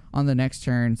Scatter on the next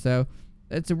turn. So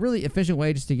it's a really efficient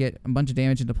way just to get a bunch of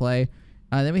damage into play.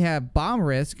 Then we have Bomb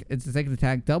Risk. It's the second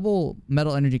attack. Double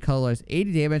Metal Energy Colorless.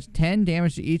 80 damage. 10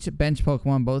 damage to each bench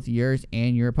Pokemon, both yours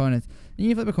and your opponent's. Then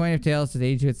you flip a coin of tails to the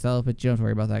 82 itself, but you don't have to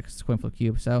worry about that because it's a coin flip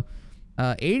cube. So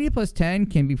 80 plus 10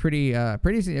 can be pretty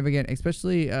significant,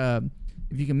 especially if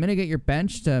you can mitigate your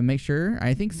bench to make sure.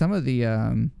 I think some of the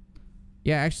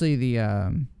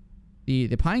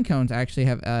the pine cones actually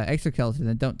have exoskeleton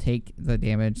that don't take the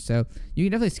damage, so you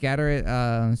can definitely scatter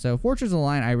it. So Fortress of the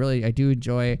Line, I do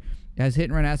enjoy. It has hit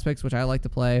and run aspects, which I like to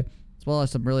play, as well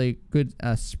as some really good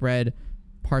spread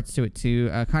parts to it too.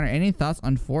 Connor, any thoughts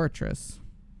on Fortress?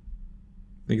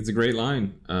 I think it's a great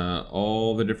line.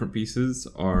 All the different pieces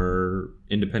are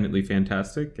independently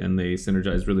fantastic, and they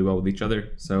synergize really well with each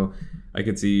other. So I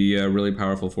could see a really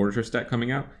powerful Fortress deck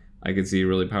coming out. I could see a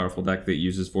really powerful deck that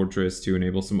uses Fortress to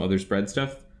enable some other spread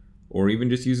stuff, or even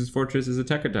just uses Fortress as a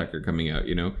tech attacker coming out,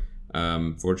 you know?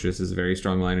 Fortress is a very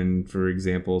strong line in, for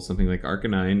example, something like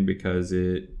Arcanine, because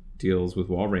it deals with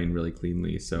Walrein really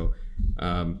cleanly. So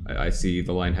I see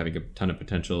the line having a ton of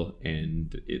potential,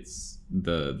 and it's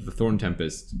the Thorn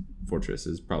Tempest Fortress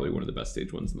is probably one of the best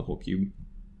stage ones in the whole cube.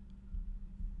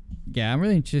 Yeah, I'm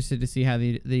really interested to see how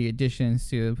the additions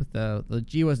to with the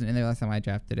G wasn't in there last time I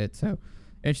drafted it, so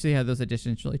interested to see how those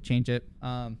additions really change it.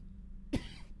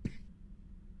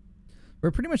 We're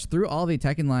pretty much through all the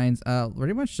attacking lines.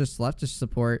 Pretty much just left to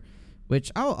support,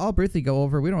 which I'll briefly go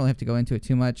over. We don't really have to go into it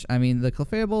too much. I mean, the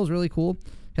Clefable is really cool.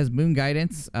 Has Moon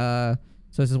Guidance. So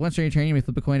it says once during your turn, you may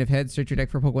flip a coin of heads, search your deck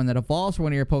for a Pokemon that evolves for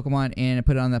one of your Pokemon, and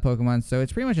put it on that Pokemon. So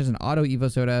it's pretty much just an auto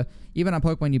Evo Soda, even on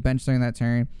Pokemon you bench during that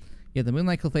turn. You have the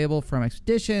Moonlight Clefable from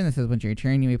Expedition. That says once during your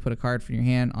turn, you may put a card from your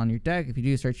hand on your deck. If you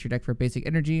do, search your deck for basic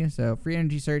energy, so free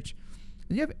energy search.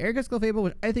 Then you have Airgust Clefable,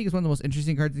 which I think is one of the most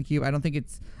interesting cards in the cube. I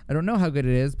don't know how good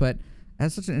it is, but it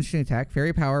has such an interesting attack.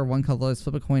 Fairy Power, 1 colorless,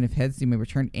 flip a coin of heads. You may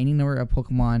return any number of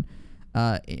Pokemon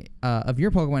of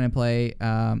your Pokemon in play,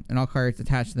 and all cards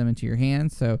attached to them into your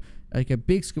hand. So like a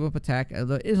big scoop up attack,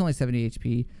 although it is only 70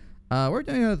 HP. We're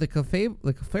doing the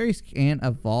Clefairy can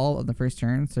evolve on the first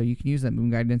turn, so you can use that Moon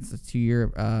Guidance to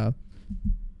your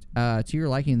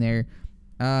liking there.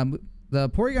 The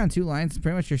Porygon 2 lines is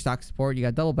pretty much your stock support. You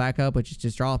got double backup, which is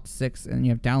just draw up to 6, and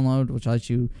you have download, which lets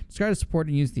you discard a support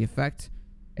and use the effect.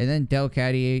 And then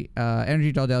Delcatty,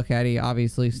 energy draw Delcatty,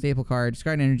 obviously staple card,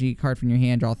 discard an energy card from your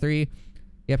hand, draw 3. You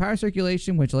have Power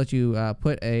Circulation, which lets you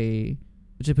put 2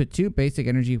 basic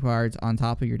energy cards on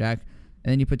top of your deck,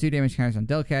 and then you put 2 damage counters on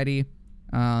Delcatty.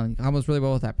 Combos really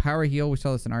well with that Power Heal. We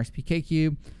saw this in RSPK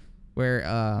Cube,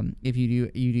 where if you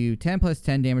do 10 plus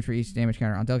 10 damage for each damage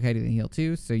counter on Delcatty, then heal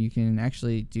 2. So you can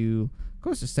actually do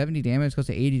close to 70 damage, close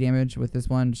to 80 damage with this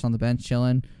one, just on the bench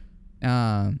chilling.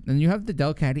 And you have the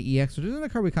Delcatty EX, which isn't a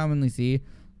card we commonly see,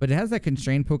 but it has that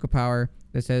constrained Poke Power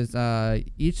that says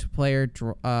each player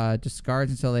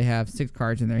discards until they have 6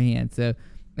 cards in their hand. So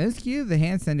in this cube, the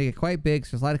hands tend to get quite big,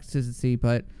 so there's a lot of consistency,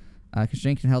 but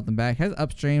constraint can hold them back. It has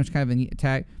Upstream, which is kind of a neat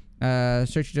attack.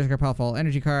 Search your discard powerful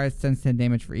energy cards, sends 10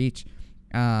 damage for each.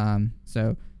 So I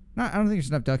don't think there's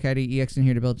enough Delcatty EX in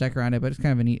here to build a deck around it, but it's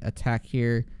kind of a neat attack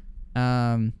here.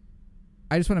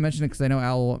 I just want to mention it because I know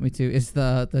Al will want me to. Is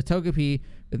the Togepi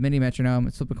with Mini Metronome.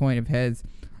 It's flip a coin of heads.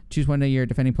 Choose one of your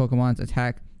defending Pokemon's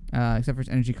attack, except for its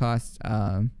energy cost.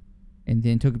 And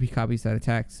then Togepi copies that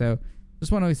attack. So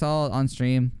just one we saw on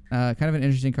stream. Kind of an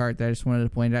interesting card that I just wanted to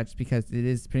point out just because it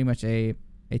is pretty much a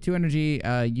 2 energy,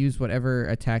 use whatever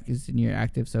attack is in your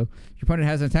active. So if your opponent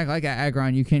has an attack like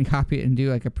Aggron, you can copy it and do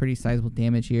like a pretty sizable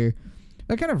damage here.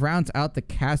 that kind of rounds out the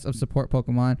cast of support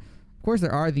Pokemon. Of course,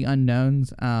 there are the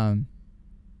unknowns. I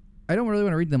don't really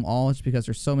want to read them all just because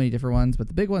there's so many different ones, but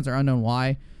the big ones are Unknown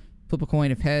Y. Flip a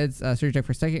coin. If heads, search deck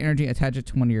for psychic energy, attach it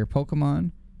to one of your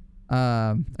Pokemon.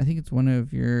 I think it's one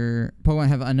of your Pokemon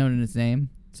have Unknown in its name.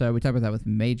 So we talked about that with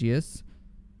Magius.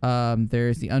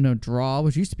 There's the Unknown Draw,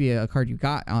 which used to be a card you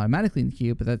got automatically in the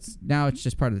queue, but it's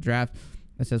just part of the draft.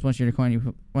 It says once on your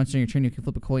turn, you can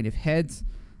flip a coin. If heads,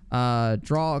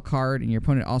 draw a card, and your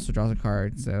opponent also draws a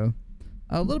card. So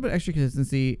a little bit extra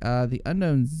consistency. The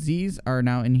Unknown Z's are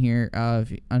now in here.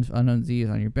 If Unknown Z is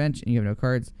on your bench and you have no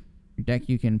cards, your deck,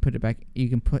 you can put it back. You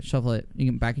can shuffle it. You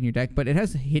can back in your deck, but it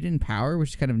has hidden power,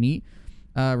 which is kind of neat.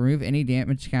 Remove any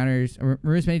damage counters.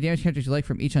 Remove as many damage counters you like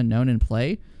from each unknown in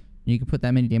play. You can put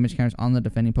that many damage counters on the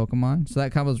defending Pokemon. So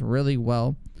that combos really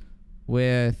well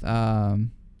with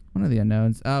one of the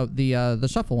unknowns. Oh, the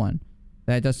shuffle one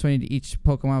that does 20 to each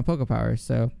Pokemon with Poke Power.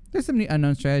 So there's some neat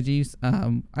unknown strategies. I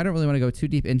don't really want to go too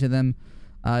deep into them,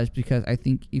 just because I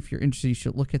think if you're interested, you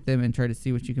should look at them and try to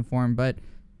see what you can form. But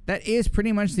that is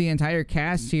pretty much the entire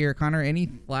cast here. Connor, any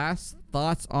last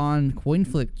thoughts on Coin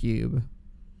Flip Cube?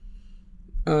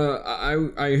 I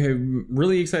am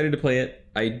really excited to play it.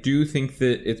 I do think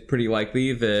that it's pretty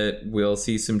likely that we'll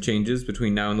see some changes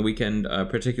between now and the weekend,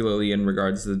 particularly in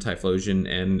regards to the Typhlosion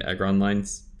and Aggron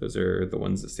lines. Those are the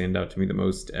ones that stand out to me the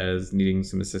most as needing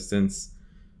some assistance.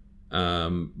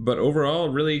 But overall,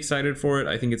 really excited for it.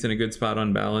 I think it's in a good spot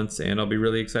on balance, and I'll be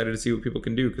really excited to see what people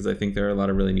can do, because I think there are a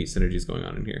lot of really neat synergies going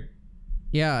on in here.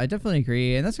 Yeah, I definitely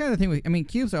agree. And that's kind of the thing.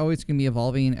 Cubes are always going to be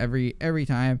evolving every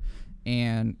time.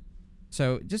 And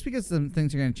so just because some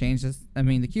things are going to change,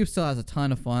 the cube still has a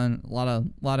ton of fun, a lot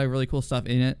of really cool stuff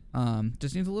in it.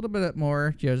 Just needs a little bit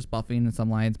more, just buffing in some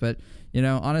lines. But,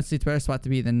 honestly, it's a better spot to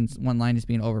be than one line just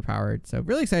being overpowered. So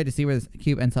really excited to see where this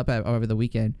cube ends up at over the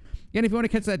weekend. Again, if you want to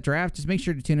catch that draft, just make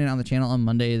sure to tune in on the channel on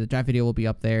Monday. The draft video will be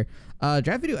up there.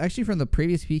 Draft video actually from the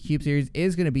previous P-Cube series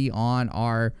is going to be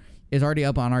is already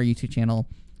up on our YouTube channel.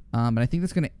 And I think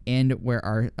that's going to end where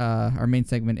our main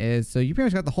segment is. So you pretty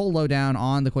much got the whole lowdown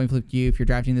on the Coin Flip Cube if you're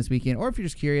drafting this weekend, or if you're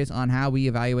just curious on how we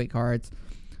evaluate cards.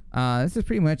 This is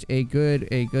pretty much a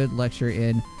good lecture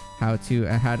in how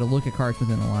to look at cards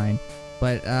within the line.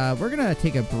 But we're going to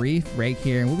take a brief break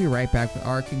here, and we'll be right back with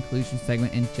our conclusion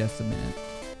segment in just a minute.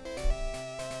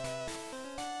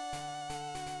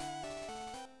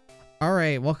 All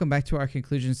right, welcome back to our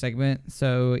conclusion segment.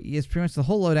 So it's pretty much the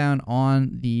whole lowdown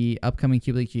on the upcoming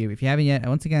Cube Cube. If you haven't yet,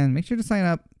 once again, make sure to sign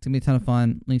up. It's going to be a ton of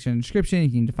fun. Links are in the description. You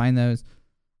can find those.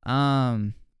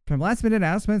 From last minute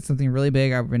announcements, something really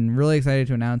big I've been really excited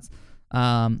to announce.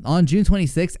 On June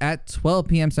 26th at 12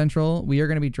 p.m. Central, we are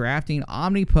going to be drafting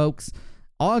Omnipokes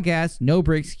All Gas, No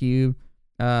Breaks Cube.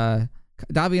 Davi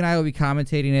and I will be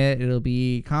commentating it. It'll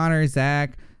be Connor,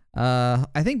 Zach,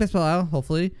 I think Best Bilal,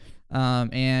 hopefully.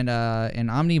 And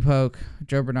Omnipoke,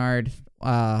 Joe Bernard,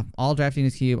 all drafting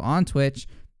this cube on Twitch.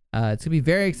 It's gonna be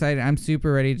very exciting. I'm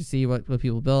super ready to see what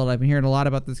people build. I've been hearing a lot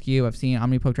about this cube. I've seen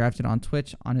Omnipoke drafted on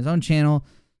Twitch on his own channel.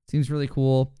 Seems really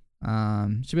cool.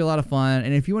 Should be a lot of fun.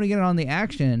 And if you want to get on the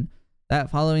action, that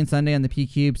following Sunday on the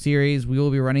P-Cube series, we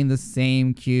will be running the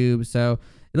same cube. So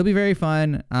it'll be very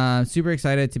fun. Super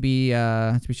excited to be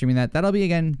streaming that. That'll be,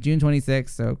 again, June 26th,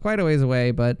 so quite a ways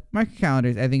away, but mark your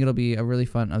calendars. I think it'll be a really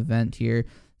fun event here.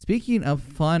 Speaking of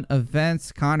fun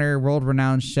events, Connor,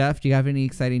 world-renowned chef, do you have any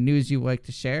exciting news you'd like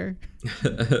to share?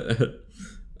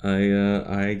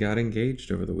 I got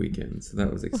engaged over the weekend, so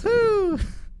that was exciting. Woohoo!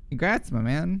 Congrats, my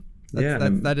man.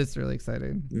 That is really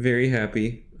exciting. Very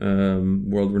happy.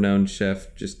 World-renowned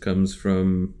chef just comes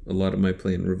from a lot of my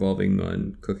plan revolving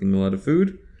on cooking a lot of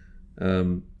food.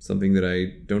 Something that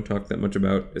I don't talk that much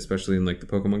about, especially in the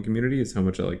Pokemon community, is how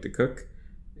much I like to cook.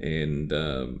 And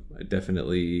I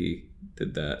definitely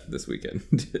did that this weekend.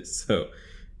 So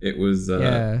it was,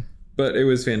 but it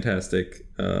was fantastic.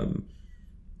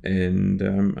 And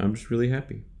I'm just really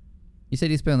happy. You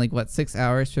said you spent 6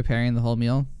 hours preparing the whole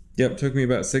meal? Yep, took me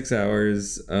about 6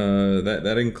 hours.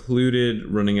 That included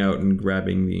running out and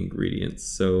grabbing the ingredients.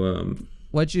 So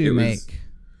what'd you make?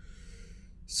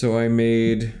 So I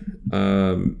made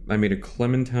a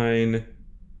clementine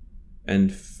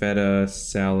and feta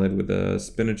salad with a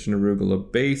spinach and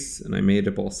arugula base, and I made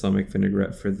a balsamic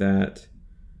vinaigrette for that.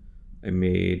 I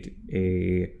made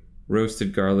a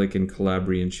roasted garlic and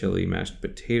Calabrian chili mashed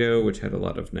potato, which had a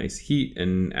lot of nice heat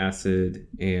and acid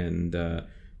and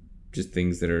just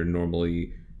things that are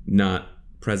normally not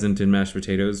present in mashed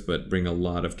potatoes but bring a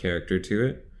lot of character to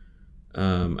it.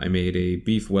 I made a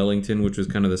beef Wellington, which was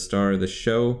kind of the star of the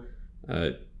show.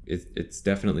 It's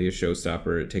definitely a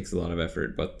showstopper. It takes a lot of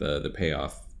effort, but the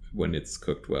payoff when it's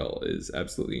cooked well is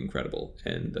absolutely incredible,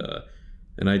 and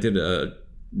I did a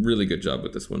really good job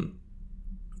with this one.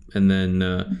 And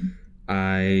then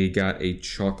I got a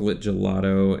chocolate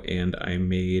gelato, and I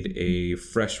made a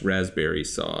fresh raspberry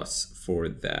sauce for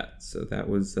that. So that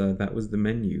was the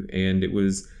menu, and it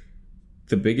was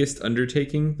the biggest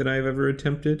undertaking that I've ever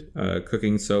attempted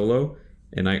cooking solo.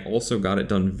 And I also got it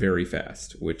done very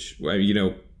fast, which,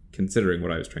 considering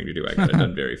what I was trying to do, I got it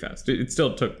done very fast. It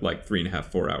still took like 3.5,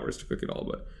 4 hours to cook it all,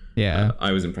 but yeah,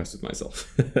 I was impressed with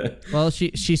myself. Well,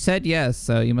 she said yes,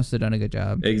 so you must have done a good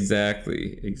job.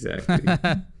 Exactly.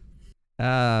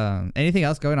 Anything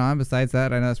else going on besides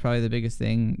that? I know that's probably the biggest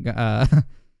thing.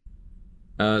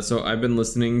 So I've been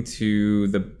listening to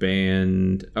the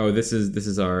band. Oh, this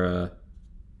is our.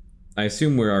 I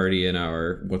assume we're already in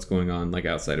our what's going on like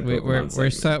outside of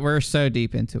Pokemon. We're so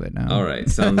deep into it now. All right,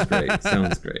 sounds great.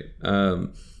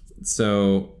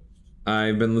 So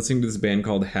I've been listening to this band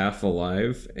called Half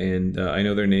Alive, and I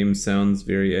know their name sounds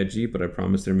very edgy, but I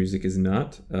promise their music is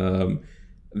not.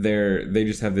 They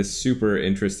just have this super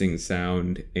interesting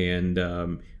sound, and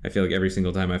I feel like every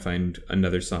single time I find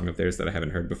another song of theirs that I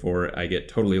haven't heard before, I get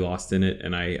totally lost in it,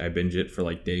 and I binge it for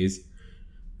like days.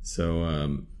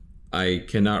 So I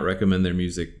cannot recommend their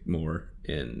music more,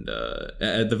 and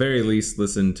at the very least,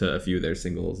 listen to a few of their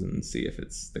singles and see if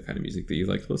it's the kind of music that you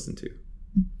like to listen to.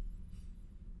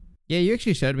 Yeah, you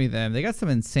actually showed me them. They got some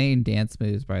insane dance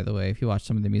moves, by the way, if you watch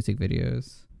some of the music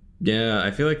videos. Yeah,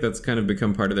 I feel like that's kind of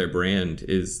become part of their brand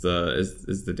is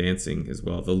the dancing as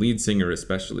well. The lead singer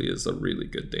especially is a really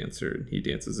good dancer, and he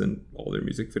dances in all their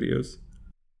music videos.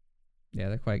 Yeah,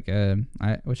 they're quite good.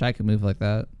 I wish I could move like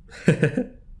that.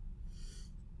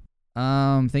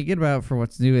 Thinking about for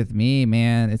what's new with me,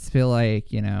 man, it's feel like,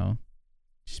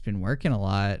 just been working a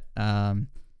lot,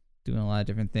 doing a lot of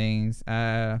different things.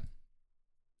 I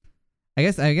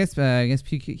guess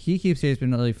P-Cube series has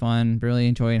been really fun. Really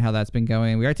enjoying how that's been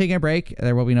going. We are taking a break.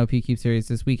 There will be no P-Cube series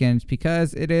this weekend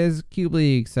because it is Cube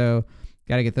League, so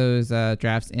got to get those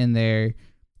drafts in there.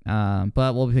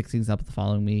 But we'll be picking things up the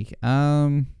following week.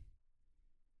 Kind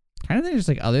of just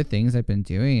like other things I've been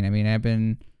doing. I mean, I've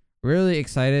been really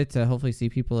excited to hopefully see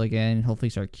people again. Hopefully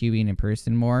start cubing in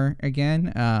person more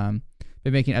again.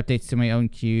 Been making updates to my own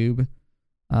cube.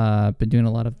 Been doing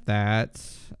a lot of that.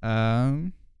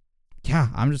 Yeah,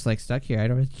 I'm just like stuck here. I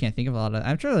can't think of a lot of.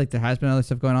 I'm sure like there has been other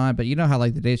stuff going on, but you know how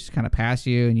like the days just kind of pass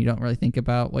you and you don't really think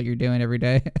about what you're doing every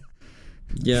day.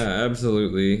 Yeah,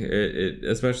 absolutely. It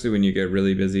especially when you get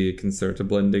really busy, it can start to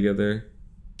blend together.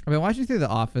 I've been watching through The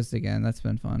Office again. That's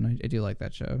been fun. I do like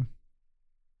that show.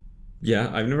 Yeah,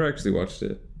 I've never actually watched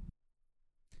it.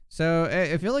 So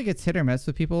I feel like it's hit or miss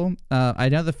with people. I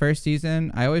know the first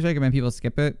season, I always recommend people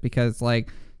skip it because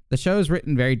like the show is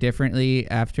written very differently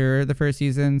after the first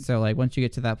season. So like once you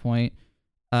get to that point,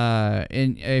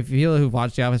 and if people who've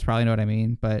watched The Office probably know what I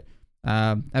mean, but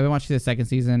I've been watching the second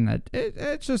season.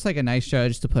 It's just like a nice show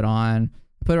just to put on.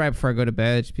 Put it right before I go to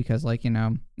bed just because like,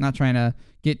 I'm not trying to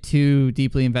get too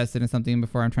deeply invested in something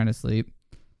before I'm trying to sleep.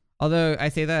 Although I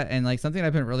say that, and like something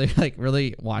I've been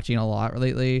really watching a lot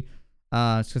lately,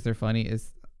 just because they're funny,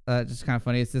 is just kind of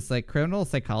funny. It's this like criminal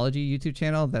psychology YouTube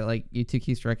channel that like YouTube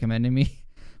keeps recommending me,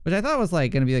 which I thought was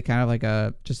like going to be like kind of like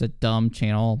just a dumb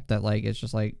channel that like it's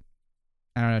just like,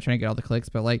 I don't know, trying to get all the clicks,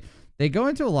 but like they go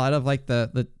into a lot of like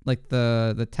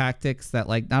the tactics that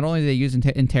like not only they use in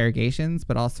interrogations,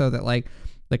 but also that like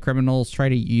the criminals try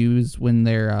to use when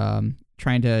they're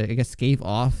trying to, I guess, scave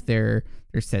off their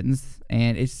sentence.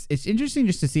 And it's interesting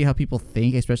just to see how people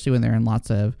think, especially when they're in lots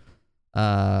of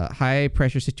high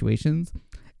pressure situations.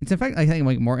 It's in fact, I think,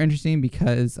 like more interesting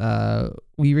because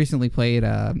we recently played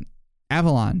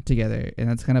Avalon together, and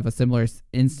that's kind of a similar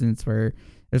instance where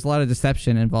there's a lot of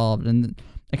deception involved. And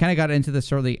I kind of got into this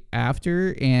shortly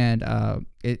after, and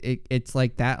it's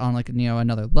like that on like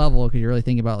another level, because you're really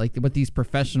thinking about like what these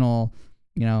professional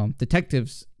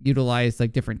detectives utilize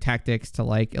like different tactics to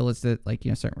like elicit like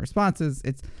certain responses.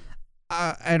 It's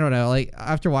I don't know, like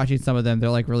after watching some of them, they're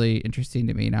like really interesting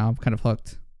to me now. I'm kind of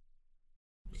hooked.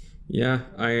 Yeah,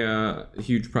 I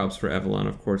huge props for Avalon.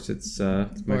 Of course, it's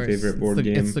my favorite board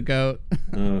game. It's the GOAT.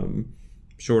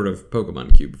 Short of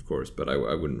Pokemon Cube, of course, but I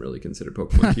wouldn't really consider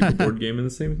Pokemon Cube a board game in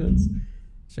the same sense.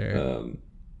 Sure.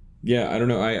 Yeah, I don't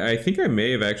know. I think I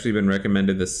may have actually been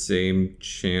recommended the same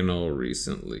channel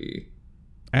recently.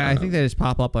 I think they just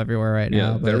pop up everywhere right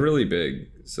now. Yeah, they're really big,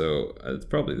 so it's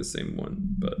probably the same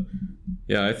one. But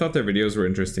yeah, I thought their videos were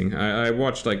interesting. I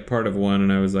watched like part of one,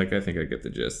 and I was like, I think I get the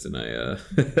gist, and I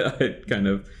I kind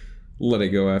of let it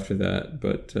go after that.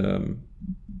 But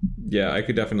yeah, I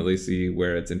could definitely see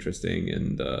where it's interesting,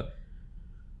 and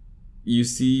you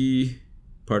see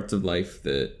parts of life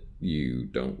that you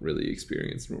don't really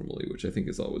experience normally, which I think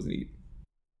is always neat.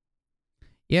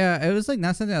 Yeah, it was like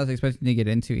not something I was expecting to get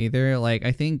into either. Like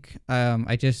I think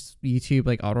I just YouTube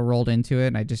like auto rolled into it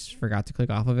and I just forgot to click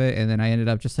off of it, and then I ended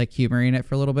up just like humoring it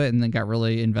for a little bit and then got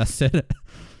really invested.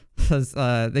 Because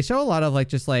they show a lot of like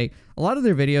just like a lot of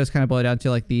their videos kind of boil down to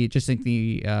like the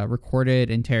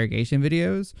recorded interrogation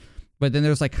videos, but then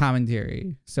there's like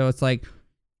commentary. So it's like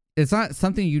it's not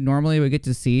something you normally would get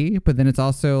to see, but then it's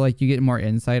also like you get more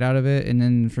insight out of it. And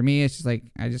then for me, it's just like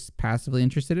I just passively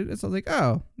interested in it. So I was like,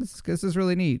 oh, this is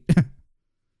really neat.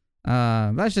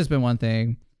 That's just been one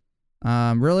thing.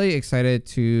 Really excited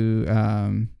to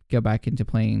go back into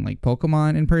playing like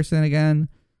Pokemon in person again.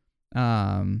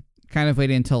 Kind of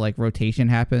waiting until like rotation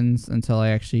happens until I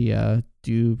actually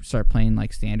do start playing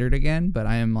like standard again. But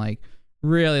I am like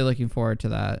really looking forward to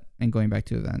that and going back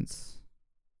to events.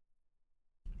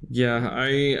 Yeah,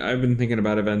 I've been thinking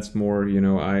about events more. You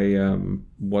know, I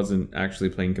wasn't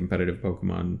actually playing competitive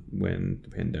Pokemon when the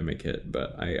pandemic hit,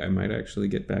 but I might actually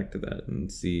get back to that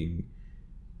and seeing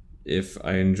if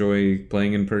I enjoy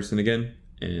playing in person again.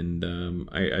 And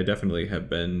I definitely have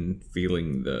been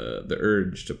feeling the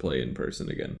urge to play in person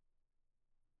again.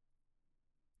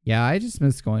 Yeah, I just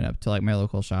miss going up to like my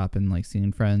local shop and like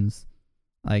seeing friends,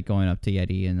 like going up to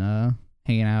Yeti and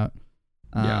hanging out.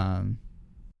 Yeah.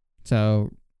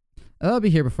 So it'll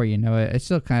be here before you know it. It's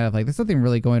still kind of like there's nothing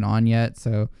really going on yet.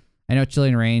 So I know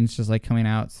Chilling Reigns just like coming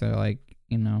out. So like,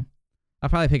 you know, I'll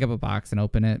probably pick up a box and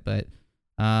open it. But,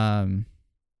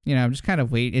 you know, I'm just kind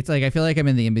of wait. It's like I feel like I'm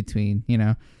in the in between, you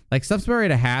know, like stuff's about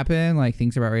ready to happen. Like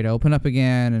things are about ready to open up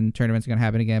again and tournaments are going to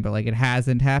happen again. But like it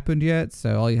hasn't happened yet.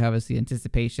 So all you have is the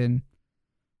anticipation.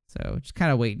 So just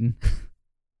kind of waiting.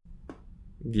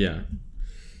 Yeah.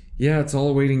 Yeah, it's all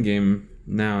a waiting game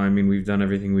now. I mean, we've done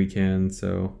everything we can.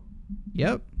 So.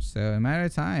 Yep. So in a matter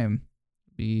of time,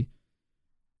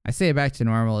 I say it back to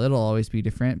normal. It'll always be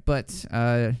different, but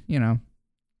you know,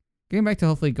 getting back to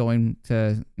hopefully going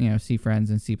to, you know, see friends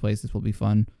and see places will be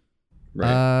fun.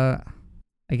 Right.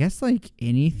 I guess like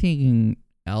anything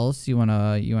else you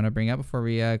wanna bring up before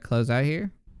we close out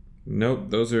here? Nope.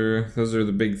 Those are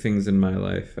the big things in my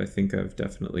life. I think I've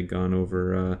definitely gone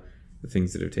over the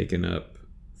things that have taken up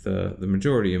the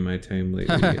majority of my time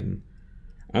lately, and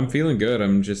I'm feeling good.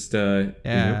 I'm just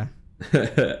yeah. You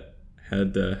know,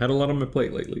 had a lot on my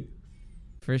plate lately.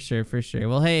 For sure.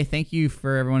 Well, hey, thank you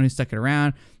for everyone who stuck it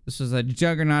around. This was a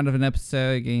juggernaut of an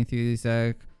episode getting through these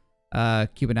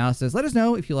cube analysis. Let us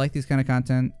know if you like these kind of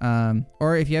content,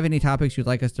 or if you have any topics you'd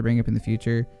like us to bring up in the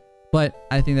future. But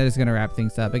I think that is going to wrap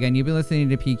things up. Again, you've been listening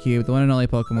to PCube, the one and only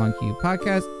Pokemon Cube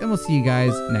podcast, and we'll see you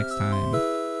guys next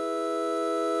time.